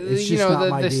there's love it. It's just not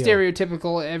my the deal.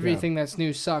 stereotypical everything that's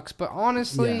new sucks. But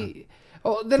honestly,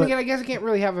 again, I guess I can't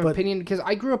really have an opinion because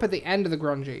I grew up at the end of the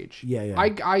grunge age. Yeah.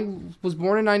 I was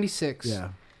born in '96. Yeah.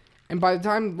 And by the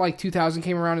time 2000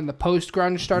 came around and the post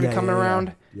grunge started coming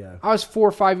around, Yeah. I was 4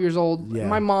 or 5 years old. Yeah.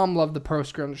 My mom loved the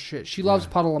post grunge shit. She loves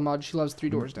Puddle of Mud. She loves Three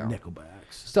Doors Down.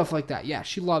 Nickelbacks. Stuff like that. Yeah,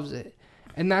 she loves it.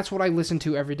 And that's what I listened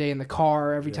to every day in the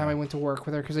car, every time I went to work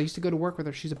with her, because I used to go to work with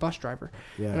her. She's a bus driver.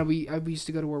 Yeah. And we used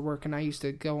to go to her work, and I used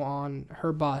to go on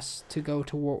her bus to go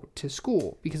to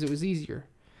school because it was easier.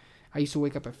 I used to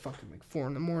wake up at fucking 4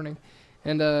 in the morning.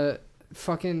 And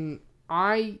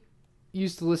I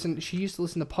used to listen, she used to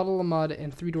listen to Puddle of Mud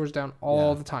and Three Doors Down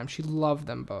all the time. She loved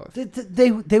them both.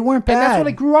 They weren't bad. And that's what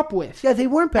I grew up with. Yeah, they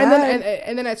weren't bad.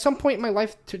 And then at some point in my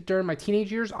life, during my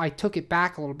teenage years, I took it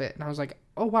back a little bit, and I was like,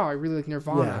 oh wow, I really like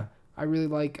Nirvana. Yeah. I really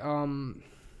like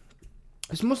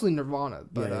it's mostly Nirvana,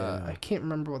 but Yeah. I can't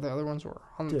remember what the other ones were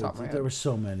on the Dude, top of my head. there were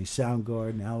so many.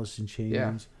 Soundgarden, Alice in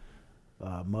Chains,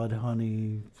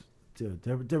 Mudhoney. Dude,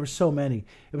 there were so many.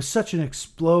 It was such an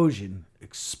explosion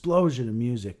of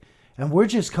music. And we're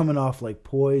just coming off like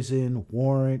Poison,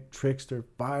 Warrant, Trickster,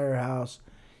 Firehouse.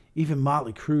 Even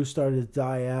Motley Crue started to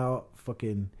die out.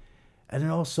 And then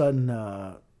all of a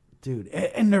sudden, dude.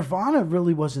 And Nirvana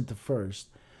really wasn't the first.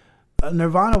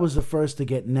 Nirvana was the first to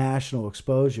get national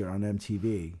exposure on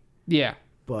MTV. Yeah.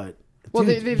 But, well,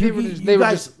 dude, they were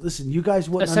guys, just listen, you guys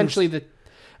wouldn't essentially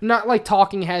not like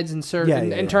Talking Heads in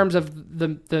certain Yeah. terms of the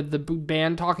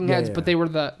band Talking Heads, Yeah. but they were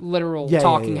the literal Yeah,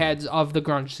 Talking yeah. Heads of the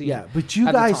grunge scene. Yeah, but you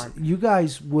at the guys, time. you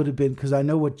guys would have been, because I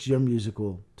know what your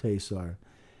musical tastes are,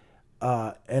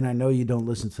 and I know you don't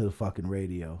listen to the fucking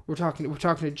radio. We're talking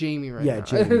to Jamie right now. Yeah,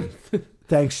 Jamie.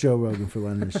 Thanks, Joe Rogan, for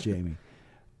lending us Jamie.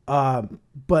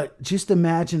 But just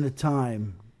imagine the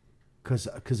time,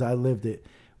 because I lived it,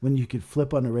 when you could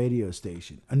flip on a radio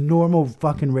station, a normal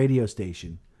fucking radio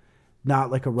station,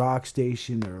 not like a rock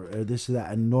station or this or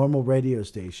that, a normal radio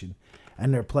station,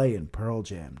 and they're playing Pearl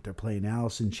Jam, they're playing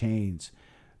Alice in Chains,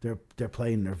 they're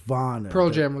playing Nirvana. Pearl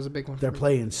Jam was a big one. They're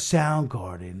playing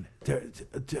Soundgarden.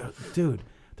 Dude,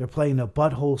 they're playing the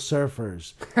Butthole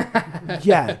Surfers.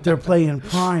 Yeah, they're playing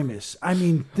Primus. I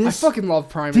mean, I fucking love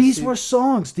Primus. These dude. were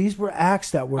songs. These were acts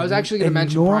that were. I was actually going to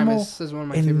mention Primus as one of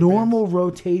my favorite in normal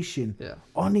rotation. Yeah.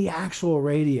 On the actual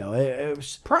radio. It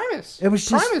was Primus. It was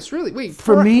just Primus. Really? Wait.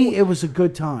 For me, it was a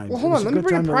good time. Well, hold on. Let me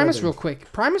bring in Primus real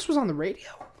quick. Primus was on the radio.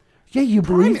 Yeah, you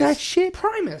believe that shit?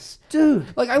 Primus. Dude.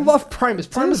 Like, I love Primus.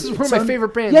 Primus is one of my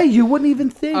favorite bands. Yeah, you wouldn't even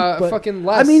think. But, fucking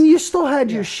Les. I mean, you still had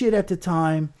your shit at the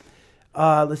time.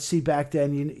 Let's see, back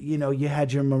then, you know, you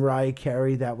had your Mariah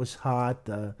Carey. That was hot.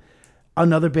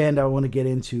 Another band I want to get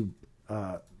into.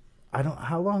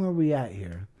 How long are we at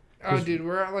here? Oh, dude,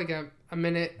 we're at like a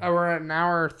minute. Oh, we're at an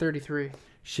hour 33.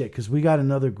 Shit, because we got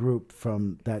another group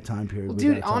from that time period. Well,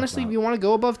 dude, honestly, if you want to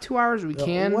go above 2 hours, we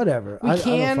can. Whatever. We I don't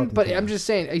can, fucking but care. I'm just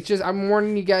saying. It's just I'm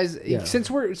warning you guys. Yeah. Since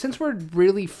we're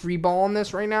really freeballing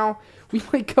this right now, we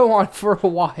might go on for a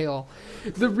while.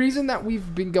 The reason that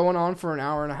we've been going on for an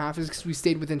hour and a half is because we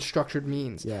stayed within structured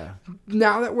means. Yeah.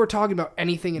 Now that we're talking about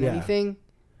anything and Yeah. anything,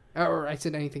 or I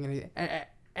said anything and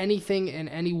anything and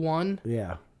anyone.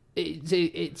 Yeah.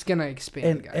 It's gonna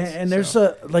expand, guys. And there's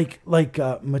a like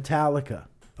Metallica.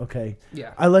 Okay.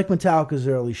 Yeah. I like Metallica's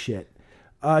early shit.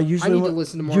 Usually, need to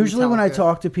listen to more Usually, when I Metallica.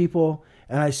 talk to people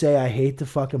and I say I hate the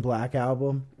fucking Black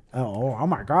Album, oh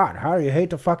my God, how do you hate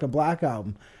the fucking Black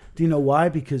Album? Do you know why?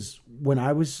 Because when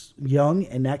I was young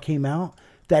and that came out,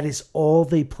 that is all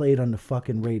they played on the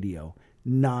fucking radio,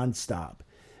 nonstop.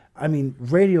 I mean,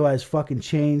 radio has fucking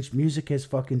changed. Music has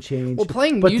fucking changed. Well,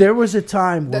 playing but music- there was a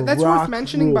time where That's rock worth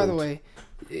mentioning, by the ruled. way.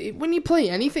 When you play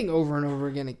anything over and over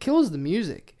again, it kills the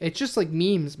music. It's just like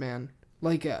memes, man.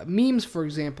 Like memes, for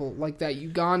example, like that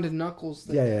Uganda Knuckles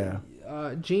thing.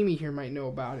 Yeah. Jamie here might know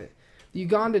about it. The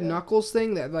Uganda Knuckles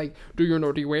thing, that like, do you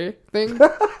know the way thing?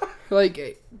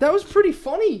 Like, that was pretty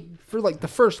funny for, like, the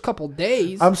first couple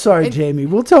days. I'm sorry, And Jamie.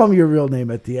 We'll tell him your real name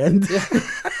at the end.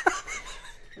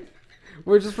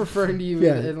 we're just referring to you.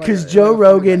 Yeah, in, like, because a- Joe in, like,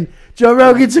 a funny way. Rogan. Joe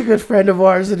Rogan's a good friend of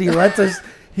ours, and he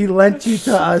lent you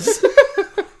to us.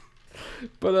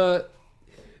 But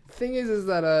thing is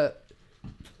that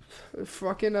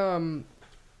fucking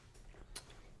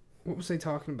what was I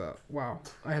talking about? Wow,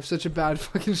 I have such a bad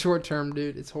fucking short term,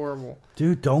 dude. It's horrible.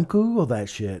 Dude, don't Google that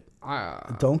shit.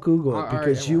 Don't Google it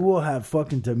because you will have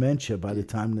fucking dementia by the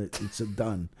time that it's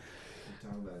done.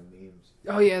 You're talking about memes.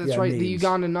 Oh yeah, that's right. The memes.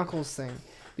 Uganda Knuckles thing.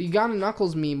 The Uganda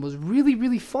Knuckles meme was really,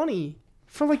 really funny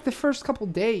for like the first couple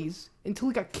days until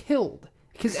he got killed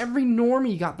because every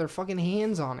normie got their fucking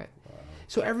hands on it.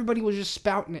 So everybody was just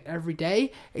spouting it every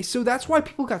day. And so that's why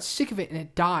people got sick of it and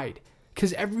it died.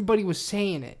 Because everybody was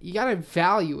saying it. You gotta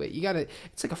value it.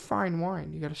 It's like a fine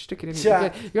wine. You gotta stick it in.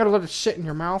 Yeah. You gotta let it sit in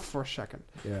your mouth for a second.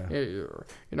 Yeah.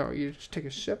 You just take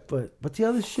a sip. But the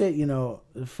other shit,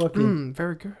 fucking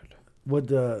Very good. with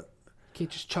the. Can't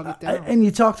just chug it down. And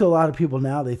you talk to a lot of people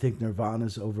now, they think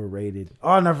Nirvana's overrated.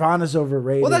 Oh, Nirvana's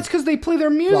overrated. Well, that's because they play their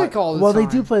music all the time. Well, they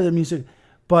do play their music,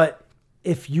 but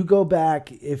if you go back,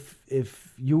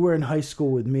 if you were in high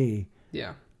school with me,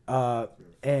 Yeah.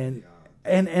 and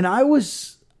I've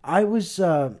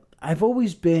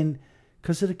always been,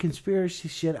 because of the conspiracy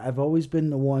shit, I've always been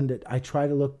the one that I try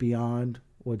to look beyond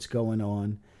what's going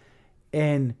on,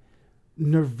 and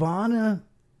Nirvana,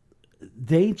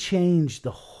 they changed the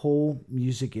whole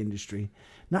music industry,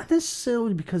 not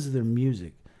necessarily because of their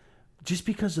music, just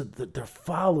because of their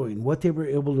following, what they were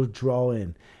able to draw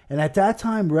in. And at that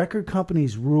time, record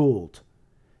companies ruled.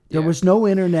 There was no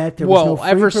internet. There was no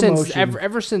free promotion.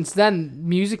 ever since then,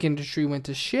 music industry went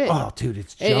to shit. Oh, dude,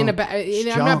 it's junk. And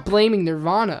I'm not blaming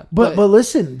Nirvana, But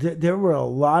listen, there were a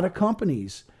lot of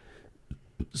companies,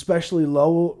 especially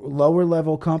lower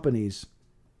level companies,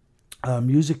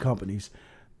 music companies.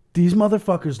 These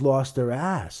motherfuckers lost their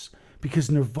ass because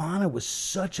Nirvana was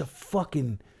such a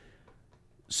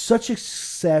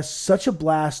success, such a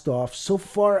blast off, so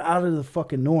far out of the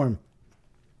fucking norm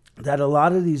that a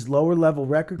lot of these lower level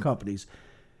record companies,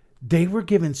 they were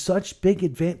given such big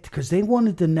advantage because they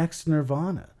wanted the next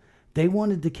Nirvana. They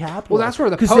wanted to capitalize. Well,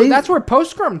 that's where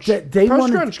post grunge came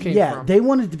from. They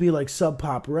wanted to be like Sub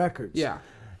Pop Records. Yeah.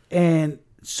 And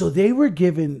so they were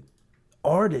giving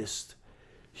artists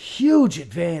huge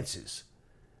advances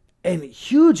and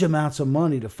huge amounts of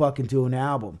money to fucking do an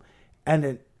album.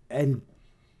 And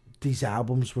these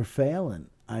albums were failing.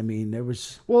 I mean, there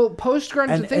was... Well,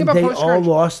 post-grunge, the thing and about they post-grunge... all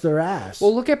lost their ass.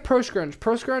 Well, look at post-grunge.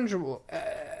 Post-grunge...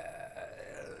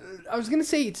 I was going to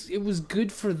say it was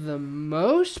good for the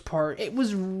most part. It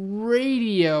was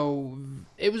radio...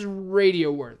 It was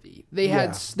radio-worthy.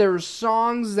 There were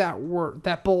songs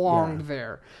that belonged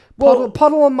there.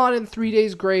 Puddle of Mud and 3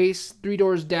 Days Grace, Three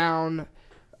Doors Down,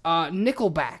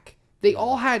 Nickelback. They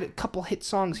all had a couple hit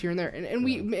songs here and there,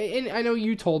 and I know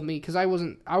you told me because I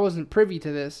wasn't privy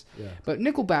to this, but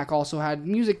Nickelback also had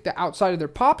music that outside of their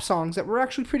pop songs that were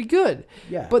actually pretty good.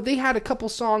 Yeah. But they had a couple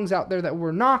songs out there that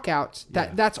were knockouts.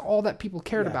 That's all that people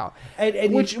cared about,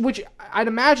 and which I'd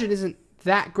imagine isn't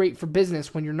that great for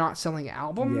business when you're not selling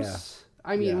albums. Yeah.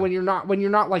 I mean, when you're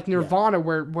not like Nirvana,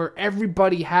 where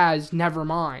everybody has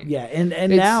Nevermind. Yeah, and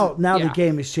now the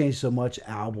game has changed so much.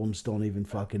 Albums don't even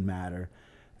fucking matter.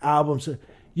 Albums,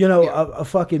 a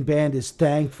fucking band is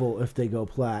thankful if they go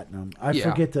platinum. I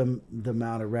forget the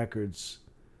amount of records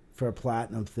for a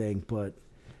platinum thing, but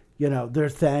they're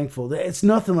thankful. It's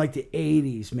nothing like the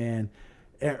 80s, man,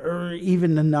 or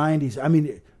even the 90s. I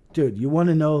mean, dude, you want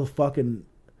to know fucking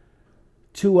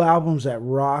 2 albums that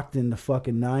rocked in the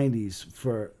fucking 90s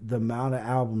for the amount of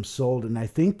albums sold, and I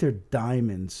think they're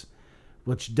diamonds,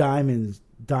 which diamond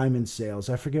sales,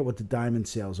 I forget what the diamond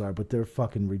sales are, but they're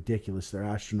fucking ridiculous. They're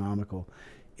astronomical.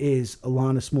 Is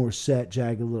Alanis Morissette,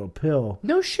 Jagged Little Pill.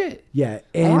 No shit. Yeah.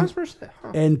 Alanis Morissette.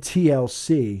 Huh. And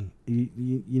TLC.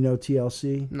 You know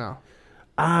TLC? No.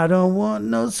 I don't want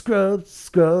no scrub.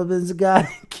 Scrub is a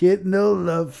guy get no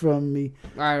love from me.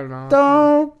 I don't know.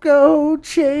 Don't go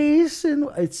chasing.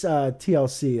 It's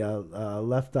TLC.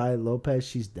 Left Eye Lopez.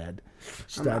 She's dead.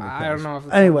 She died in I don't know.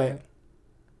 Anyway.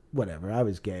 Whatever, I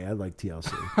was gay. I like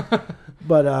TLC,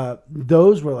 but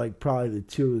those were like probably the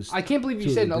two. I can't believe you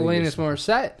said Alanis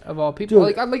Morissette of all people.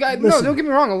 Dude, no, don't get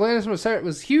me wrong. Alanis Morissette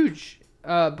was huge,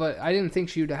 but I didn't think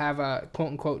she would have a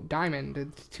quote unquote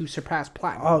diamond to surpass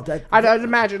platinum. Oh, I'd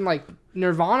imagine like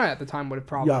Nirvana at the time would have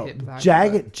probably hit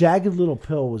platinum. Jagged Little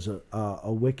Pill was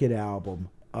a wicked album.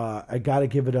 I got to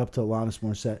give it up to Alanis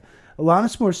Morissette.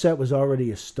 Alanis Morissette was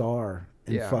already a star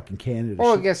in Yeah. fucking Canada.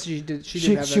 Oh, I guess she did. She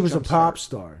did have that she was a jump pop start.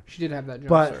 star. She did have that jump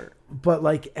start. But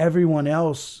like everyone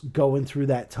else going through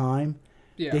that time,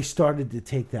 Yeah. they started to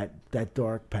take that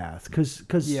dark path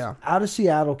because Yeah. out of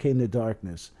Seattle came the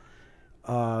darkness,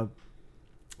 and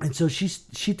so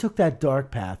she took that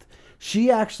dark path.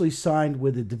 She actually signed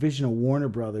with a division of Warner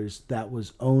Brothers that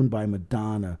was owned by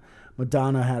Madonna.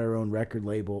 Madonna had her own record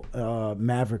label,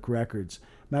 Maverick Records.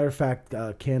 Matter of fact,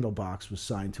 Candlebox was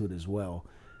signed to it as well.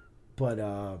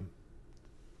 But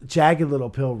Jagged Little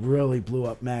Pill really blew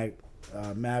up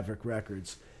Maverick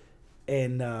Records.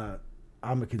 And I'm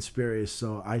a conspiracist,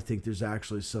 so I think there's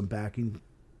actually some backing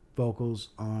vocals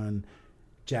on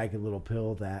Jagged Little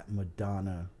Pill that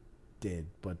Madonna did.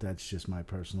 But that's just my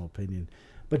personal opinion.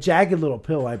 But Jagged Little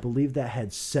Pill, I believe that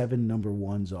had 7 number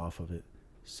ones off of it.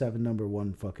 7 number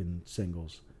one fucking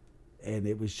singles. And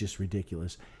it was just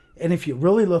ridiculous. And if you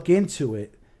really look into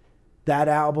it, that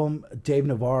album, Dave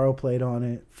Navarro played on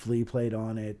it, Flea played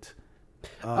on it.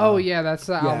 Oh yeah, that's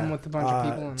the album with a bunch of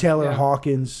people. In Taylor it. Yeah.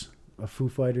 Hawkins, a Foo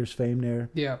Fighters fame there.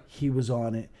 Yeah. He was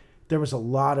on it. There was a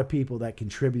lot of people that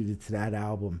contributed to that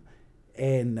album.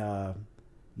 And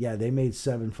yeah, they made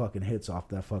 7 fucking hits off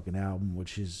that fucking album,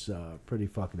 which is pretty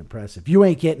fucking impressive. You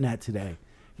ain't getting that today.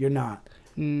 You're not.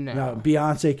 No.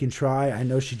 Beyonce can try. I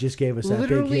know she just gave us that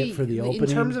Literally, big hit for the opening. in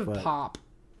terms of but- pop,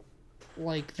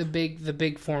 like the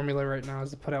big formula right now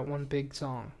is to put out one big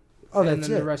song. Oh, and that's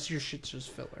then it. the rest of your shit's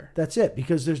just filler. That's it,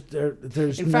 because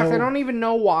there's In fact, I don't even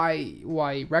know why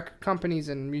record companies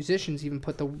and musicians even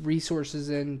put the resources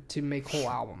in to make whole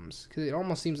albums, because it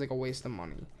almost seems like a waste of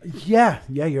money. Yeah,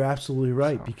 you're absolutely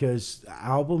right, So. because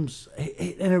albums,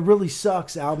 and it really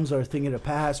sucks. Albums are a thing of the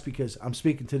past, because I'm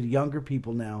speaking to the younger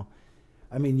people now.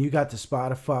 I mean, you got the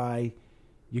Spotify,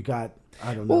 you got,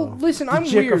 I don't know. Well, listen, the I'm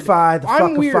weird. Jickify, the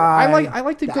I'm weird. Fuckify, I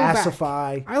like to the go back.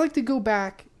 Assify. I like to go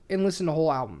back and listen to whole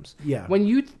albums. Yeah. When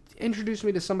you introduce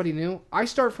me to somebody new, I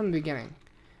start from the beginning.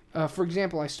 For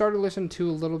example, I started listening to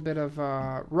a little bit of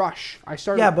Rush. I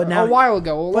started Yeah, but now, a while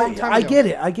ago, a long time ago.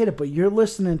 I get it, but you're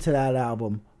listening to that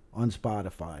album on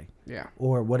Spotify. Yeah.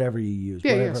 Or whatever you use.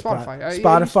 Yeah, whatever Spotify. I use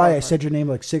Spotify, I Spotify. said your name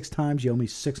like 6 times. You owe me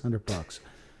 $600.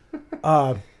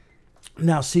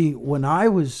 Now, see, when I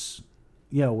was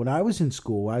in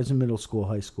school, I was in middle school,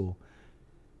 high school.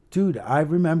 Dude, I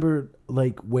remember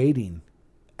like waiting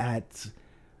at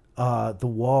the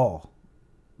Wall.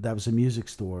 That was a music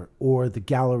store. Or the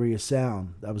Gallery of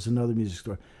Sound. That was another music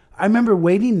store. I remember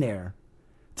waiting there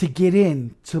to get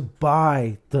in to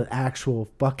buy the actual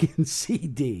fucking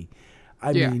CD.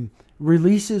 I mean,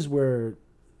 releases were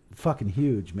fucking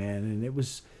huge, man, and it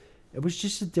was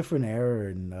just a different era,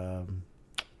 and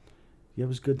it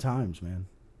was good times, man.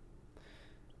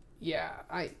 Yeah,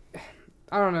 I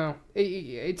don't know.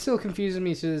 It still confuses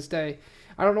me to this day.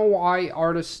 I don't know why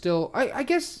artists still. I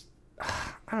guess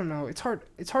I don't know. It's hard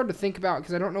to think about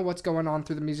because I don't know what's going on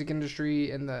through the music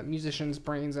industry and the musicians'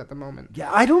 brains at the moment.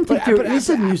 Yeah, I don't think there is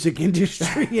a music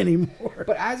industry anymore.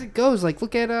 But as it goes, like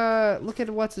look at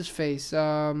what's his face,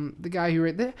 the guy who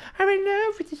wrote the "I'm in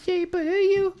love with the shape of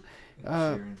you,"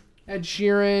 Ed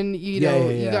Sheeran. You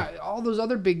got all those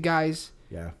other big guys.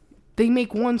 Yeah. They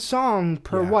make one song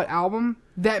per album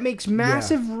that makes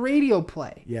massive radio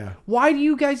play. Yeah. Why do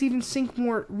you guys even sink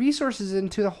more resources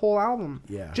into the whole album?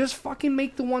 Yeah. Just fucking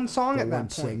make the one song The at one that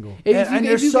point. single. If And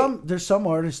you- if you there's some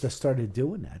artists that started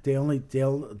doing that. They'll only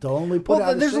put well,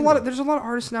 out there's a single. lot of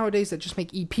artists nowadays that just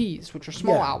make EPs, which are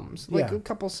small Yeah. albums, like Yeah. a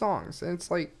couple songs, and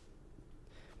it's like,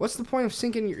 what's the point of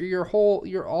sinking all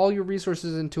your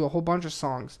resources into a whole bunch of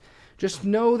songs? Just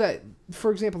know that,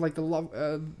 for example, like the love.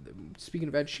 Speaking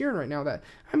of Ed Sheeran right now, that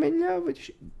I'm in love with.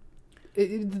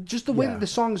 Just the way that the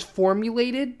song is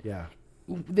formulated. Yeah.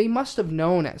 They must have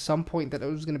known at some point that it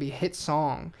was going to be a hit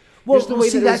song. Well, Just the way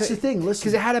see, that it was that's the thing. Listen,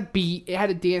 because it had a beat, it had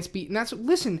a dance beat, and that's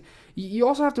listen. You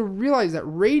also have to realize that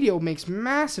radio makes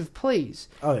massive plays,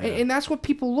 Oh, yeah. and that's what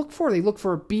people look for. They look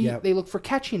for a beat, Yep. they look for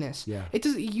catchiness. Yeah. It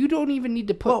does. You don't even need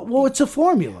to put. Well, it's a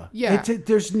formula. Yeah.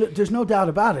 There's no doubt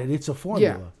about it. It's a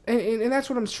formula. Yeah, and that's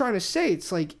what I'm trying to say.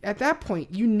 It's like at that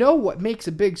point, you know what makes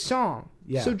a big song.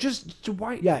 Yeah. So just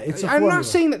why? Yeah, it's a I'm formula. not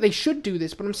saying that they should do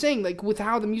this, but I'm saying like with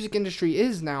how the music industry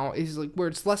is now, is like where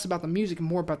it's less about the music and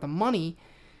more about the money.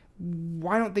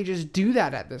 Why don't they just do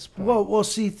that at this point? Well,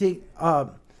 see,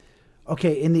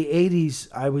 okay, in the '80s,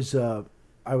 I was.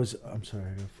 I'm sorry,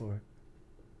 I got for it.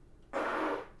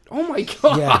 Oh my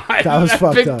god! Yeah, that was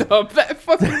fucked picked up. That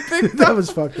fucking picked That up.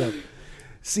 was fucked up.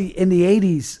 See, in the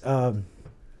 '80s,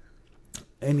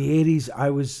 I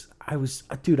was,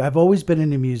 dude. I've always been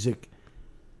into music.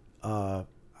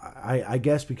 I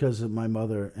guess because of my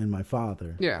mother and my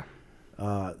father. Yeah.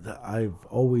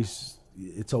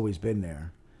 It's always been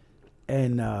there.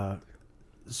 and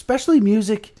especially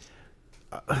music.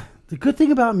 The good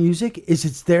thing about music is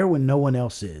it's there when no one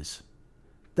else is.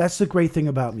 That's the great thing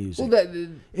about music.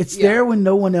 It's there when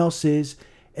no one else is,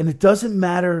 and it doesn't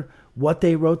matter what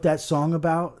they wrote that song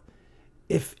about.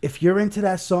 If you're into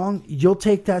that song, you'll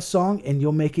take that song and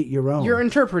you'll make it your own. You'll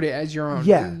interpret it as your own,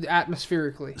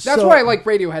 atmospherically. That's So- why I like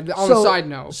Radiohead. On a side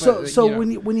note,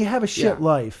 when you have a shit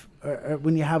life, or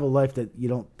when you have a life that you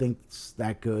don't think's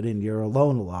that good, and you're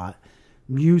alone a lot,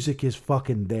 music is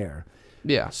fucking there.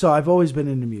 Yeah. So I've always been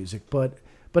into music, but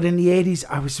in the '80s,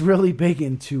 I was really big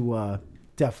into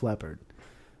Def Leppard.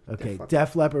 Okay,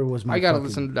 Def Leppard was my. I gotta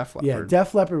listen to Def Leppard. Yeah,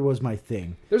 Def Leppard was my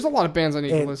thing. There's a lot of bands I need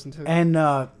to listen to.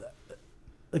 And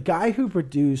the guy who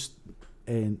produced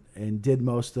and did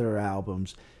most of their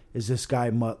albums is this guy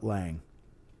Mutt Lange.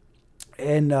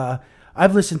 And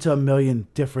I've listened to a million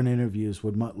different interviews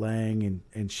with Mutt Lange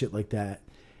and shit like that.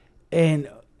 And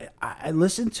I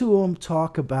listened to him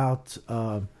talk about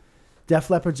Def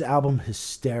Leppard's album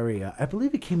Hysteria. I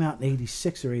believe it came out in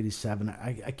 86 or 87.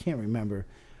 I can't remember.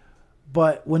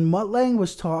 But when Mutt Lange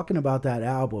was talking about that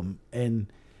album, and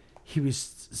he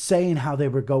was saying how they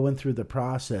were going through the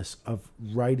process of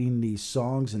writing these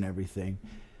songs and everything,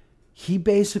 he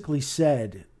basically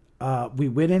said, we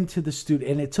went into the studio,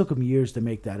 and it took him years to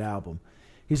make that album.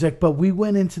 He's like, but we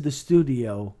went into the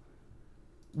studio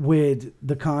with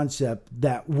the concept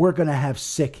that we're going to have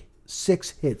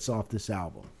six hits off this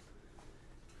album.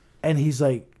 And he's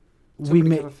like,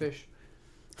 Somebody got a fish.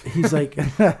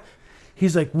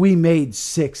 He's like, we made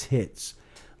 6 hits.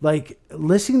 Like,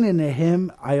 listening to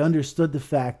him, I understood the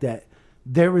fact that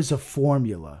there is a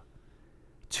formula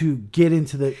to get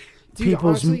into the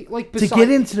people's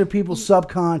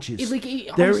subconscious.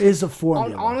 There is a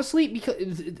formula. Honestly,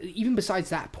 because even besides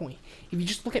that point, if you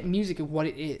just look at music and what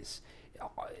it is,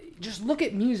 just look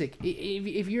at music.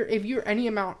 If you're any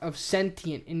amount of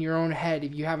sentient in your own head,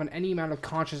 if you have any amount of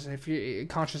consciousness,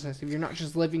 if you're not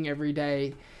just living every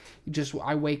day,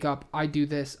 I wake up, I do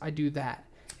this, I do that.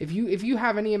 If you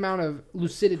have any amount of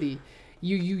lucidity,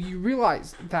 you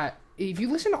realize that if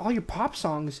you listen to all your pop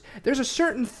songs, there's a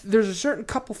certain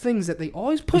couple things that they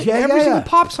always put in every single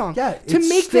pop song to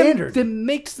make standard. that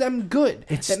makes them good.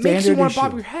 It's that makes you want to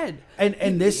standard bob your head.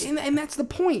 And that's the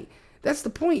point. That's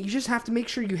the point. You just have to make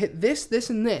sure you hit this,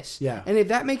 and this. Yeah. And if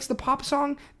that makes the pop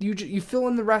song, you fill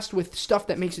in the rest with stuff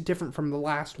that makes it different from the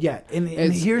last one. Yeah, and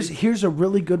here's a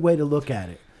really good way to look at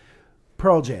it.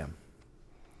 Pearl Jam.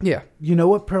 Yeah. You know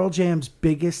what Pearl Jam's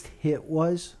biggest hit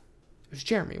was? It was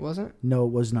Jeremy, wasn't it? No,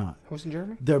 it was not. It wasn't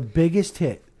Jeremy? Their biggest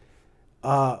hit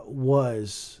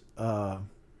was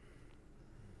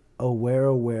Oh,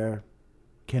 where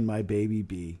can my baby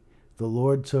be? The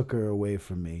Lord took her away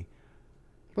from me.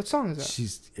 What song is that?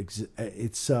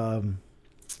 It's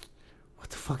what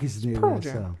the fuck is the name Pearl of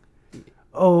that Jam. song?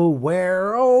 Oh,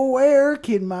 where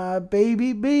can my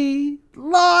baby be?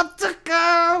 Lord took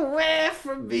her away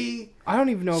from me. I don't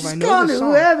even know if I She's know gone this to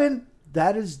song. heaven.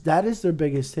 That is their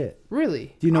biggest hit.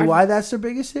 Really? Do you know why that's their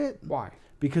biggest hit? Why?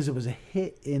 Because it was a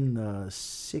hit in the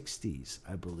 60s,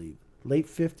 I believe. Late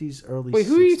 50s, early 60s. Wait,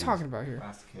 who are you talking about here?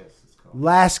 Last Kiss. It's called.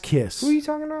 Last Kiss. Who are you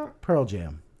talking about? Pearl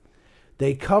Jam.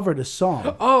 They covered a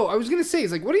song. Oh, I was gonna say,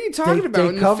 it's like, what are you talking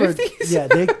about in covered, the 50s? Yeah,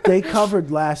 they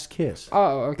covered Last Kiss.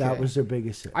 Oh, okay. That was their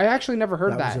biggest hit. I actually never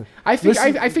heard that. I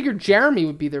figured Jeremy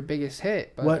would be their biggest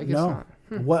hit, but I guess not.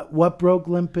 What broke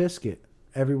Limp Bizkit?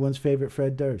 Everyone's favorite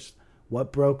Fred Durst.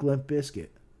 What broke Limp Bizkit?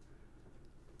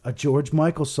 A George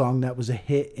Michael song that was a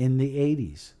hit in the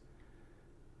 80s.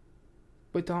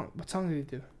 What song did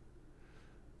they do?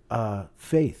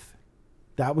 Faith.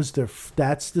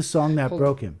 That's the song that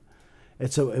broke him.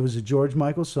 It was a George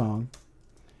Michael song.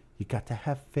 You got to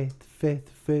have faith, faith,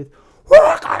 faith.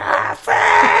 We're gonna have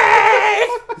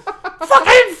faith!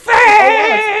 Fucking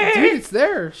faith! Dude, it's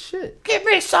there. Shit. Give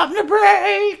me something to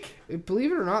break!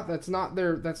 Believe it or not, that's not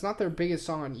their biggest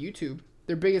song on YouTube.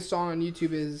 Their biggest song on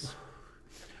YouTube is...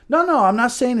 No, I'm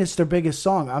not saying it's their biggest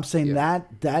song. I'm saying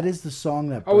that is the song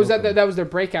that broke was that them. that was their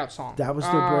breakout song? That was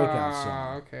their breakout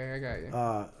song. Okay, I got you.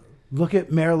 Look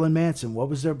at Marilyn Manson. What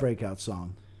was their breakout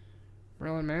song?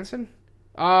 Marilyn Manson?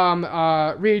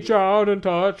 Reach out and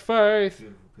touch faith.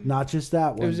 Not just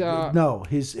that one. It was, no,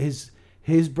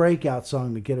 his breakout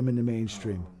song to get him in the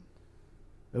mainstream.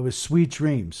 It was Sweet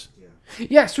Dreams.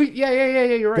 Yeah, sweet. Yeah.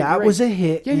 You're right. That was a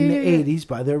hit in the yeah. 80s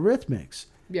by the Eurythmics.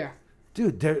 Yeah.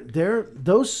 Dude,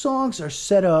 those songs are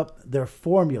set up. They're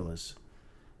formulas,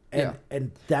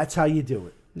 and that's how you do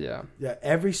it. Yeah.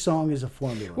 Every song is a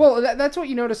formula. Well, that's what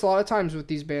you notice a lot of times with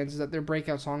these bands is that their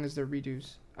breakout song is their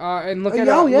redos. And look Oh, at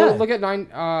yeah, yeah. look at nine.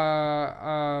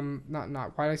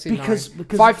 Not why did I say Because- nine?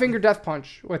 because- Five Finger Death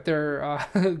Punch with their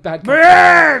Bad Company.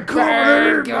 Bad Bad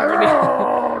Company.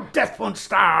 Oh, Death Punch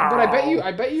style. But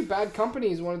I bet you Bad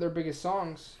Company is one of their biggest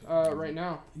songs right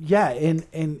now. Yeah,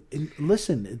 and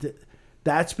listen,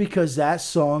 that's because that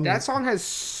song That song has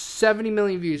 70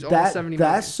 million views. Almost 70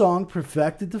 million. that song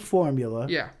perfected the formula.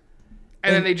 Yeah.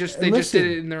 And then they just did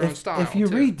it in their own style. If you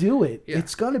too. redo it, Yeah.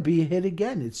 it's gonna be a hit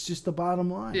again. It's just the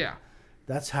bottom line. Yeah.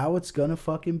 That's how it's gonna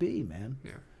fucking be, man.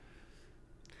 Yeah.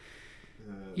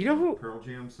 You know who- Pearl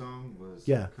Jam song was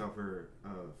Yeah. a cover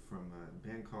from a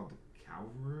band called the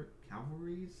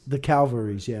Calvaries The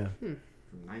Calvaries, yeah, from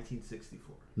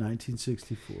 1964.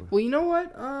 1964. Well, you know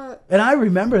what? And I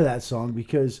remember that song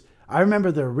because I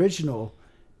remember the original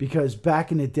because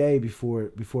back in the day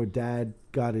before Dad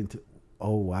got into.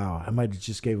 Oh wow, I might have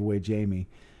just gave away Jamie,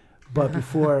 but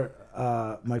before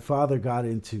my father got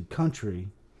into country,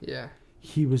 Yeah.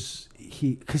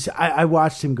 because I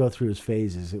watched him go through his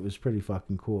phases. It was pretty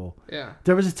fucking cool. Yeah.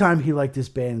 There was a time he liked this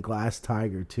band Glass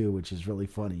Tiger too, which is really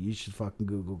funny. You should fucking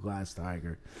Google Glass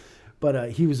Tiger.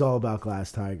 But he was all about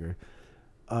Glass Tiger.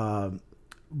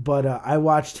 But I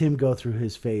watched him go through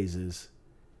his phases,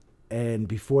 and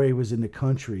before he was in the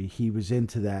country, he was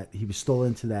into that. He was still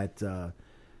into that,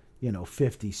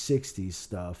 50s, 60s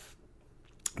stuff,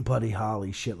 Buddy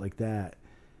Holly, shit like that.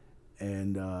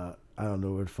 And I don't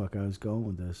know where the fuck I was going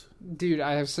with this. Dude,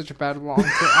 I have such a bad long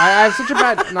term. I have such a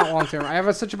bad, not long term. I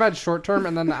have such a bad short term,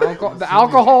 and then the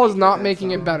alcohol is not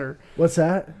making it better. What's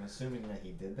that? I'm assuming that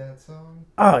he did that song.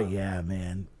 Oh yeah,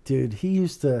 man, dude. He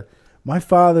used to. My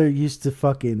father used to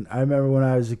fucking. I remember when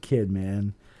I was a kid,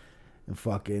 man, and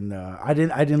fucking. I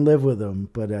didn't live with him,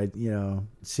 but I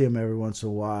see him every once in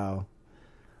a while.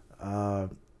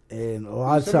 And a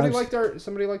lot of Somebody times,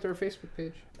 liked our Facebook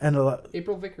page. and a lot.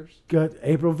 April Vickers. Good,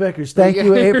 April Vickers. Thank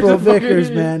you, April Vickers,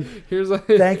 man. Here's a,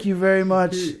 Thank you very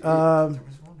much.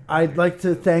 I'd like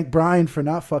to thank Brian for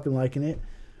not fucking liking it.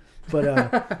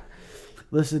 But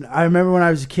listen, I remember when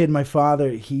I was a kid, my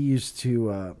father, he used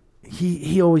to,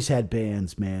 he always had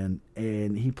bands, man.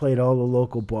 And he played all the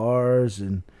local bars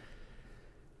and,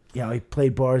 he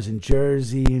played bars in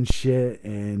Jersey and shit.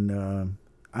 And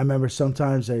I remember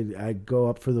sometimes I'd go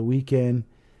up for the weekend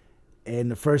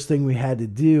and the first thing we had to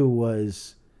do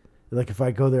was, like if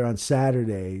I go there on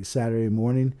Saturday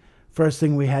morning, first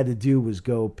thing we had to do was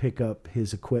go pick up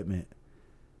his equipment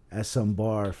at some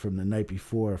bar from the night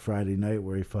before, Friday night,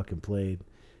 where he fucking played.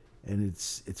 And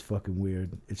it's fucking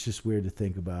weird. It's just weird to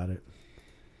think about it.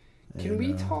 Can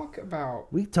we talk about?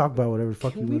 We can talk about whatever the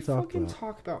fuck you Can we want to talk fucking about.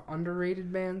 talk about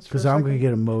underrated bands? Because I'm gonna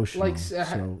get emotional. Like,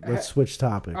 so let's switch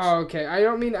topics. Oh, okay. I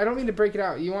don't mean to break it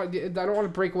out. I don't want to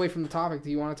break away from the topic. Do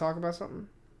you want to talk about something?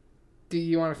 Do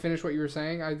you want to finish what you were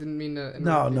saying? I didn't mean to.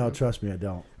 No, trust me, I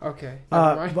don't. Okay.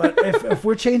 Never mind. But if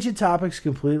we're changing topics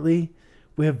completely,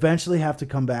 we eventually have to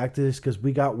come back to this because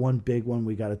we got one big one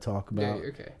we got to talk about. Yeah,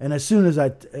 okay. And as soon as I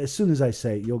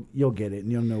say it, you'll get it and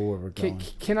you'll know where we're going.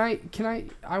 Can I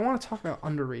want to talk about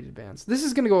underrated bands. This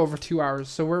is going to go over 2 hours,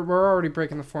 so we're already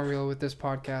breaking the formula with this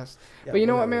podcast. Yeah, but you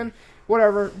know what, whatever. man?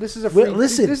 Whatever. This is a free.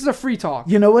 Listen, this is a free talk.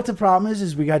 You know what the problem is?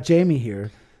 Is we got Jamie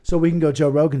here, so we can go Joe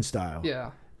Rogan style.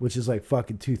 Yeah. Which is like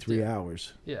fucking 2-3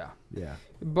 hours. Yeah. Yeah.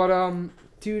 But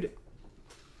dude,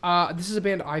 this is a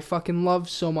band I fucking love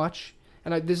so much.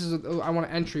 And I want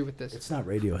to entry with this. It's not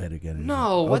Radiohead again. Anymore.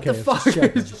 No, what the fuck?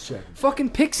 Just checking.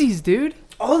 Fucking Pixies, dude.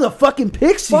 Oh, the fucking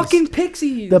Pixies. Fucking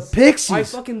Pixies. The Pixies. I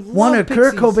fucking love one of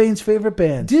Kurt Pixies. Cobain's favorite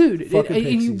bands. Dude, Fucking and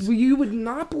Pixies. you would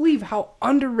not believe how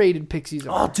underrated Pixies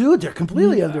are. Oh, dude, they're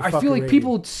completely under. I feel like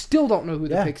people still don't know who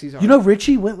the Pixies are. You know,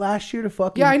 Richie went last year to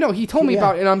fucking. Yeah, I know. He told me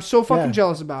about it, and I'm so fucking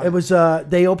jealous about it. It was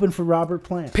they opened for Robert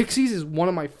Plant. Pixies is one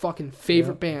of my fucking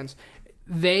favorite bands.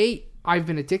 I've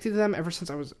been addicted to them ever since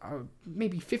I was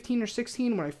maybe 15 or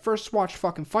 16 when I first watched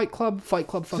fucking Fight Club. Fight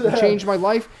Club fucking changed my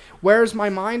life. Where's My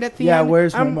Mind at the end? Yeah,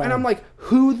 Where's My Mind? And I'm like,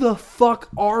 who the fuck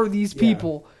are these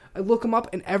people? I look them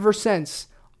up, and ever since,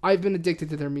 I've been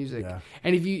addicted to their music. Yeah.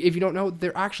 And if you don't know,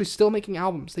 they're actually still making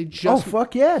albums. They just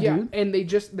fuck yeah, dude. And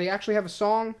they actually have a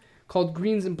song called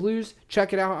Greens and Blues.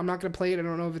 Check it out. I'm not gonna play it. I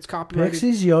don't know if it's copyrighted.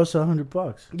 Pixies, you also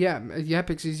 $100. Yeah,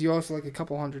 Pixies. You also like a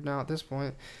couple hundred now at this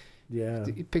point. Yeah.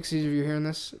 Pixies, if you're hearing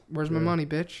this, where's my money,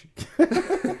 bitch?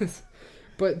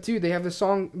 But dude, they have the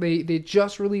song. They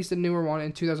just released a newer one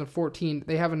in 2014.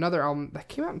 They have another album that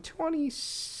came out in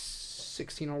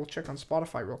 2016. I'll check on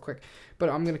Spotify real quick. But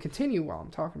I'm gonna continue while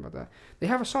I'm talking about that. They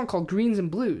have a song called Greens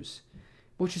and Blues,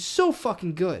 which is so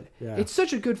fucking good. Yeah. It's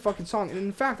such a good fucking song. And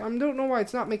in fact, I don't know why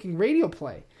it's not making radio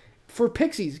play for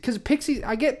Pixies. Because Pixies,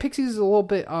 I get Pixies is a little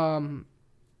bit,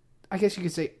 I guess you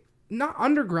could say, not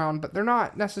underground, but they're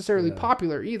not necessarily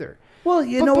popular either. Well,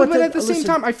 but at the same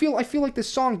time, I feel like this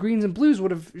song "Greens and Blues"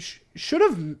 would have should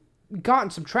have gotten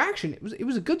some traction. It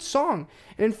was a good song,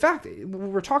 and in fact,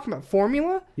 when we're talking about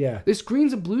formula. Yeah. This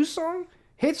 "Greens and Blues" song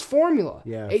hits formula.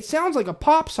 Yeah. It sounds like a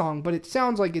pop song, but it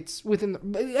sounds like it's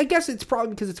within. I guess it's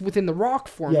probably because it's within the rock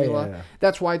formula. Yeah.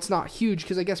 That's why it's not huge.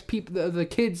 Because I guess people, the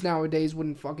kids nowadays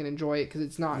wouldn't fucking enjoy it because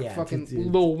it's not fucking dude.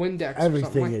 Lil Windex. Everything or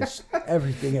something like is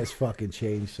everything has fucking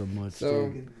changed so much. So,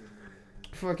 dude.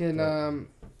 fucking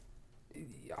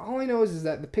all I know is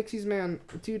that the Pixies, man,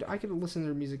 dude, I could listen to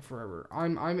their music forever. I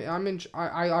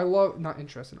love, not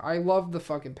interested. I love the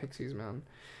fucking Pixies, man.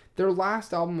 Their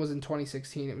last album was in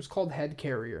 2016. It was called Head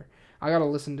Carrier. I gotta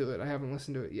listen to it. I haven't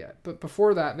listened to it yet. But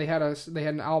before that, they had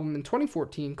an album in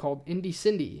 2014 called Indie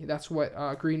Cindy. That's what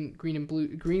Greens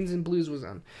and Blues was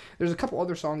on. There's a couple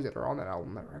other songs that are on that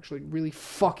album that are actually really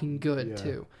fucking good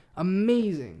too.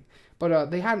 Amazing. But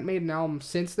they hadn't made an album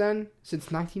since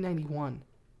 1991.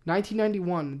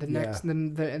 1991. And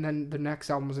then the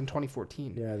next album was in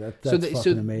 2014. Yeah, that's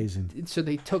fucking amazing. So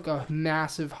they took a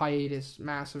massive hiatus,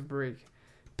 massive break.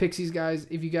 Pixies, guys,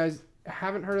 if you guys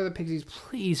haven't heard of the Pixies,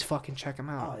 please fucking check them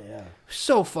out. Oh, yeah.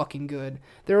 So fucking good.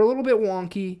 They're a little bit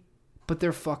wonky, but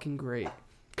they're fucking great.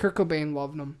 Kurt Cobain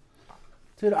loved them.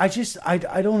 Dude, I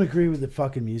don't agree with the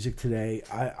fucking music today.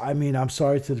 I mean, I'm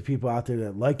sorry to the people out there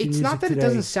that like the music today. It's not that it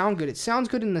doesn't sound good. It sounds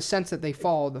good in the sense that they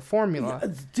follow the formula.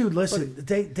 Yeah, dude, listen,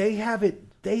 they have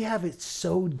it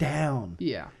so down.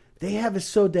 Yeah. They have it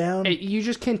so down. You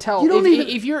just can't tell.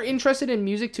 If you're interested in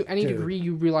music to any degree,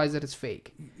 you realize that it's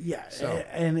fake. Yeah, so.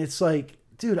 And it's like,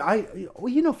 dude,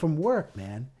 from work,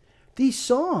 man, these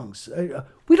songs,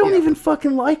 we don't even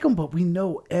fucking like them, but we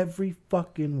know every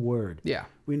fucking word. Yeah.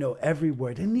 We know every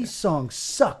word. And these songs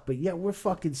suck, but yet we're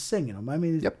fucking singing them. I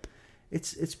mean,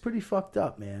 it's pretty fucked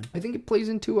up, man. I think it plays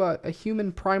into a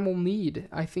human primal need.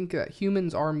 I think that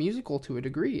humans are musical to a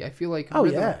degree. I feel like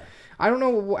rhythm, I don't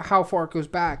know how far it goes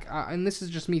back, and this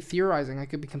is just me theorizing. I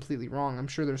could be completely wrong. I'm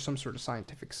sure there's some sort of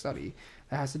scientific study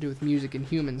that has to do with music and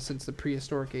humans since the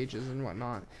prehistoric ages and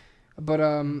whatnot. But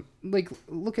like,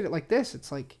 look at it like this.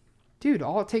 It's like, dude,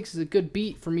 all it takes is a good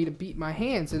beat for me to beat my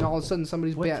hands, and all of a sudden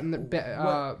somebody's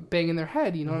banging their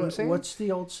head. You know what I'm saying? What's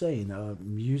the old saying?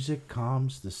 Music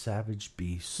calms the savage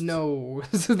beast. No,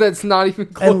 that's not even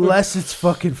close. Unless it's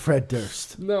fucking Fred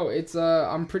Durst. No, it's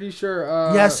I'm pretty sure.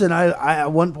 Yes, and I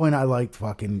at one point I liked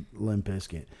fucking Limp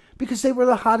Bizkit because they were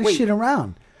the hottest shit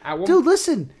around. Dude,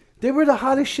 listen. They were the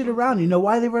hottest shit around. You know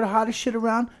why they were the hottest shit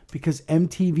around? Because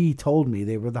MTV told me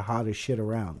they were the hottest shit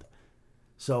around.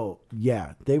 So,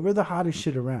 yeah, they were the hottest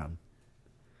shit around.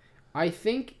 I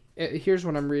think, here's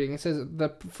what I'm reading. It says, the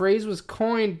phrase was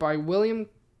coined by William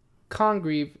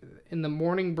Congreve in The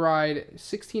Morning Bride,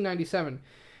 1697.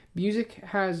 Music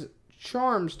has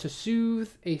charms to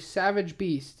soothe a savage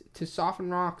beast, to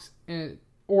soften rocks,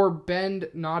 or bend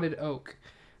knotted oak.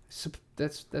 So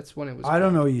that's when it was. I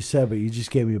don't know what you said, but you just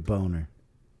gave me a boner.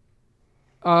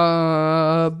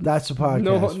 That's a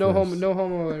podcast. No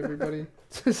homo, everybody.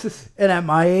 And at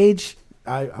my age,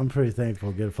 I'm pretty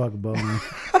thankful to get a fucking boner.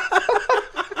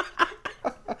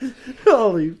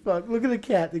 Holy fuck! Look at the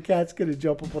cat. The cat's gonna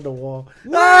jump up on the wall.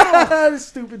 Wow.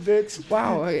 Stupid bitch.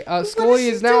 Wow. Scully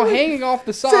is now hanging off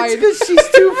the side. Because she's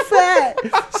too fat.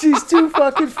 She's too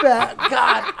fucking fat.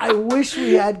 God, I wish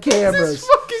we had cameras.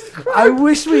 I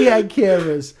wish we had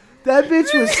cameras. That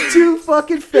bitch was too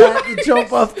fucking fat to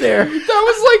jump up there. That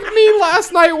was like me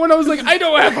last night when I was like, I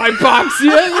don't have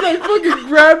hypoxia. And I fucking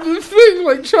grabbed the thing,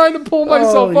 like trying to pull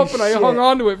myself up, and I hung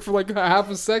onto it for like a half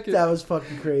a second. That was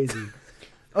fucking crazy.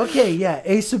 Okay, yeah,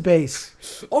 Ace of Base.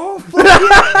 Oh, fuck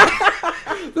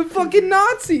yeah. The fucking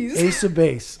Nazis. Ace of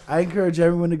Base. I encourage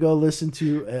everyone to go listen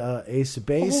to Ace of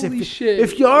Base. Holy shit.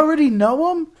 If you already know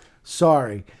them,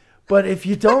 sorry. But if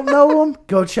you don't know them,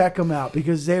 go check them out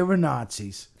because they were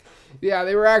Nazis. Yeah,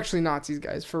 they were actually Nazis,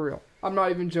 guys, for real. I'm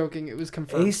not even joking. It was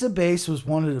confirmed. Ace of Base was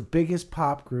one of the biggest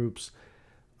pop groups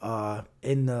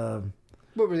in the...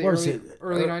 What were they,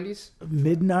 early 90s?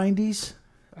 Mid-90s?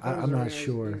 I'm not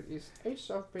sure.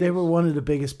 They were one of the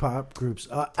biggest pop groups.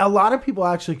 A lot of people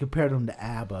actually compared them to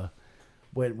ABBA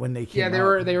when they came out.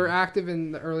 Yeah, they were active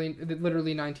in the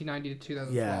literally 1990 to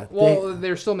 2012. Yeah, well,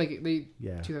 they're still making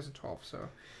 2012. So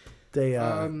they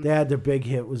had their big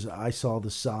hit was "I Saw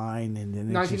the Sign," and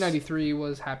then 1993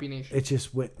 was Happy Nation. It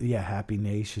just went Happy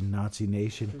Nation, Nazi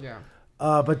Nation. Yeah.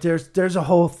 But there's a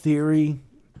whole theory,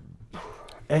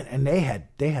 and they had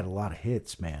a lot of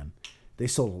hits, man. They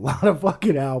sold a lot of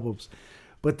fucking albums.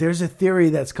 But there's a theory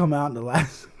that's come out in the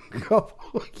last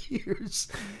couple of years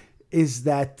is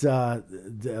that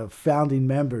the founding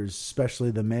members, especially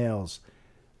the males,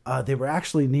 they were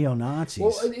actually neo-Nazis.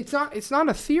 Well, it's not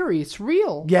a theory. It's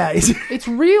real. Yeah. It's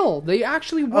real. They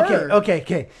actually were.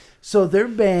 Okay. So their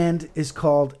band is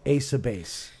called Ace of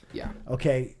Base. Yeah.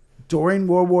 Okay. During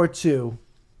World War II,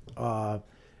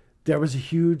 there was a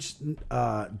huge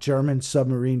German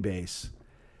submarine base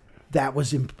that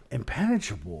was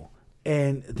impenetrable.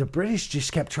 And the British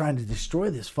just kept trying to destroy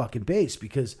this fucking base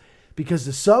because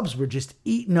the subs were just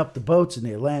eating up the boats in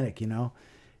the Atlantic,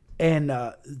 And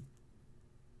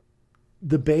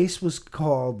the base was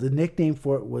called, the nickname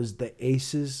for it was the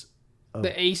Aces.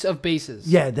 The Ace of Bases.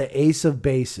 Yeah, the Ace of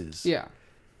Bases. Yeah.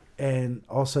 And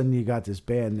all of a sudden you got this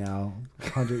band now,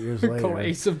 100 years later. Called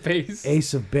Ace of Base.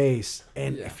 Ace of Base.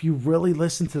 And if you really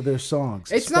listen to their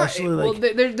songs, it's especially not.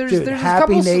 like, There's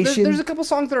Happy a couple. Nation. There's a couple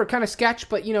songs that are kind of sketch,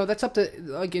 but that's up to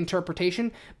like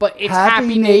interpretation. But it's Happy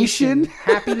Happy Nation? Nation.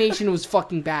 Happy Nation was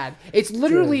fucking bad. It's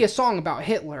literally a song about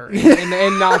Hitler and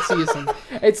Nazism.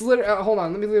 It's literally. Hold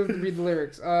on, let me read the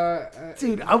lyrics.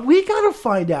 Dude, we gotta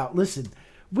find out. Listen,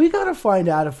 we gotta find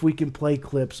out if we can play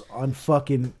clips on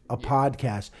fucking a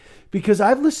podcast, because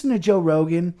I've listened to Joe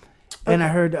Rogan, and I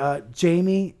heard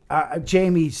Jamie.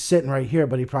 Jamie's sitting right here,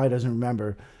 but he probably doesn't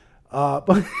remember.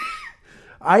 But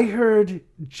I heard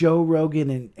Joe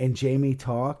Rogan and Jamie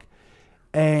talk,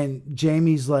 and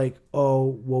Jamie's like,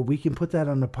 "Oh, well, we can put that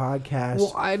on the podcast.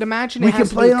 Well, I'd imagine we it can has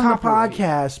to play do it with on the copyright.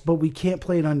 podcast, but we can't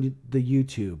play it on the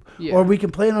YouTube. Yeah. Or we can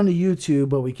play it on the YouTube,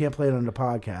 but we can't play it on the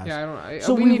podcast." Yeah, I don't know.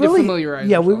 So we we need really, to familiarize.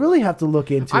 yeah, we ourselves. really have to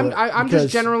look into it. I'm just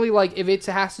generally like, if it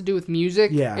has to do with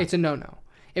music, Yeah. it's a no.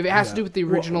 If it has to do with the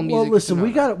original music, Well, listen, it's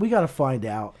a no-no. we got to find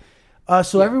out.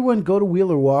 So everyone, go to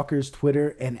Wheeler Walker's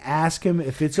Twitter and ask him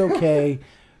if it's okay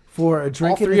for a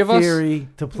Drink three in of the us? Theory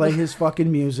to play his fucking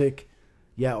music.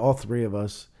 Yeah, all three of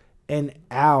us. And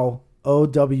Al,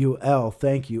 OWL,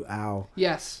 thank you, Al.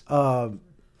 Yes.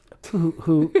 Who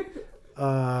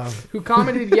Who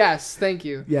commented yes? Thank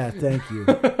you. yeah, thank you.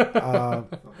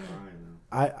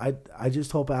 I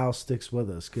just hope Al sticks with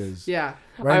us, because Yeah.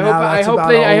 Right I now, hope. I that's hope about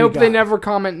they. all I we hope they got. never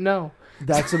comment no.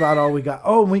 that's about all we got.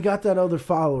 Oh, and we got that other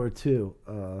follower too.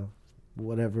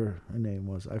 Whatever her name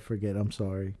was, I forget. I'm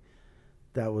sorry.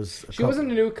 That was She wasn't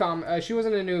a new she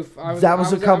wasn't a new. That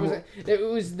was a couple- it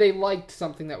was. They liked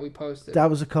something that we posted. That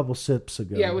was a couple sips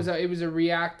ago. Yeah, it was a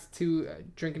react to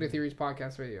Drinking a Theories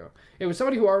podcast video. It was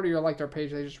somebody who already liked our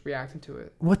page. They just reacted to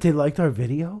it. What, they liked our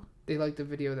video? They liked the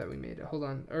video that we made. Hold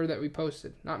on, or that we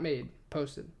posted, not made,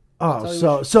 posted. I'll Oh, tell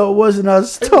you which- so it wasn't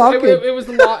us It talking. was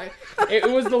the it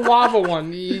was the lava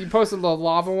one. You posted the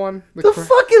lava one. The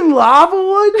fucking lava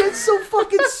one? That's so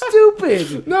fucking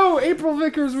stupid. No, April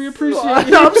Vickers, we appreciate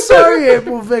you. I'm sorry,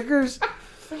 April Vickers.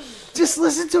 Just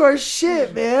listen to our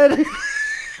shit, man.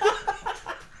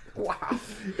 Wow.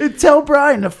 And tell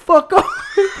Brian to fuck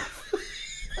off.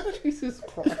 Jesus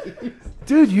Christ.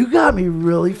 Dude, you got me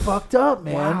really fucked up,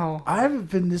 man. Wow. I haven't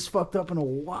been this fucked up in a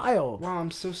while. Wow,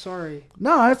 I'm so sorry.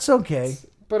 No, that's okay.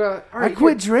 But all right, I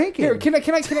quit drinking. Here, can I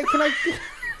can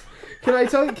I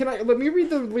tell you? Let me read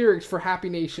the lyrics for Happy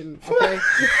Nation, okay?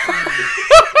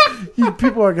 You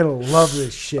people are gonna love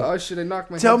this shit. Oh, should I knock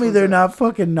my? Tell me headphones they're out? not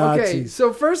fucking Nazis. Okay,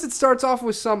 so first it starts off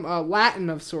with some Latin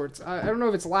of sorts. I don't know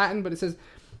if it's Latin, but it says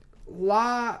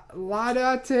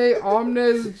laudate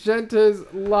omnes gentes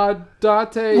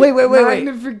laudate Wait.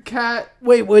 magnificat.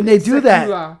 Wait, when they do that,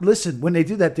 Secula. listen, when they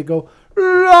do that, they go,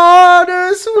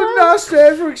 Laudus et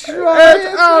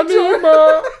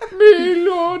anima me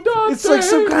laudate It's like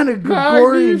some kind of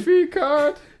Gregorian,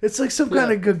 magnificat. it's like some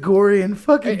kind of Gregorian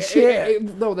fucking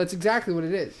chant. No, that's exactly what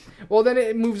it is. Well, then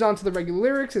it moves on to the regular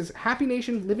lyrics. Is Happy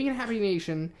Nation, living in Happy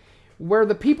Nation, where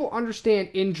the people understand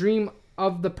and dream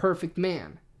of the perfect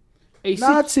man. A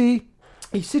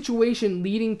situation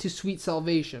leading to sweet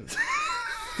salvation.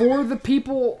 For the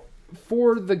people,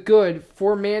 for the good,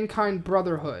 for mankind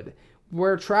brotherhood.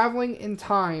 Where traveling in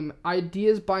time,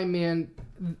 ideas by man,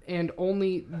 and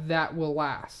only that will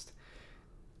last.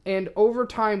 And over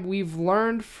time, we've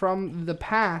learned from the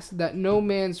past that no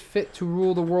man's fit to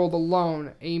rule the world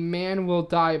alone. A man will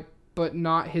die, but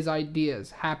not his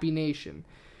ideas. Happy Nation.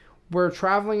 We're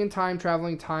traveling in time,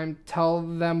 tell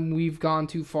them we've gone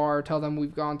too far,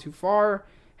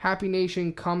 Happy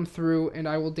Nation, come through, and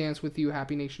I will dance with you,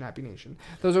 Happy Nation, Happy Nation.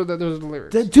 Those are the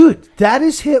lyrics. Dude, that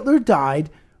is Hitler died,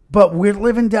 but we're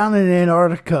living down in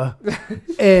Antarctica,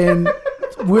 and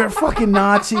we're fucking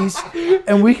Nazis,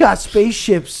 and we got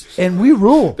spaceships, and we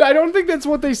rule. I don't think that's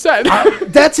what they said.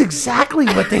 That's exactly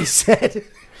what they said.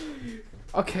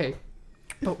 Okay.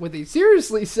 But what they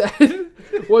seriously said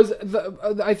was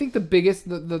I think the biggest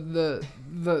the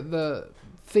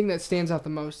thing that stands out the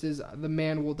most is the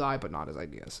man will die but not his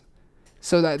ideas.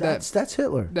 So That's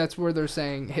Hitler. that's where they're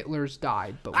saying Hitler's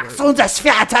died. But we're, das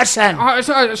Pferdchen.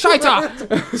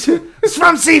 Scheiter! It's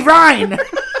from Steve Ryan.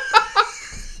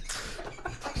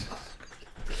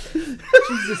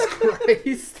 Jesus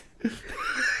Christ.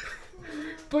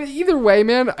 But either way,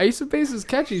 man, Ace of Base is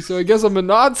catchy, so I guess I'm a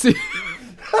Nazi.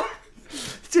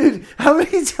 Dude, how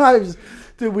many times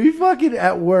did we fucking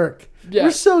at work? Yeah.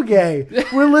 We're so gay.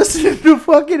 We're listening to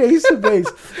fucking Ace of Base.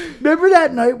 Remember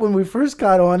that night when we first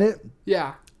got on it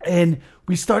Yeah. and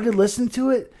we started listening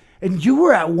to it, and you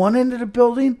were at one end of the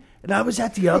building and I was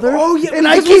at the other? Oh yeah, and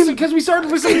because we started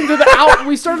listening to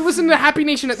we started listening to Happy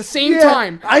Nation at the same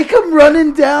time. I come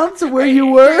running down to where you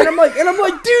were, And I'm like,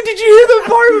 dude, did you hear the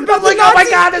part about I'm like, oh my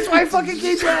god, that's why I fucking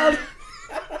came down.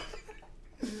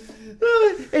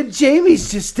 And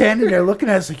Jamie's just standing there looking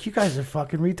at us like, you guys are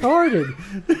fucking retarded.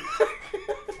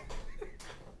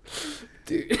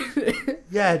 Dude.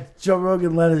 Yeah, Joe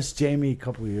Rogan let us Jamie a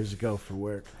couple of years ago for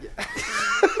work.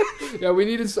 Yeah, we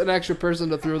needed an extra person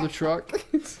to throw the truck.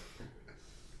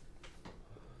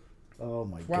 Oh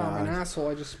my Wow, I'm god. an asshole.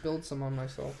 I just spilled some on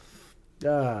myself.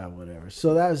 Whatever.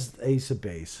 So that was Ace of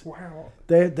Base. Wow.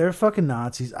 They're fucking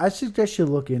Nazis. I suggest you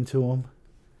look into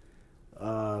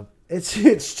them.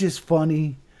 It's just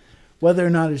funny, whether or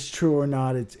not it's true or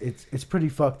not. It's pretty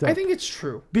fucked up. I think it's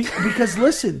true. Because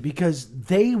listen, because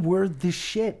they were the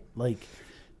shit. Like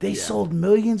they sold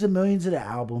millions and millions of the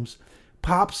albums,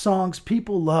 pop songs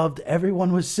people loved,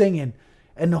 everyone was singing,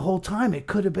 and the whole time it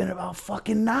could have been about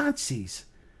fucking Nazis.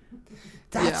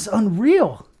 That's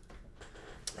unreal.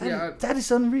 That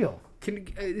is unreal.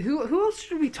 Who else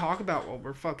should we talk about while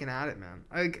we're fucking at it, man?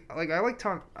 I like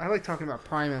talking about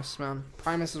Primus, man.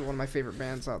 Primus is one of my favorite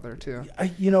bands out there too.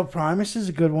 Primus is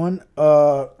a good one.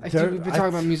 We've been talking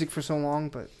about music for so long,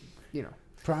 but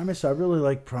Primus, I really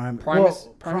like Primus.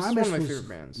 Primus is one of my was, favorite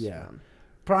bands. Yeah. Man.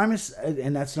 Primus,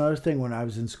 and that's another thing. When I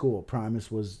was in school, Primus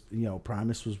was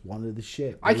one of the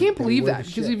shit. I can't believe that,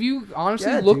 because if you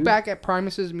honestly look back at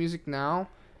Primus's music now,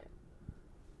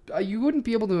 you wouldn't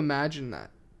be able to imagine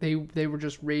that they were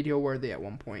just radio worthy at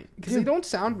one point, because they don't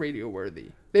sound radio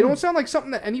worthy. They don't sound like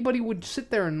something that anybody would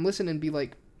sit there and listen and be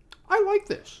like, I like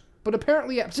this. But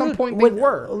apparently, at some point, they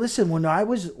were. Listen, when I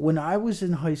was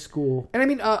in high school, and I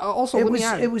mean, also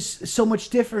it was so much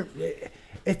different.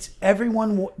 It's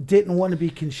everyone didn't want to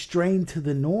be constrained to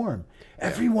the norm.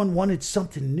 Everyone wanted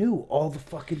something new all the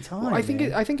fucking time. Well, I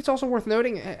think it's also worth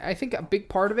noting. I think a big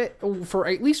part of it, for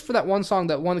at least for that one song,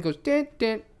 that one that goes din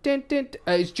din din din,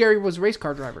 is Jerry Was a Race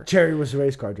Car Driver. Jerry Was a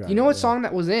Race Car Driver. You know what song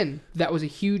that was in? That was a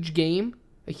huge game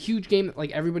that like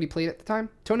everybody played at the time.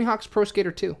 Tony Hawk's Pro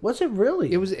Skater 2. Was it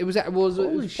really? It was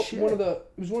Holy shit. one of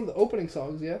the opening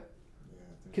songs. Yeah.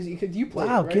 Because you played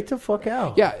wow, it, right? get the fuck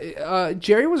out. Yeah,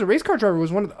 Jerry Was a Race Car Driver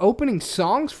was one of the opening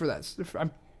songs for that.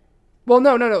 Well,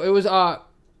 no. It was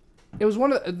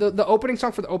one of the opening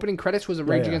song for the opening credits was a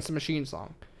Rage Against the Machine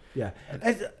song. Yeah,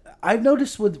 I've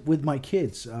noticed with my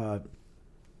kids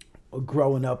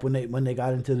growing up when they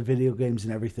got into the video games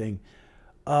and everything,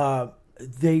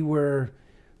 they were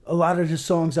a lot of the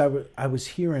songs I was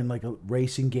hearing, like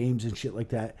racing games and shit like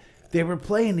that. They were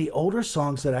playing the older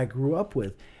songs that I grew up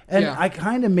with. And I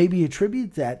kind of maybe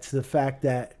attribute that to the fact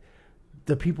that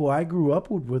the people I grew up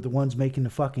with were the ones making the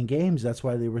fucking games. That's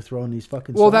why they were throwing these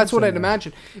fucking songs. Well, that's what I'd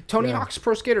imagine. Tony Hawk's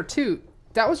Pro Skater 2,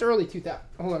 that was early 2000.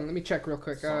 Hold on, let me check real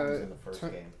quick. In the first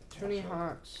game. Tony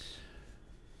Hawk's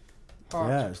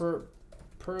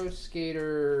Pro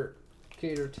Skater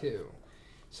 2.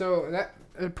 So that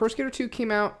Pro Skater 2 came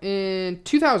out in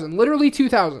 2000, literally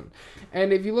 2000.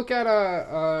 And if you look at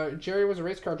Jerry Was a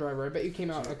Race Car Driver, I bet you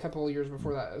came out a couple of years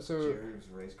before that. So Jerry Was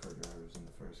a Race Car Driver was in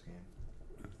the first game.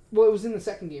 Well, it was in the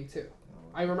second game too.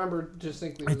 I remember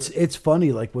distinctly. It's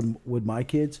funny, like with my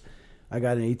kids, I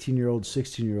got an 18-year-old,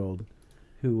 16-year-old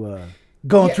who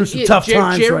going through some tough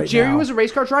times right now. Jerry Was a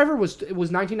Race Car Driver was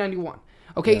 1991.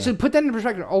 Okay, so put that in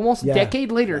perspective. Almost a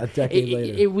decade later,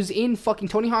 it was in fucking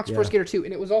Tony Hawk's Pro Skater 2,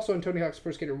 and it was also in Tony Hawk's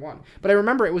Pro Skater 1. But I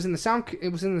remember it was in the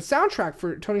soundtrack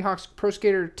for Tony Hawk's Pro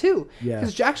Skater 2. Yeah.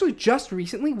 Because actually, just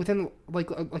recently, within like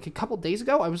a couple days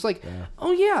ago, I was like,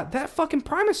 oh yeah, that fucking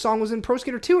Primus song was in Pro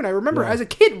Skater 2, and I remember as a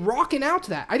kid rocking out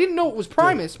to that. I didn't know it was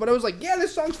Primus, but I was like, yeah,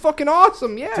 this song's fucking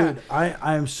awesome. Yeah, dude,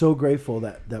 I am so grateful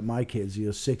that my kids,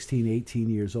 16, 18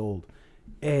 years old,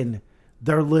 and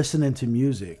they're listening to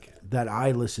music that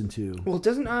I listen to. Well,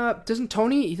 doesn't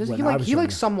Tony? He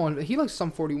likes Sum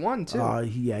 41 too.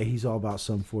 He's all about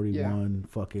Sum 41,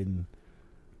 fucking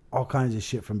all kinds of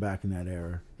shit from back in that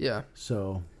era. Yeah.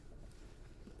 So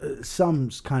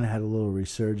Sum's kind of had a little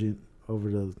resurgent over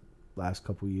the last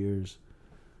couple years,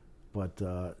 but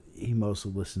he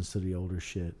mostly listens to the older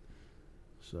shit.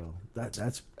 So that's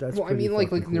Well, I pretty mean, like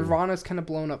fucking cool. Nirvana's kind of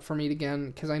blown up for me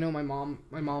again because I know my mom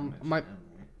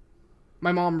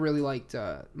really liked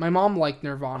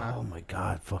Nirvana. Oh my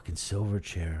god, fucking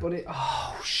Silverchair. But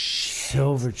shit.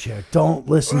 Silverchair. Don't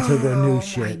listen to their new Oh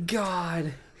shit. my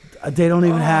god. They don't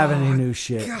even have any new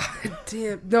shit. God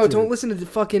damn. No, don't listen to the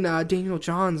fucking Daniel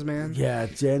Johns, man. Yeah,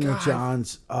 Daniel God.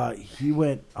 Johns. He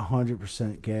went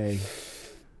 100% gay.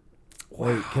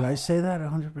 Wait, can I say that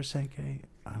 100% gay?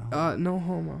 I don't. No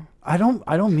homo. I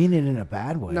don't mean it in a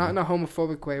bad way. Not in a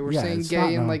homophobic way. We're Yeah, saying it's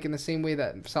gay not, no. in the same way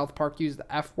that South Park used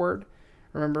the F word.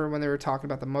 Remember when they were talking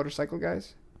about the motorcycle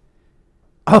guys?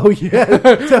 Oh yeah,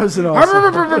 that was an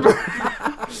awesome.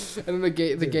 And then the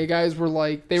gay guys were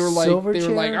like,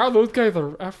 oh, those guys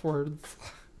are F words.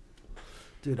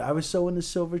 Dude, I was so into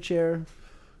Silverchair.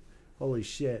 Holy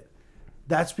shit.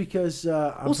 That's because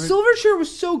Silverchair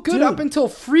was so good Dude, up until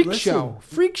Freak listen. Show.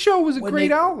 Freak Show was a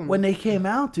great album. When they came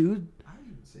out, dude. I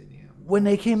didn't even say Neon Ballroom. When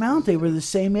they came out, they were the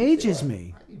same age as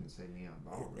me. I didn't even say Neon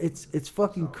Ballroom. It's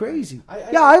fucking crazy.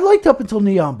 I liked up until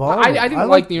Neon Ballroom. I didn't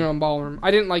like Neon Ballroom.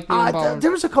 I didn't like Neon Ballroom.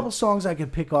 There was a couple songs I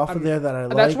could pick off of there that I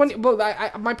liked. That's when. Well,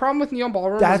 my problem with Neon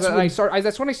Ballroom That's is that when-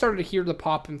 that's when I started to hear the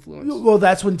pop influence. Well,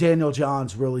 that's when Daniel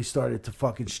Johns really started to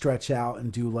fucking stretch out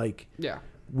and do like Yeah.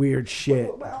 weird shit.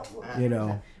 You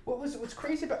know. What's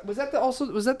crazy about was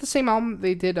that the same album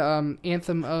they did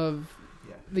Anthem of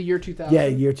the year 2000? Yeah,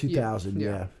 year 2000.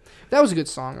 Yeah. That was a good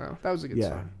song though. That was a good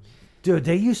song. Dude,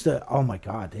 they used to. Oh my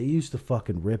god, they used to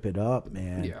fucking rip it up,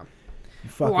 man. Yeah. You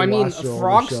fucking Well, I mean, watched all the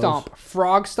Frog shows. Stomp.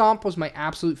 Frog Stomp was my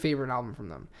absolute favorite album from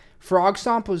them. Frog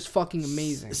Stomp was fucking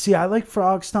amazing. See, I like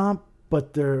Frog Stomp,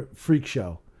 but their Freak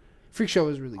Show. Freak Show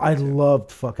was really good. I too.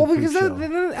 loved fucking. Well, because Freak Show.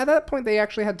 then at that point they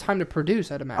actually had time to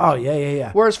produce, I'd imagine. Oh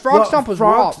yeah. Whereas Frog Stomp was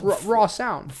Frog- raw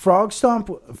sound. Frog Stomp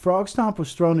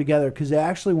was thrown together because they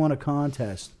actually won a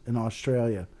contest in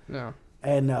Australia, Yeah.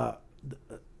 and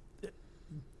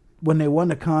when they won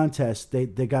the contest, they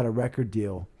got a record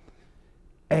deal,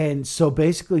 and so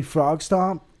basically Frog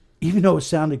Stomp, even though it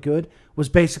sounded good, was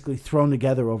basically thrown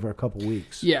together over a couple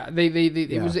weeks. Yeah,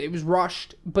 it was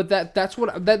rushed, but that's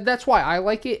why I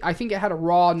like it. I think it had a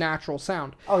raw, natural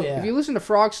sound. Oh, yeah. If you listen to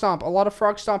Frog Stomp, a lot of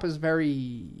Frog Stomp is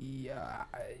very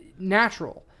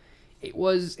natural. It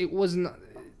was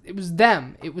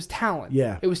them. It was talent.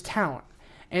 Yeah. It was talent.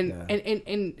 And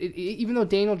even though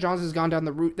Daniel Johns has gone down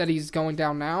the route that he's going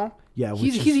down now, Yeah,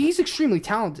 which he's extremely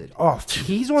talented. Oh,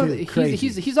 He's one dude, of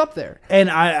crazy. he's up there. And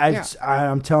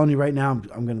I'm telling you right now,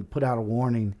 I'm going to put out a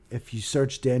warning. If you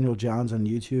search Daniel Johns on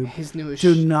YouTube, His newest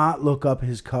do not look up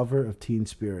his cover of Teen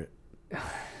Spirit.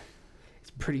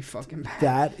 It's pretty fucking bad.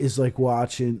 That is like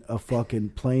watching a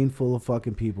fucking plane full of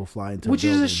fucking people fly into Which a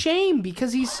is building. a shame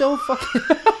because he's so fucking.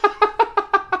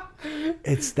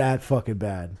 It's that fucking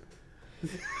bad.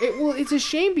 It's a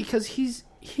shame because he's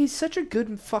such a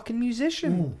good fucking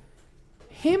musician.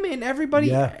 Him and everybody,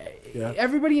 Yeah.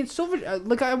 everybody in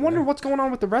Silverchair. I wonder what's going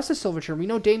on with the rest of Silverchair. We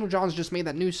know Daniel Johns just made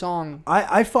that new song.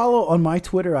 I follow on my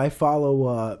Twitter. I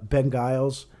follow Ben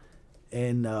Giles,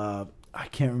 and I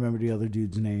can't remember the other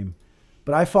dude's name,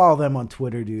 but I follow them on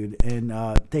Twitter, dude. And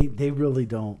they really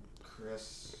don't.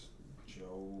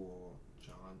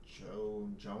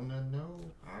 Jonah, no?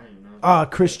 I don't know.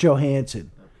 Chris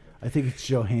Johansson. I think it's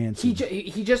Johansson.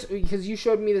 He just because you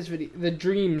showed me this video, the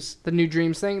new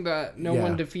Dreams thing, the No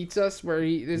One Defeats Us, where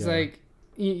he is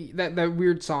that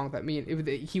weird song that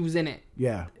he was in it.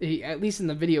 Yeah. At least in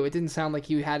the video, it didn't sound like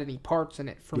he had any parts in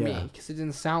it for me Yeah. because it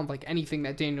didn't sound like anything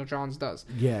that Daniel Johns does.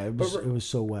 Yeah, it was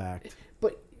so whacked.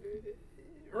 But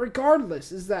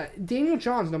regardless, is that Daniel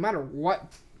Johns, no matter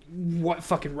what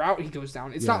fucking route he goes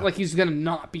down, it's not like he's gonna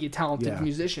not be a talented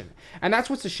musician. And that's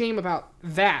what's a shame about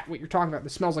that. What you're talking about, the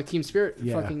Smells Like Teen Spirit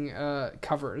fucking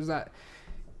cover, is that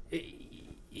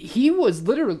he was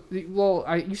literally. Well,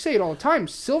 you say it all the time.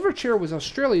 Silverchair was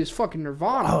Australia's fucking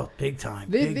Nirvana. Oh, big time,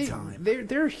 big time.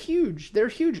 They're huge. They're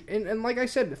huge. And like I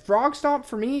said, Frog Stomp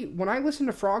for me. When I listened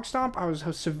to Frog Stomp, I was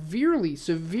severely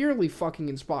fucking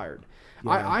inspired.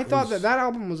 Yeah, I thought that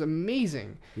album was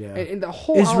amazing. Yeah, and the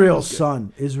whole album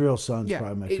Israel's Son's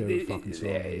probably my favorite fucking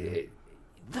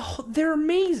song. They're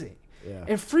amazing. Yeah.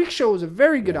 And Freak Show was a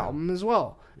very good album as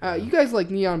well. You guys like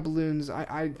Neon Balloons?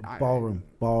 Ballroom.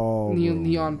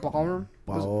 Neon Ballroom.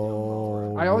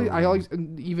 I always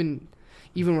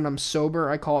even when I'm sober,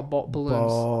 I call it balloons.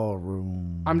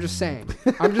 Ballroom. I'm just saying.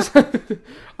 I'm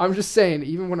just saying.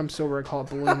 Even when I'm sober, I call it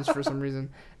balloons for some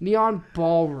reason. Neon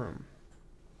Ballroom.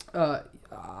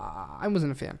 I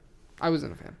wasn't a fan. I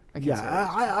can't say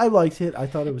I liked it. I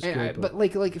thought it was good. But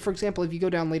like for example, if you go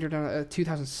down later down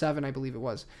 2007, I believe it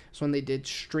was, it's when they did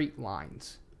Straight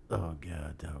Lines. Oh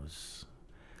god, that was.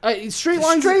 Straight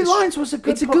Lines. Straight Lines was a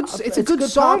good. It's a good. It's a good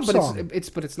song, pop song.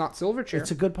 but it's not Silverchair.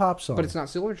 It's a good pop song. But it's not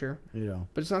Silverchair. You know.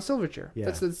 But it's not Silverchair. Yeah.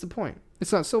 That's the point.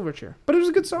 It's not Silverchair. But it was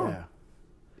a good song.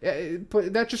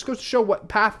 But that just goes to show what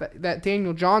path that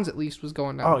Daniel Johns at least was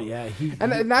going down. Oh yeah,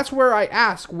 and that's where I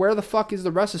ask, where the fuck is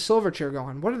the rest of Silverchair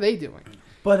going? What are they doing?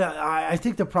 But I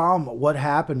think the problem, what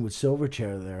happened with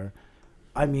Silverchair there,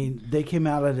 I mean, they came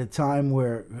out at a time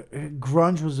where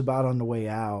grunge was about on the way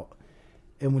out,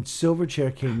 and when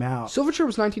Silverchair came out, Silverchair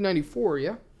was 1994,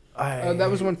 yeah. That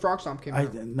was when Frog Stomp came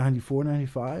out. 94,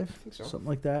 95, I think so. Something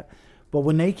like that. But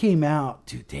when they came out,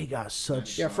 dude, they got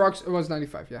such... Yeah, Frogs, it was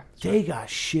 95, yeah. They got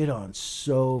shit on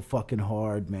so fucking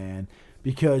hard, man.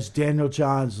 Because Daniel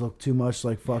Johns looked too much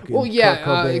like fucking Well, yeah, Kurt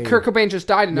Cobain. Kurt Cobain just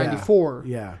died in 94.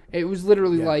 Yeah. It was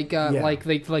literally Yeah. like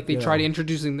they tried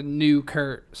introducing the new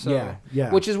Kurt. So,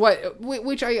 Yeah. Which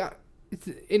I...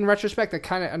 in retrospect, I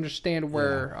kind of understand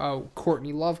where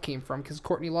Courtney Love came from, because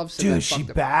Courtney Love said Dude, that she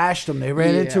fucked bashed him. They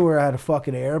ran into her at a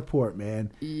fucking airport,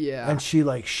 man. Yeah. And she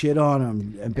like shit on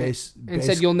him and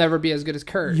said, "You'll never be as good as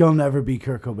Kurt. You'll never be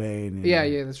Kurt Cobain."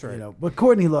 Yeah, that's right. You know, but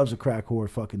Courtney Love's a crack whore,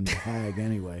 fucking hag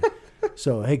anyway.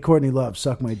 So hey, Courtney Love,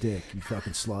 suck my dick, you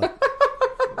fucking slut.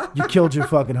 You killed your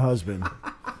fucking husband.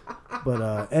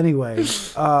 But anyway,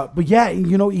 but yeah,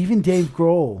 you know, even Dave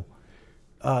Grohl.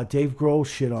 Dave Grohl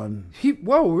shit on...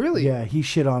 Whoa, really? Yeah, he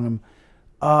shit on him.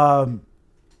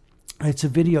 It's a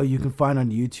video you can find on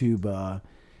YouTube.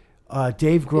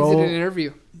 Dave Grohl... Is it an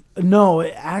interview? No,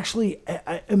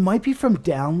 it might be from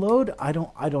download. I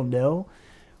don't know.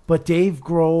 But Dave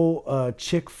Grohl, a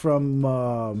chick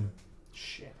from...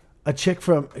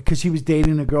 Because he was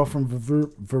dating a girl from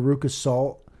Veruca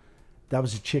Salt. That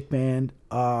was a chick band.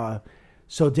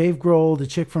 So Dave Grohl, the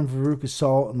chick from Veruca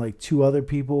Salt, and like two other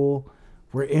people...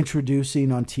 We're introducing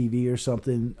on TV or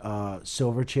something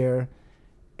Silverchair,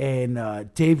 and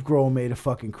Dave Grohl made a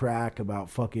fucking crack about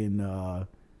fucking.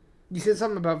 You said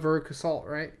something about Veruca Salt,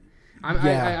 right?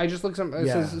 I just looked something. It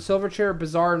says Silverchair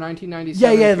Bizarre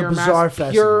 1997. Yeah, the Bizarre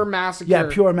Festival. Pure Massacre. Yeah,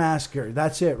 Pure Massacre.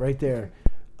 That's it right there.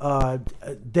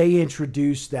 They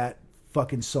introduced that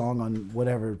fucking song on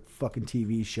whatever fucking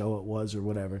TV show it was or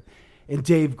whatever, and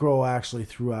Dave Grohl actually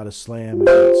threw out a slam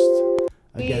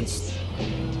against.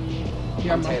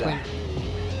 Yeah, I'm Taylor.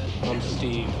 I'm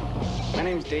Steve. My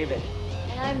name's David.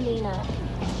 And I'm Nina.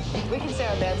 We can say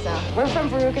our bands now. We're from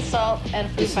Veruca Salt and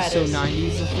Foo Fighters. This is so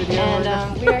 90s, this video.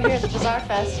 And we are here at the Bizarre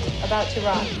Fest, about to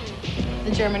rock.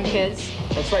 The German kids.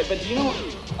 That's right, but do you know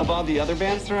of all the other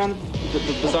bands that are on the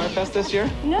Bizarre Fest this year?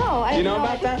 No, I don't know. Do you know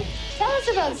about that? Tell us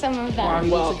about some of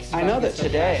them. Well, I know that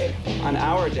today, on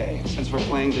our day, since we're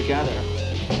playing together,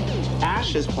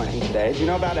 Ash is playing today. Do you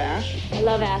know about Ash? I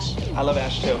love Ash. I love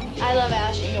Ash too. I love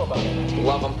Ash. You know about it.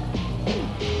 Love him.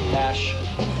 Ash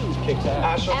kicks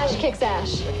ass. Ash kicks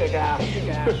Ash. Kick Ash.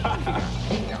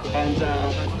 And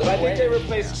but I think they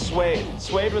replaced Suede.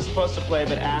 Suede was supposed to play,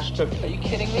 but Ash took. Are you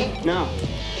kidding me? No.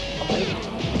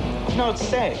 No, it's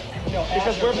Say. No,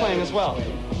 because we're playing as well.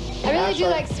 I really do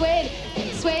like Suede.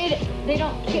 Suede, they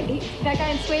don't kick. That guy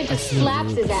in Suede just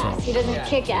slaps his ass. He doesn't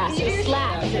kick ass. He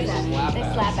slaps his ass. They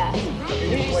slap ass.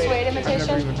 You do Suede imitation? I've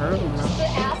never even heard of them. Just the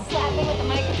ass slapping with the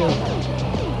microphone.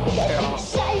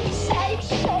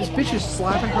 This bitch is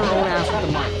slapping her own ass with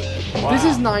the mic. Wow. This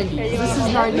is 90s. This is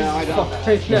 90s. No, I don't.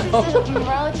 This is a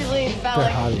relatively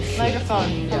phallic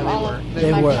microphone from all of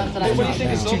the microphones that I've What do you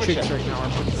think of Two chicks right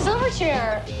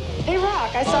Silverchair? They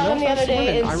rock. I saw them the other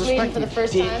day in Sweden for the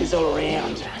first time. Dick is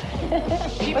around.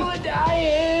 People are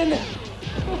dying.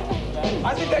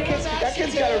 I think that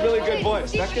kid's got a really good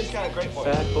voice. That kid's got a great voice.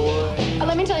 Bad boy.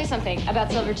 Let me tell you something about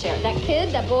Silverchair. That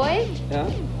kid, that boy, Yeah?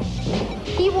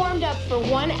 he warmed up for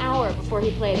 1 hour before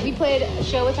he played. We played a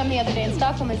show with him the other day in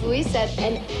Stockholm, as Luis said,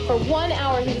 and for 1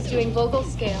 hour he was doing vocal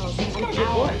scales. An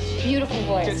hour. Voice. Beautiful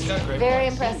voice. Kid's got a great Very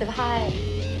voice. impressive. Hi.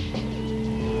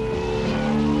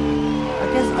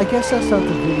 I guess that's not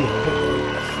the video.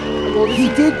 Well, he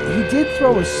did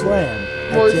throw a slam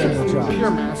at Daniel Johns.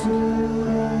 Pure Massacre.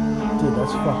 Dude,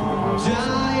 that's fucking awesome.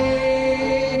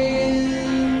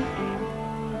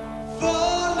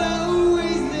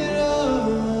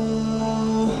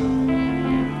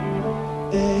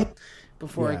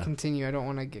 Before I continue, I don't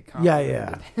want to get caught.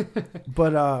 Yeah.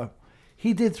 But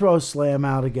he did throw a slam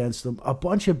out against them. A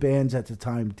bunch of bands at the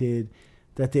time did.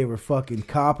 That they were fucking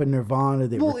copping Nirvana.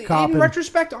 They were copping. In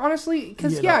retrospect, honestly,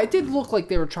 because You know. it did look like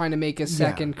they were trying to make a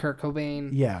second Kurt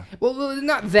Cobain. Yeah. Well,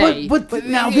 not they. But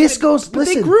now this goes. But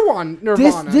listen, they grew on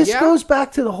Nirvana. This yeah? goes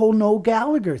back to the whole Noel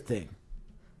Gallagher thing.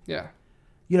 Yeah.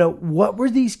 You know, what were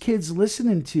these kids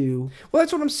listening to? Well,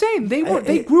 that's what I'm saying. They were.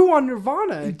 They grew on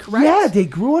Nirvana, correct? Yeah, they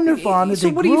grew on Nirvana. So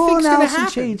they what do grew you think's on gonna Alice in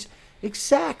happen? Chains.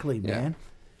 Exactly, man.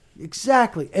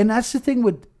 Exactly. And that's the thing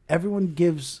with everyone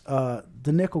gives the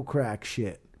nickel crack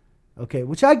shit. Okay,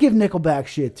 which I give Nickelback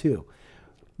shit too.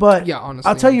 But Yeah, honestly,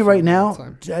 I'll tell you right all now,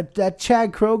 the time. that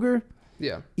Chad Kroger,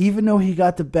 Yeah. even though he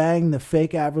got to bang the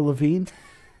fake Avril Lavigne,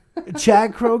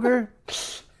 Chad Kroger,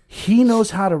 he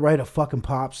knows how to write a fucking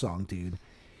pop song, dude.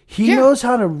 He Yeah. knows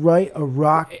how to write a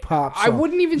rock pop song. I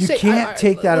wouldn't even you say... can't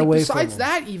take that like, away from him. Besides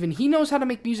that, even, he knows how to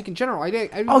make music in general. I'd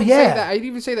even Oh, say yeah. that, I'd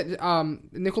even say that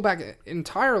Nickelback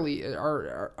entirely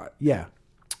are Yeah.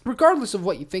 regardless of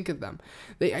what you think of them,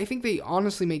 I think they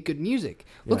honestly make good music.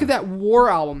 Look at that War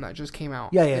album that just came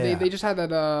out. Yeah. They just had that...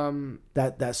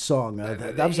 That song,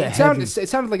 that was a it heavy...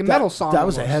 sounded like a metal song. That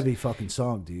was a almost. heavy fucking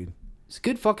song, dude. It's a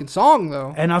good fucking song,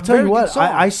 though. And I'll tell Very you good what, song.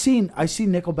 I seen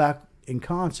Nickelback in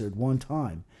concert one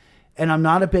time, and I'm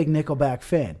not a big Nickelback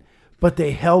fan, but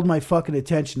they held my fucking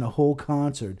attention the whole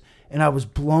concert, and I was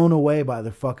blown away by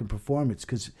their fucking performance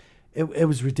because it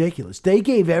was ridiculous. They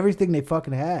gave everything they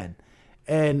fucking had,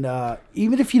 and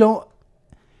even if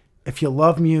you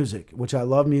love music, which I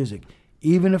love music,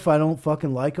 even if I don't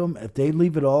fucking like them, if they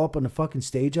leave it all up on the fucking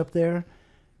stage up there.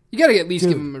 You gotta at least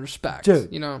give him respect,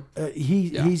 dude. You know,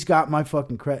 he's got my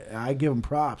fucking credit. I give him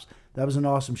props. That was an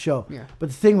awesome show. Yeah. But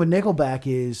the thing with Nickelback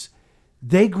is,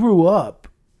 they grew up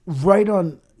right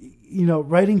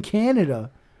in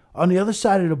Canada, on the other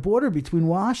side of the border between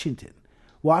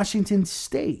Washington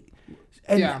State,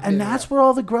 and that's where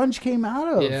all the grunge came out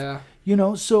of. Yeah. You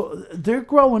know, so they're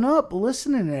growing up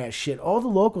listening to that shit. All the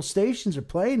local stations are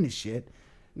playing this shit.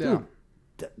 Dude,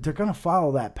 they're gonna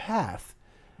follow that path,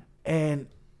 and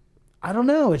I don't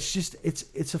know. It's just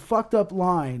it's a fucked up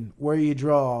line where you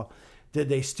draw. Did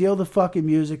they steal the fucking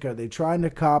music? Are they trying to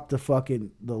cop the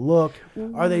look?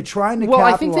 Are they trying to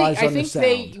capitalize on the sound? I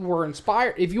think they were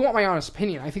inspired. If you want my honest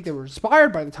opinion, I think they were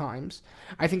inspired by the times.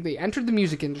 I think they entered the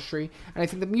music industry, and I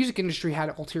think the music industry had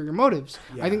ulterior motives.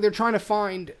 Yeah. I think they're trying to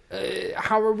find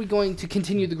how are we going to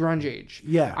continue the grunge age.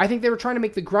 Yeah. I think they were trying to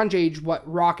make the grunge age what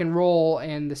rock and roll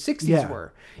and the 60s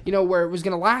were. You know, where it was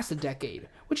going to last a decade,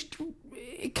 which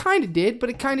it kind of did, but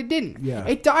it kind of didn't. Yeah.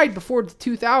 It died before the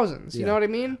 2000s. You know what I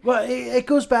mean? Well, it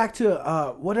goes back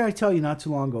to what did I tell you not too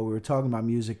long ago? We were talking about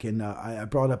music, and I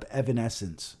brought up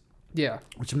Evanescence. Yeah,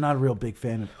 which I'm not a real big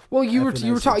fan of. Well, you were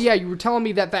telling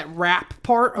me that rap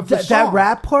part of the song. That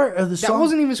rap part of the song that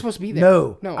wasn't even supposed to be there.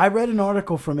 No. No. I read an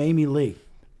article from Amy Lee,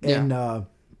 and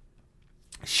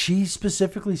she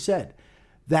specifically said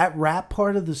that rap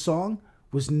part of the song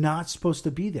was not supposed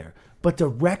to be there, but the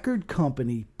record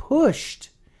company pushed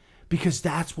because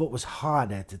that's what was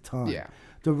hot at the time. Yeah.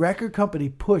 The record company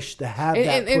pushed to have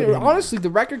that. And honestly, the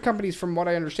record companies, from what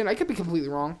I understand, I could be completely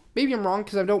wrong. Maybe I'm wrong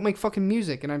because I don't make fucking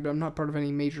music and I'm not part of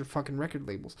any major fucking record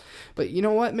labels. But you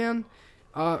know what, man?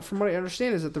 From what I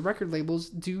understand is that the record labels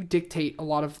do dictate a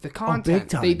lot of the content. Big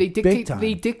time. They dictate. Big time.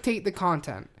 They dictate the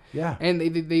content. Yeah. And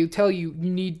they tell you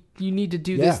need to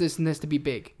do this, and this to be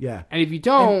big. Yeah. And if you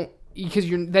don't, because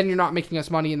you're not making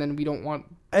us money, and then we don't want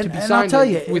to be signed I'll tell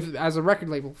you, as a record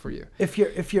label for you. If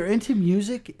you're into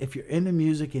music,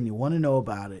 and you want to know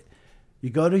about it, you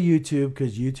go to YouTube,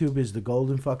 because YouTube is the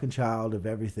golden fucking child of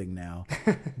everything now.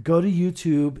 Go to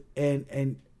YouTube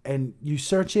and you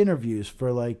search interviews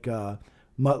for like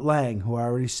Mutt Lange, who I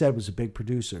already said was a big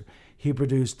producer. He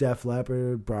produced Def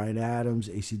Leppard, Bryan Adams,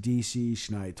 AC/DC,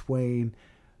 Shania Twain,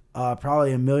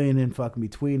 probably a million in fucking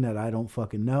between that I don't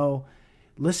fucking know.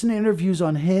 Listen to interviews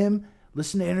on him.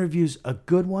 Listen to interviews. A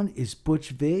good one is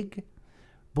Butch Vig.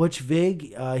 Butch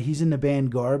Vig, he's in the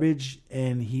band Garbage,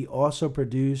 and he also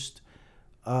produced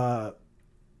Nevermind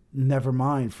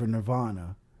for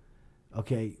Nirvana.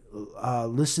 Okay,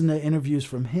 listen to interviews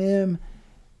from him,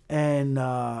 and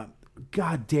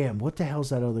goddamn, what the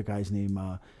hell's that other guy's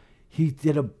name? He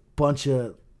did a bunch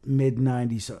of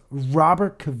mid-90s.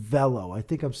 Robert Cavello, I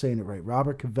think I'm saying it right.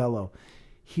 Robert Cavello.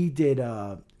 He did,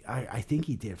 I think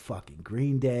he did fucking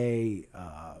Green Day,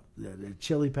 the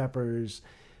Chili Peppers.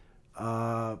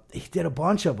 He did a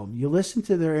bunch of them. You listen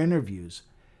to their interviews,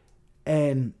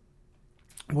 and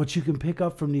what you can pick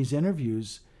up from these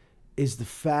interviews is the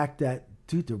fact that,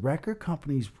 dude, the record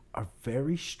companies are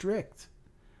very strict.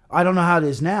 I don't know how it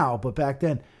is now, but back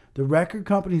then, the record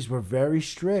companies were very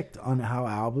strict on how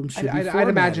albums should be formatted. I'd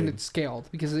imagine it's scaled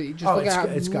because look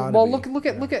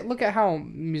at how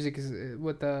music is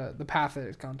with the path that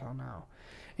it's gone down now.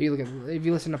 If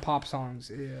you listen to pop songs,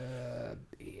 they're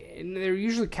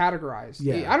usually categorized.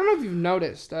 Yeah. I don't know if you've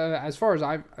noticed. As far as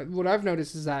what I've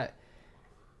noticed is that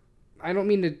I don't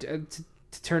mean to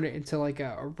turn it into like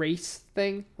a race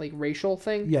thing, like racial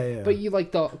thing. Yeah. But you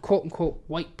like the quote unquote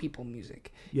white people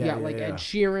music. Yeah, Ed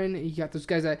Sheeran. You got those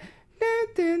guys that.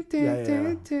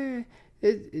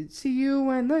 It's you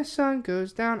when the sun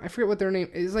goes down. I forget what their name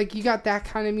is. Like, you got that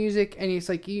kind of music, and it's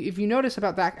like, if you notice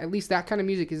about that, at least that kind of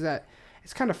music is that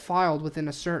it's kind of filed within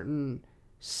a certain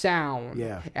sound.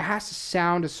 Yeah. It has to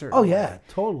sound a certain Oh way. yeah,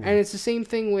 totally. And it's the same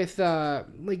thing with,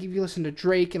 like, if you listen to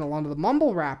Drake and a lot of the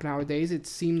mumble rap nowadays, it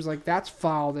seems like that's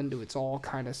filed into its own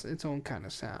kind of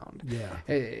sound.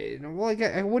 Yeah. Well,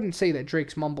 I wouldn't say that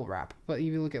Drake's mumble rap, but if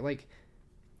you look at, like,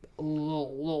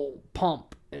 Lil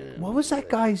Pump. What was that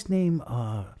guy's name?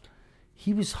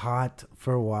 He was hot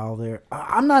for a while there.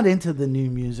 I'm not into the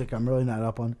new music. I'm really not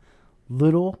up on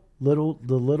the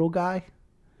little guy.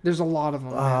 There's a lot of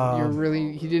them,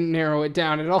 man. He didn't narrow it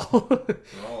down at all.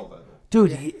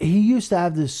 Dude, he used to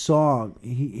have this song.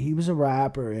 He was a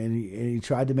rapper, and he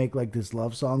tried to make like this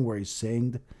love song where he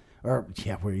singed. Where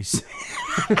he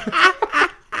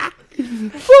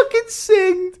fucking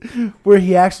singed. Where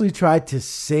he actually tried to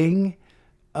sing,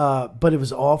 but it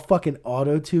was all fucking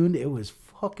auto-tuned. It was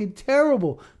fucking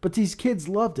terrible. But these kids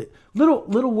loved it.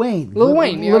 Little Wayne. Lil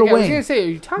Wayne. Yeah, I was going to say, are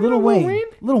you talking about Lil Wayne?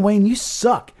 Lil Wayne, you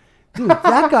suck. Dude,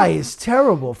 that guy is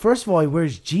terrible. First of all, he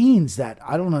wears jeans that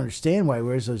I don't understand why he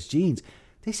wears those jeans.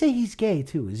 They say he's gay,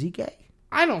 too. Is he gay?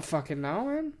 I don't fucking know,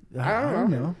 man. I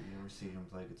don't know. You ever see him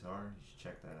play guitar? You should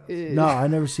check that out. No, I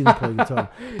never seen him play guitar.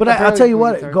 But I'll tell you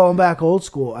what, going back old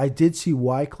school, I did see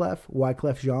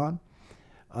Wyclef Jean,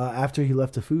 after he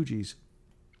left the Fugees.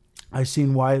 I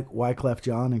seen Wyclef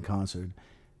Jean in concert.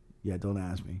 Yeah, don't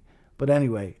ask me. But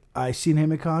anyway, I seen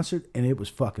him in concert, and it was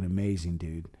fucking amazing,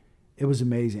 dude. It was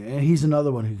amazing. And he's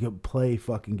another one who could play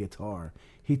fucking guitar.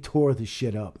 He tore the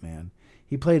shit up, man.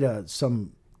 He played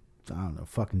some, I don't know,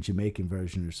 fucking Jamaican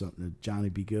version or something of Johnny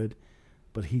Be Good.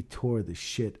 But he tore the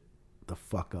shit the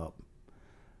fuck up.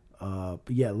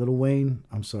 But yeah, Lil Wayne,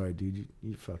 I'm sorry, dude.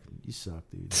 You suck,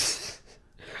 dude.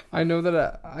 I know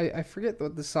that I forget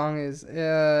what the song is.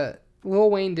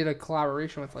 Lil Wayne did a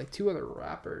collaboration with like 2 other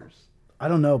rappers. I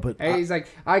don't know, but he's like,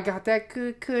 I got that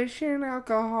good cushion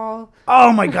alcohol.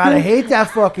 Oh my god, I hate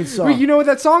that fucking song. Wait, you know what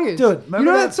that song is? Dude, you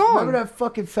know that song? Remember that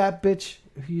fucking fat bitch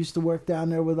who used to work down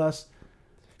there with us?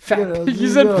 Fat bitch. You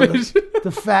said bitch.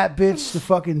 The fat bitch, the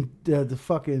fucking That narrows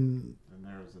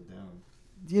it down.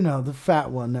 You know, the fat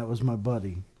one that was my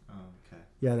buddy. Oh, okay.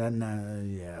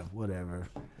 Yeah, whatever.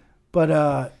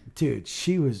 But dude,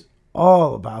 she was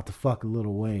all about the fucking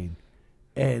Lil Wayne.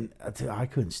 And I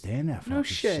couldn't stand that fucking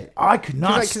shit. I could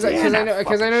not stand that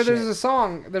because I know there's a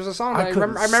song that I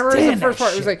remember in the first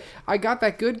part. It was like, I got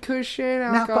that good cushion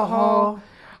alcohol.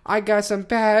 I got some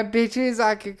bad bitches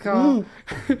I could call.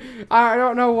 I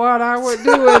don't know what I would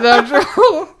do without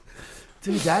you.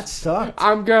 Dude, that sucked.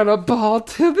 I'm gonna ball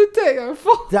till the day I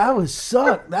fall. That was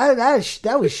suck.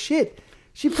 That was shit.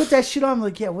 She put that shit on. I'm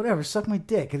like, yeah, whatever. Suck my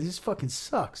dick. It just fucking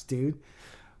sucks, dude.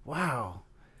 Wow.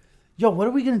 Yo, what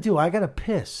are we going to do? I got to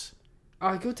piss.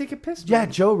 Go take a piss, man. Yeah,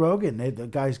 Joe Rogan. The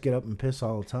guys get up and piss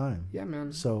all the time. Yeah,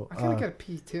 man. So I kind of got to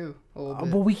pee, too, a little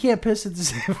bit. But we can't piss at the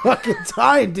same fucking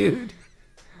time, dude.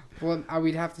 Well,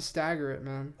 we'd have to stagger it,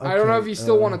 man. Okay, I don't know if you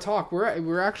still want to talk.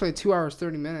 We're actually at 2 hours,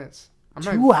 30 minutes.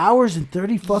 2 hours and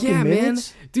 30 fucking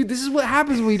minutes? Man. Dude, this is what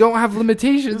happens when we don't have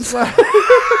limitations.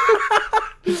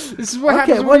 This is what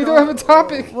happens when we don't have a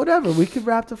topic. Whatever. We could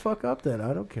wrap the fuck up then.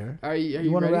 I don't care. Are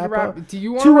you want to wrap up? Do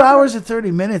you want 2 hours and 30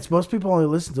 minutes. Most people only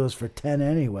listen to us for 10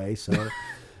 anyway, so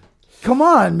come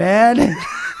on, man.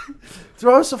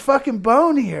 Throw us a fucking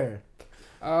bone here.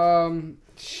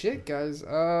 Shit, guys.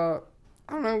 I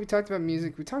don't know. We talked about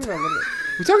music. We talked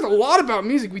a lot about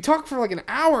music. We talked for like an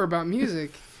hour about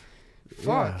music.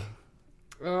 Fuck.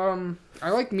 Yeah. I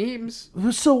like memes.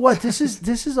 So what? This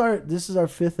is our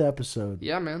 5th episode.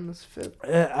 Yeah, man, this is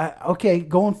 5th. Okay,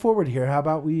 going forward here, how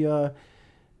about we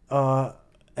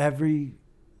every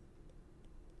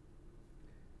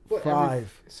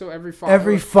 5? Every 5.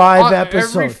 Every 5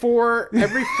 episodes.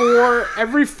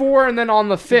 Every 4, and then on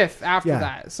the 5th after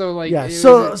that. So like, yeah.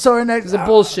 So our next is a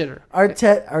bullshitter. Our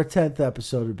 10th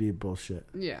episode would be a bullshit.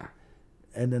 Yeah.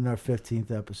 And then our 15th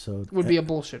episode would be a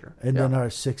bullshitter. And then our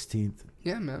 16th.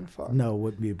 Yeah, man. Fuck. No, it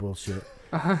wouldn't be a bullshit.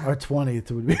 Our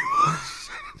 20th would be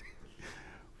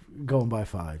going by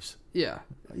 5s. Yeah.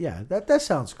 Yeah, that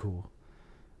sounds cool.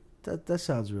 That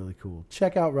sounds really cool.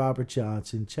 Check out Robert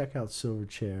Johnson. Check out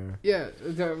Silverchair. Yeah,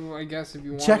 I guess if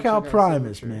you want. Check out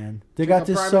Primus, man. They got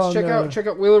this song. Check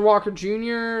out Wheeler Walker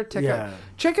Jr.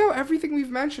 Check out everything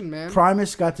we've mentioned, man.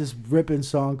 Primus got this ripping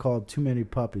song called "Too Many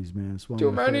Puppies," man. It's one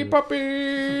Too many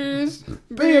puppies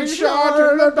being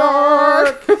shot in the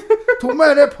dark. Too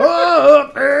many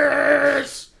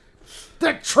puppies.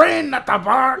 The train at the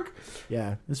bark.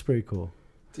 Yeah, it's pretty cool.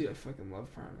 Dude, I fucking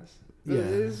love Primus. Yeah.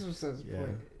 This was the Yeah.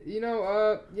 point. You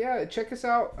know, check us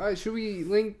out. Should we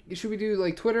do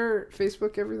like Twitter,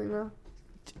 Facebook, everything now?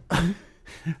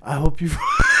 I hope you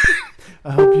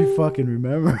fucking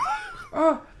remember.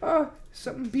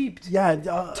 Something beeped. Yeah.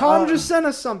 Tom just sent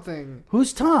us something.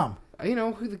 Who's Tom? You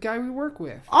know, the guy we work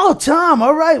with. Oh, Tom.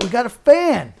 All right. We got a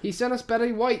fan. He sent us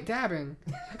Betty White dabbing.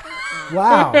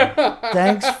 Wow.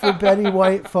 Thanks for Betty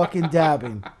White fucking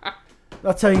dabbing.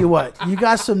 I'll tell you what. You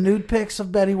got some nude pics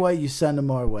of Betty White, you send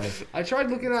them our way. I tried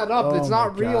looking that up. Oh It's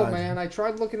not my real, God. man. I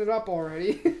tried looking it up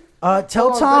already.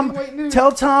 Tell Hold on, Betty White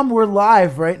nude. Tom we're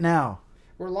live right now.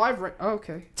 We're live right... Oh,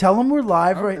 okay. Tell him we're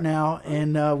live right now,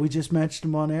 and we just mentioned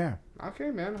him on air. Okay,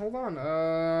 man. Hold on.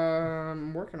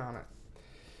 I'm working on it.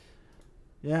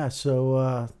 Yeah,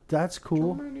 so that's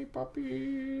cool. Too many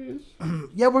puppies.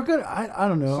 Yeah, we're good. I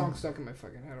don't know. Song stuck in my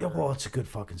fucking head. Yeah, well, it's a good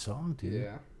fucking song, dude.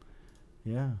 Yeah.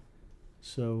 Yeah.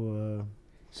 So,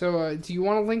 do you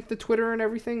want to link the Twitter and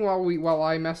everything while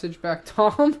I message back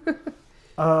Tom?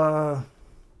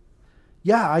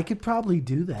 yeah, I could probably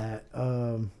do that.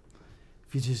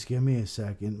 If you just give me a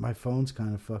second. My phone's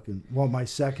kind of fucking... Well, my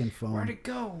second phone. Where'd it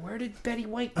go? Where did Betty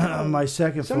White go? My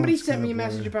second phone. Somebody sent me a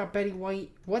message about Betty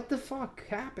White. What the fuck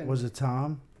happened? Was it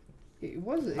Tom? It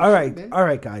was. It all right, been. all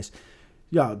right, guys.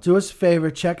 Yo, do us a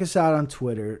favor. Check us out on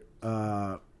Twitter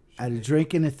at a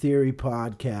Drink and a Theory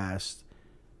podcast.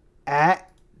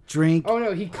 At Drink Oh,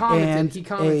 no, he commented. and He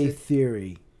commented. a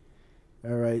Theory.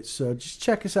 All right, so just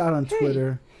check us out on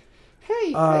Twitter.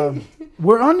 Hey,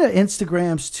 We're on the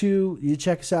Instagrams too. You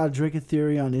check us out, Drink and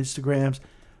Theory on Instagrams.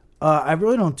 I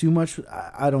really don't do much.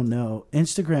 I don't know.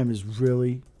 Instagram is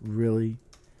really, really,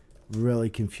 really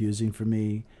confusing for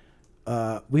me.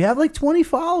 We have like 20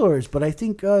 followers, but I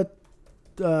think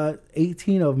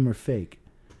 18 of them are fake.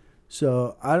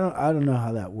 So I don't know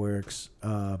how that works.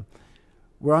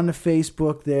 We're on the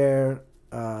Facebook there,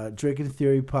 Drink and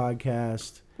Theory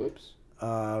podcast. Whoops.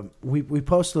 We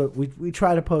post we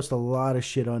try to post a lot of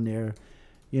shit on there.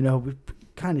 You know, we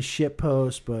kind of shit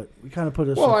post, but we kind of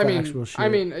put some factual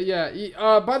shit.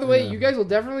 Yeah. By the way, you guys will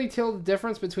definitely tell the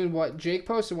difference between what Jake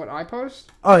posts and what I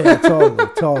post. Oh yeah,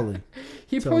 totally.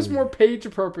 He posts more page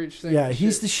appropriate things. Yeah,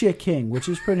 he's the shit king, which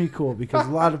is pretty cool because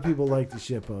a lot of people like the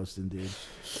shit posting, dude.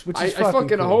 Which is I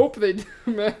fucking cool. hope they do,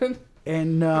 man.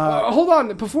 And hold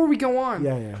on, before we go on.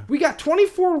 Yeah. We got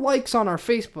 24 likes on our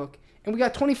Facebook, and we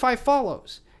got 25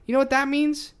 follows. You know what that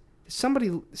means?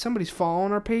 Somebody's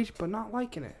following our page, but not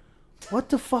liking it. What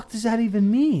the fuck does that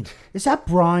even mean? Is that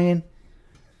Brian?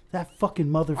 That fucking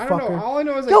motherfucker. I don't know. All I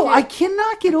know is I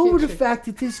cannot get over the fact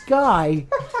that this guy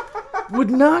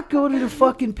would not go to the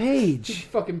fucking page.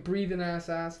 Fucking breathing ass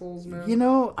assholes, man. You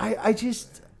know, I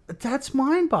just... That's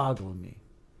mind-boggling me.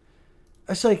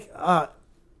 It's like,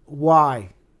 why?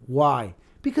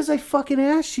 Because I fucking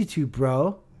asked you to,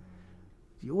 bro.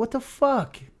 What the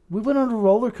fuck? We went on a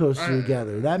roller coaster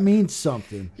together. That means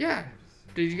something. Yeah.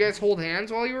 Did you guys hold hands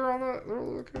while you were on the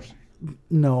roller coaster?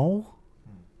 No.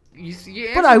 You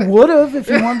But I would have if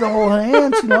you wanted to hold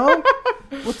hands, you know?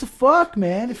 What the fuck,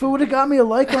 man? If it would have got me a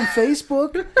like on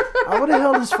Facebook, I would have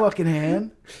held his fucking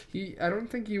hand. I don't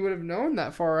think you would have known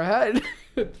that far ahead.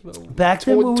 Back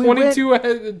then when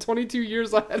we 22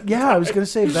 years ahead. Yeah, I was going to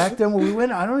say, back then when we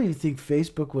went, I don't even think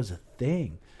Facebook was a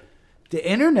thing. The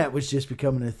internet was just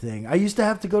becoming a thing. I used to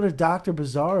have to go to Dr.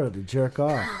 Bizarro to jerk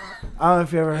off. I don't know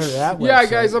if you ever heard of that website. Yeah,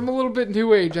 guys, I'm a little bit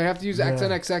new age. I have to use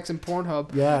XNXX and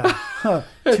Pornhub. Yeah.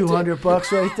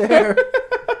 $200 right there.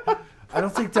 I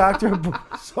don't think Dr.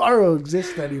 Bizarro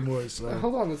exists anymore. So.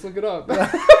 Hold on, let's look it up.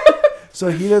 So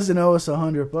he doesn't owe us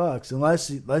 $100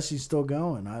 unless he's still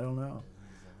going. I don't know.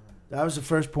 That was the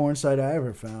first porn site I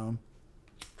ever found.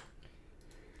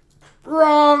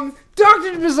 Wrong.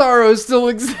 Dr. Bizarro still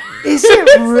exists. Is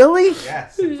it really?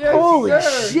 Yes. Holy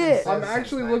sir. shit. I'm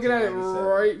actually looking at it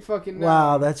right fucking now.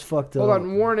 Wow, that's fucked up. Hold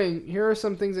on, warning. Here are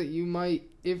some things that you might,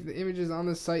 if the images on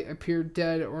this site appear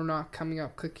dead or not coming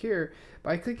up, click here.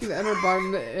 By clicking the enter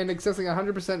button and accessing a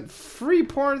 100% free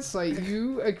porn site,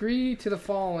 you agree to the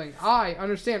following. I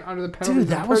understand under the penalty Dude,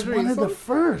 that was one of the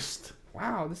first.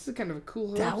 Wow, this is kind of a cool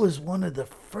That was one of the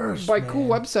first. By man. cool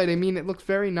website, I mean it looks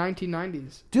very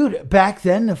 1990s. Dude, back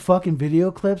then, the fucking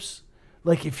video clips,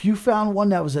 like if you found one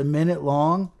that was a minute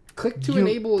long, click to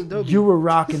enable Adobe. You were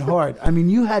rocking hard. I mean,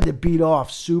 you had to beat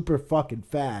off super fucking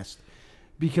fast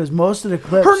because most of the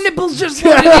clips. Her nipples just.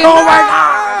 Oh my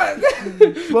god!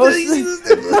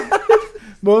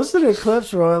 Most of the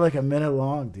clips were only like a minute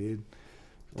long, dude.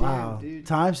 Wow, damn, dude.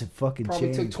 Times have fucking Probably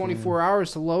changed. took 24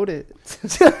 hours to load it.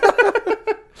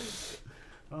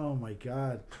 Oh my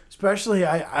god! Especially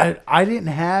I didn't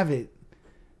have it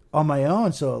on my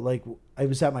own, so like I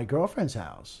was at my girlfriend's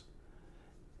house,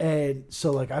 And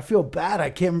so, like, I feel bad. I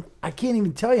can't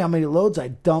even tell you how many loads I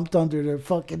dumped under their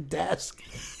fucking desk.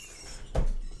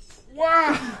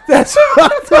 Wow. That's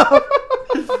fucked up.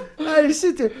 I just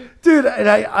sit there. Dude, and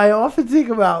I often think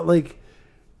about, like,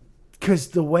 because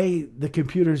the way the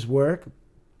computers work,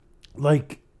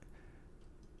 like,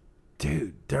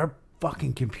 dude, their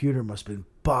fucking computer must have been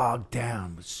bogged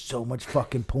down with so much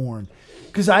fucking porn.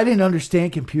 Because I didn't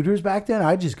understand computers back then.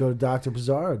 I just go to Dr.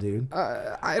 Bizarro, dude.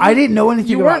 I didn't know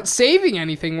anything You about... weren't saving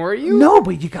anything, were you? No,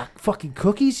 but you got fucking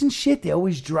cookies and shit. They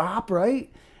always drop,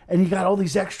 right? And you got all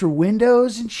these extra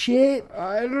windows and shit.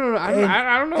 I don't know.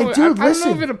 I don't know. And dude, I don't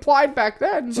listen, know if it applied back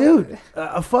then. But... Dude,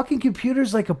 a fucking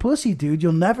computer's like a pussy, dude.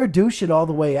 You'll never douche it all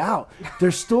the way out.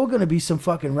 There's still going to be some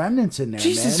fucking remnants in there,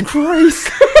 Jesus man.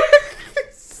 Christ.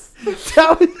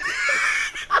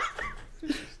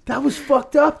 That was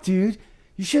fucked up, dude.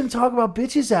 You shouldn't talk about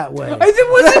bitches that way.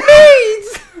 It wasn't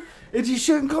me. And you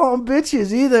shouldn't call them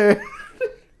bitches either.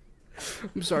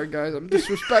 I'm sorry, guys. I'm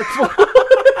disrespectful.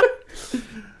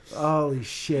 Holy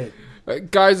shit.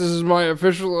 Guys, this is my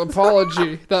official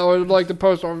apology that I would like to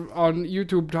post on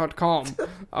YouTube.com.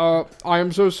 I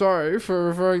am so sorry for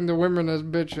referring to women as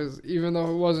bitches, even though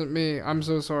it wasn't me. I'm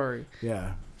so sorry.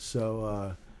 Yeah.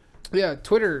 So, yeah,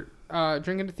 Twitter,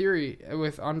 Drinking to Theory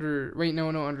with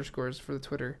no underscores for the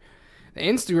Twitter. The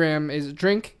Instagram is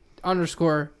drink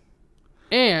underscore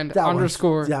and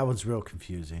underscore. That one's real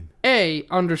confusing. A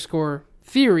underscore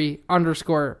theory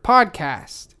underscore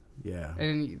podcast. Yeah.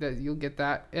 And you'll get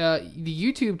that. The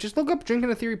YouTube, just look up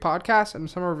Drinking a Theory podcast and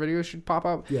some of our videos should pop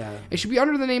up. Yeah. It should be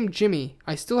under the name Jimmy.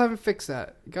 I still haven't fixed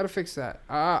that. Gotta fix that.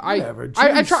 Whatever.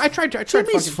 I tried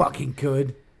Jimmy's fucking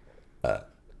good.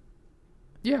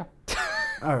 Yeah.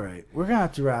 All right. We're going to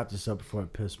have to wrap this up before I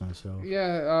piss myself.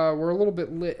 Yeah, we're a little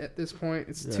bit lit at this point.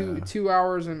 It's 2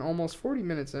 hours and almost 40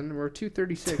 minutes in. We're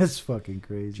 2:36. That's fucking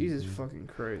crazy. Jesus dude. fucking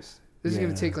Christ. This is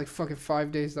going to take like fucking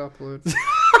 5 days to upload.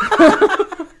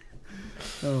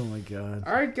 Oh my god.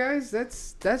 All right, guys,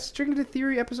 that's Drinking to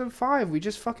Theory episode 5. We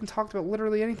just fucking talked about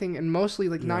literally anything and mostly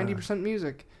like 90%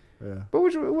 music. Yeah. But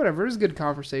whatever, it was a good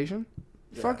conversation.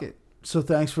 Yeah. Fuck it. So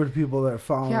thanks for the people that are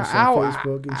following us on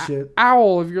Facebook and shit.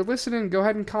 Owl, if you're listening, go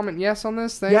ahead and comment yes on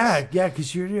this. Thanks. Yeah,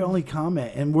 because you're the only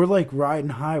comment, and we're like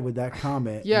riding high with that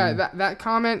comment. Yeah, that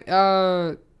comment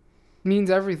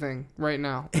means everything right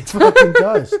now. It fucking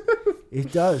does.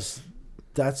 It does.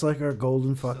 That's like our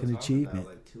golden fucking achievement.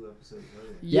 Like 2 episodes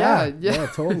later. Yeah,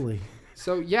 totally.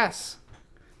 So yes,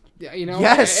 yeah, you know,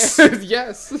 yes,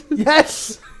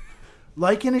 yes,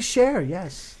 like and a share,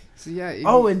 yes. So yeah.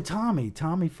 And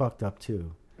Tommy fucked up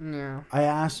too. Yeah. I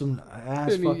asked him.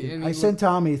 I sent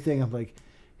Tommy a thing. I'm like,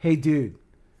 hey, dude,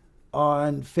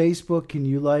 on Facebook, can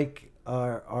you like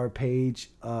our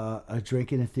page, a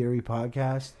Drinking a Theory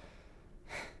podcast?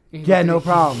 Yeah, no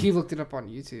problem. He looked it up on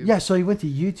YouTube. Yeah, so he went to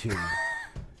YouTube.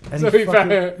 And so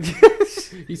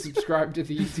he subscribed to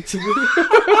the YouTube.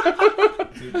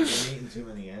 Dude, you're eating too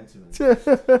many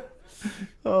Antimans.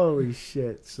 Holy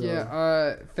shit! So.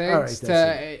 Yeah, thanks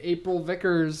to April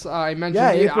Vickers. I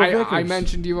mentioned I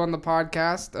mentioned you on the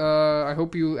podcast. I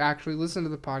hope you actually listened to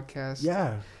the podcast.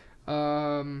 Yeah.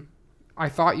 I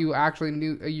thought you actually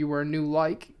knew you were a new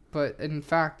like, but in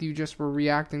fact you just were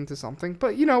reacting to something.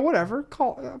 But you know, whatever.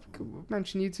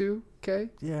 Mention you too. Okay.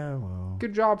 Yeah. Well.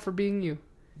 Good job for being you.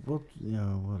 Well, you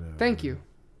know, whatever. Thank you.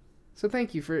 So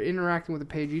thank you for interacting with the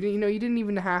page. You didn't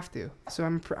even have to. So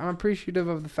I'm appreciative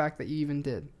of the fact that you even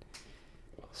did.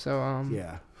 So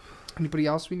yeah. Anybody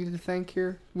else we need to thank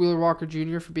here? Wheeler Walker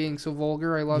Jr. for being so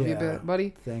vulgar. I love you,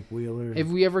 buddy. Thank Wheeler. If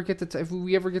we ever get to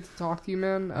talk to you,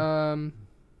 man,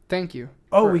 thank you.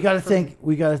 Oh, we gotta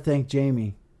thank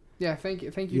Jamie. Yeah, thank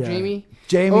you, Jamie.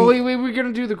 Jamie. Oh wait, we're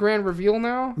gonna do the grand reveal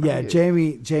now. Yeah,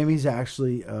 Jamie's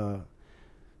actually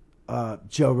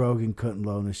Joe Rogan couldn't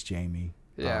loan us Jamie.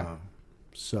 Yeah.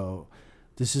 So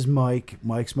this is Mike.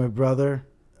 Mike's my brother,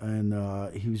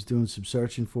 and he was doing some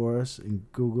searching for us and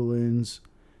Googleins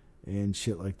and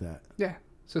shit like that. Yeah.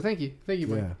 So thank you, Mike.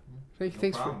 Yeah.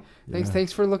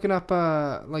 Thanks for looking up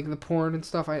like the porn and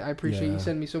stuff. I appreciate you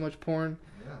sending me so much porn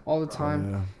all the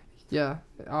time. Yeah.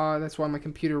 That's why my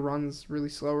computer runs really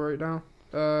slow right now.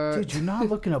 Dude, you're not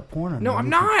looking up porn on No, I'm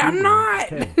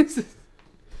not. Okay.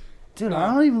 Dude,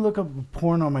 I don't even look up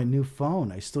porn on my new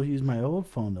phone. I still use my old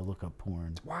phone to look up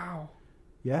porn. Wow.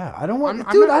 Yeah, I don't want.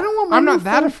 I don't want my. I'm not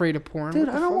that afraid of porn. Dude,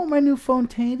 I don't want my new phone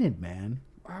tainted, man.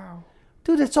 Wow.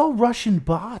 Dude, it's all Russian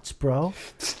bots, bro.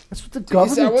 That's what the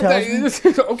government tells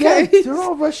me. Okay. Yeah, they're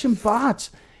all Russian bots.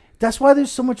 That's why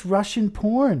there's so much Russian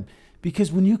porn.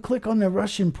 Because when you click on the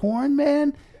Russian porn,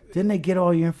 man, Then they get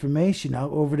all your information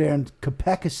out over there in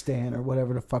Kapekistan or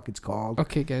whatever the fuck it's called.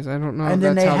 Okay, guys, I don't know. And if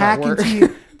then that's they how hack that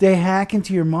works. they hack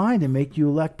into your mind and make you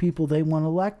elect people they want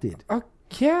elected.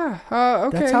 Yeah.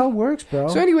 Okay. That's how it works, bro.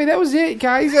 So anyway, that was it,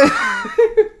 guys.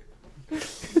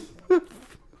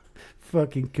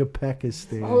 Fucking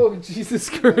Kapekistan. Oh, Jesus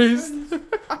Christ.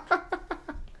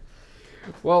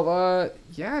 Well,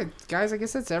 yeah, guys, I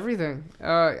guess that's everything.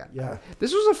 Yeah.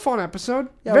 This was a fun episode.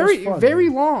 Yeah, it was very, fun, very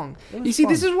man. long. It was You see,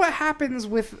 this fun. is what happens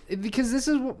because this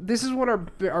is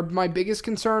what my biggest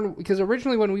concern. Because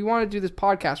originally, when we wanted to do this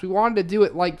podcast, we wanted to do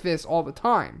it like this all the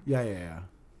time. Yeah.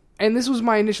 And this was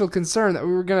my initial concern that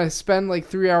we were gonna spend like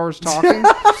 3 hours talking.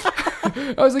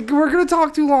 I was like, we're gonna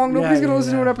talk too long. Nobody's gonna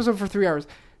listen to an episode for 3 hours.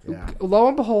 Yeah. Lo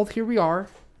and behold, here we are.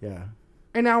 Yeah.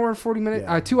 An hour and 40 minutes.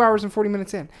 Yeah. 2 hours and 40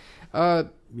 minutes in.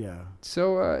 Yeah.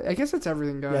 So I guess that's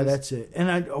everything, guys. Yeah, that's it.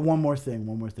 And one more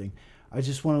thing. I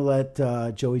just want to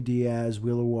let Joey Diaz,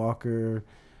 Wheeler Walker,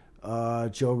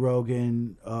 Joe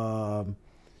Rogan,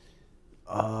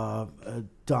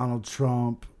 Donald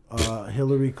Trump,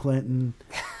 Hillary Clinton.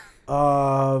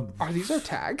 Are these our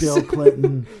tags? Bill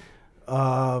Clinton.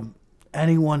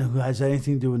 Anyone who has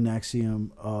anything to do with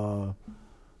NXIVM.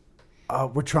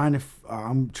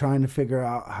 I'm trying to figure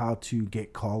out how to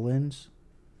get call-ins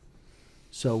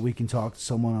so we can talk to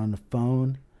someone on the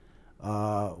phone.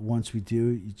 Once we do,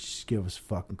 you just give us a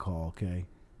fucking call, okay?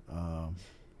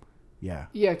 Yeah.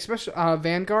 Yeah, especially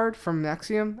Vanguard from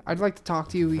NXIVM. I'd like to talk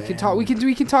to you. We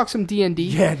can talk some D&D.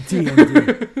 Yeah, D&D.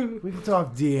 We can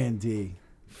talk D&D.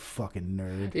 Fucking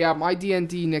nerd. Yeah, my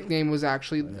D&D nickname was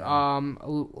actually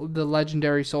the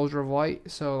Legendary Soldier of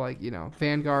Light. So, like,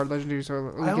 Vanguard, Legendary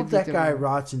Soldier. I hope that guy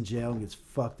rots in jail and gets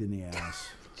fucked in the ass.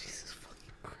 Jesus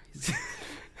fucking Christ.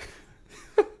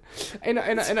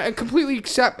 and completely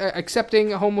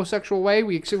accepting a homosexual way.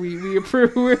 We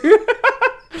approve.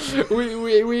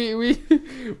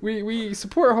 we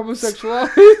support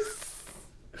homosexuality.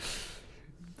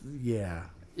 Yeah.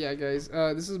 Yeah, guys.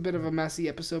 This is a bit of a messy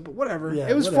episode, but whatever. Yeah,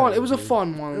 it was whatever, fun. It was a dude.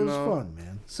 fun one. It was fun,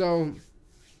 man. So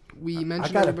we mentioned.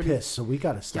 I gotta everybody. piss, so we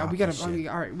gotta stop. Yeah, we gotta. this shit.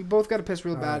 All right, we both gotta piss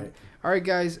real bad. right. All right,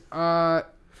 guys.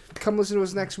 Come listen to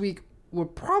us next week. We'll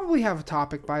probably have a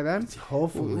topic by then.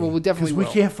 Hopefully. Well, we definitely 'Cause will.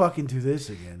 we can't fucking do this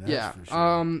again. That's for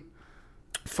sure.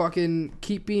 Fucking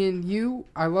keep being you.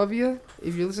 I love you.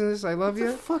 If you listen to this, I love What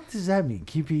you. the fuck does that mean?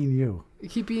 Keep being you.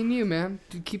 Keep being you, man.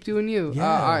 Keep doing you.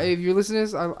 Yeah. If you're listening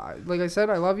to this, like I said,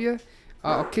 I love you.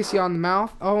 I'll kiss you on the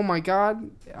mouth. Oh my god.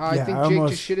 I Yeah, think I Jake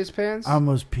almost- just shit his pants. I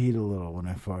almost peed a little when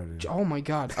I farted. Oh my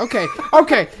god. Okay.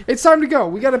 Okay. It's time to go.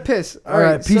 We gotta piss. All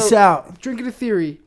right, peace out. Drinking a theory.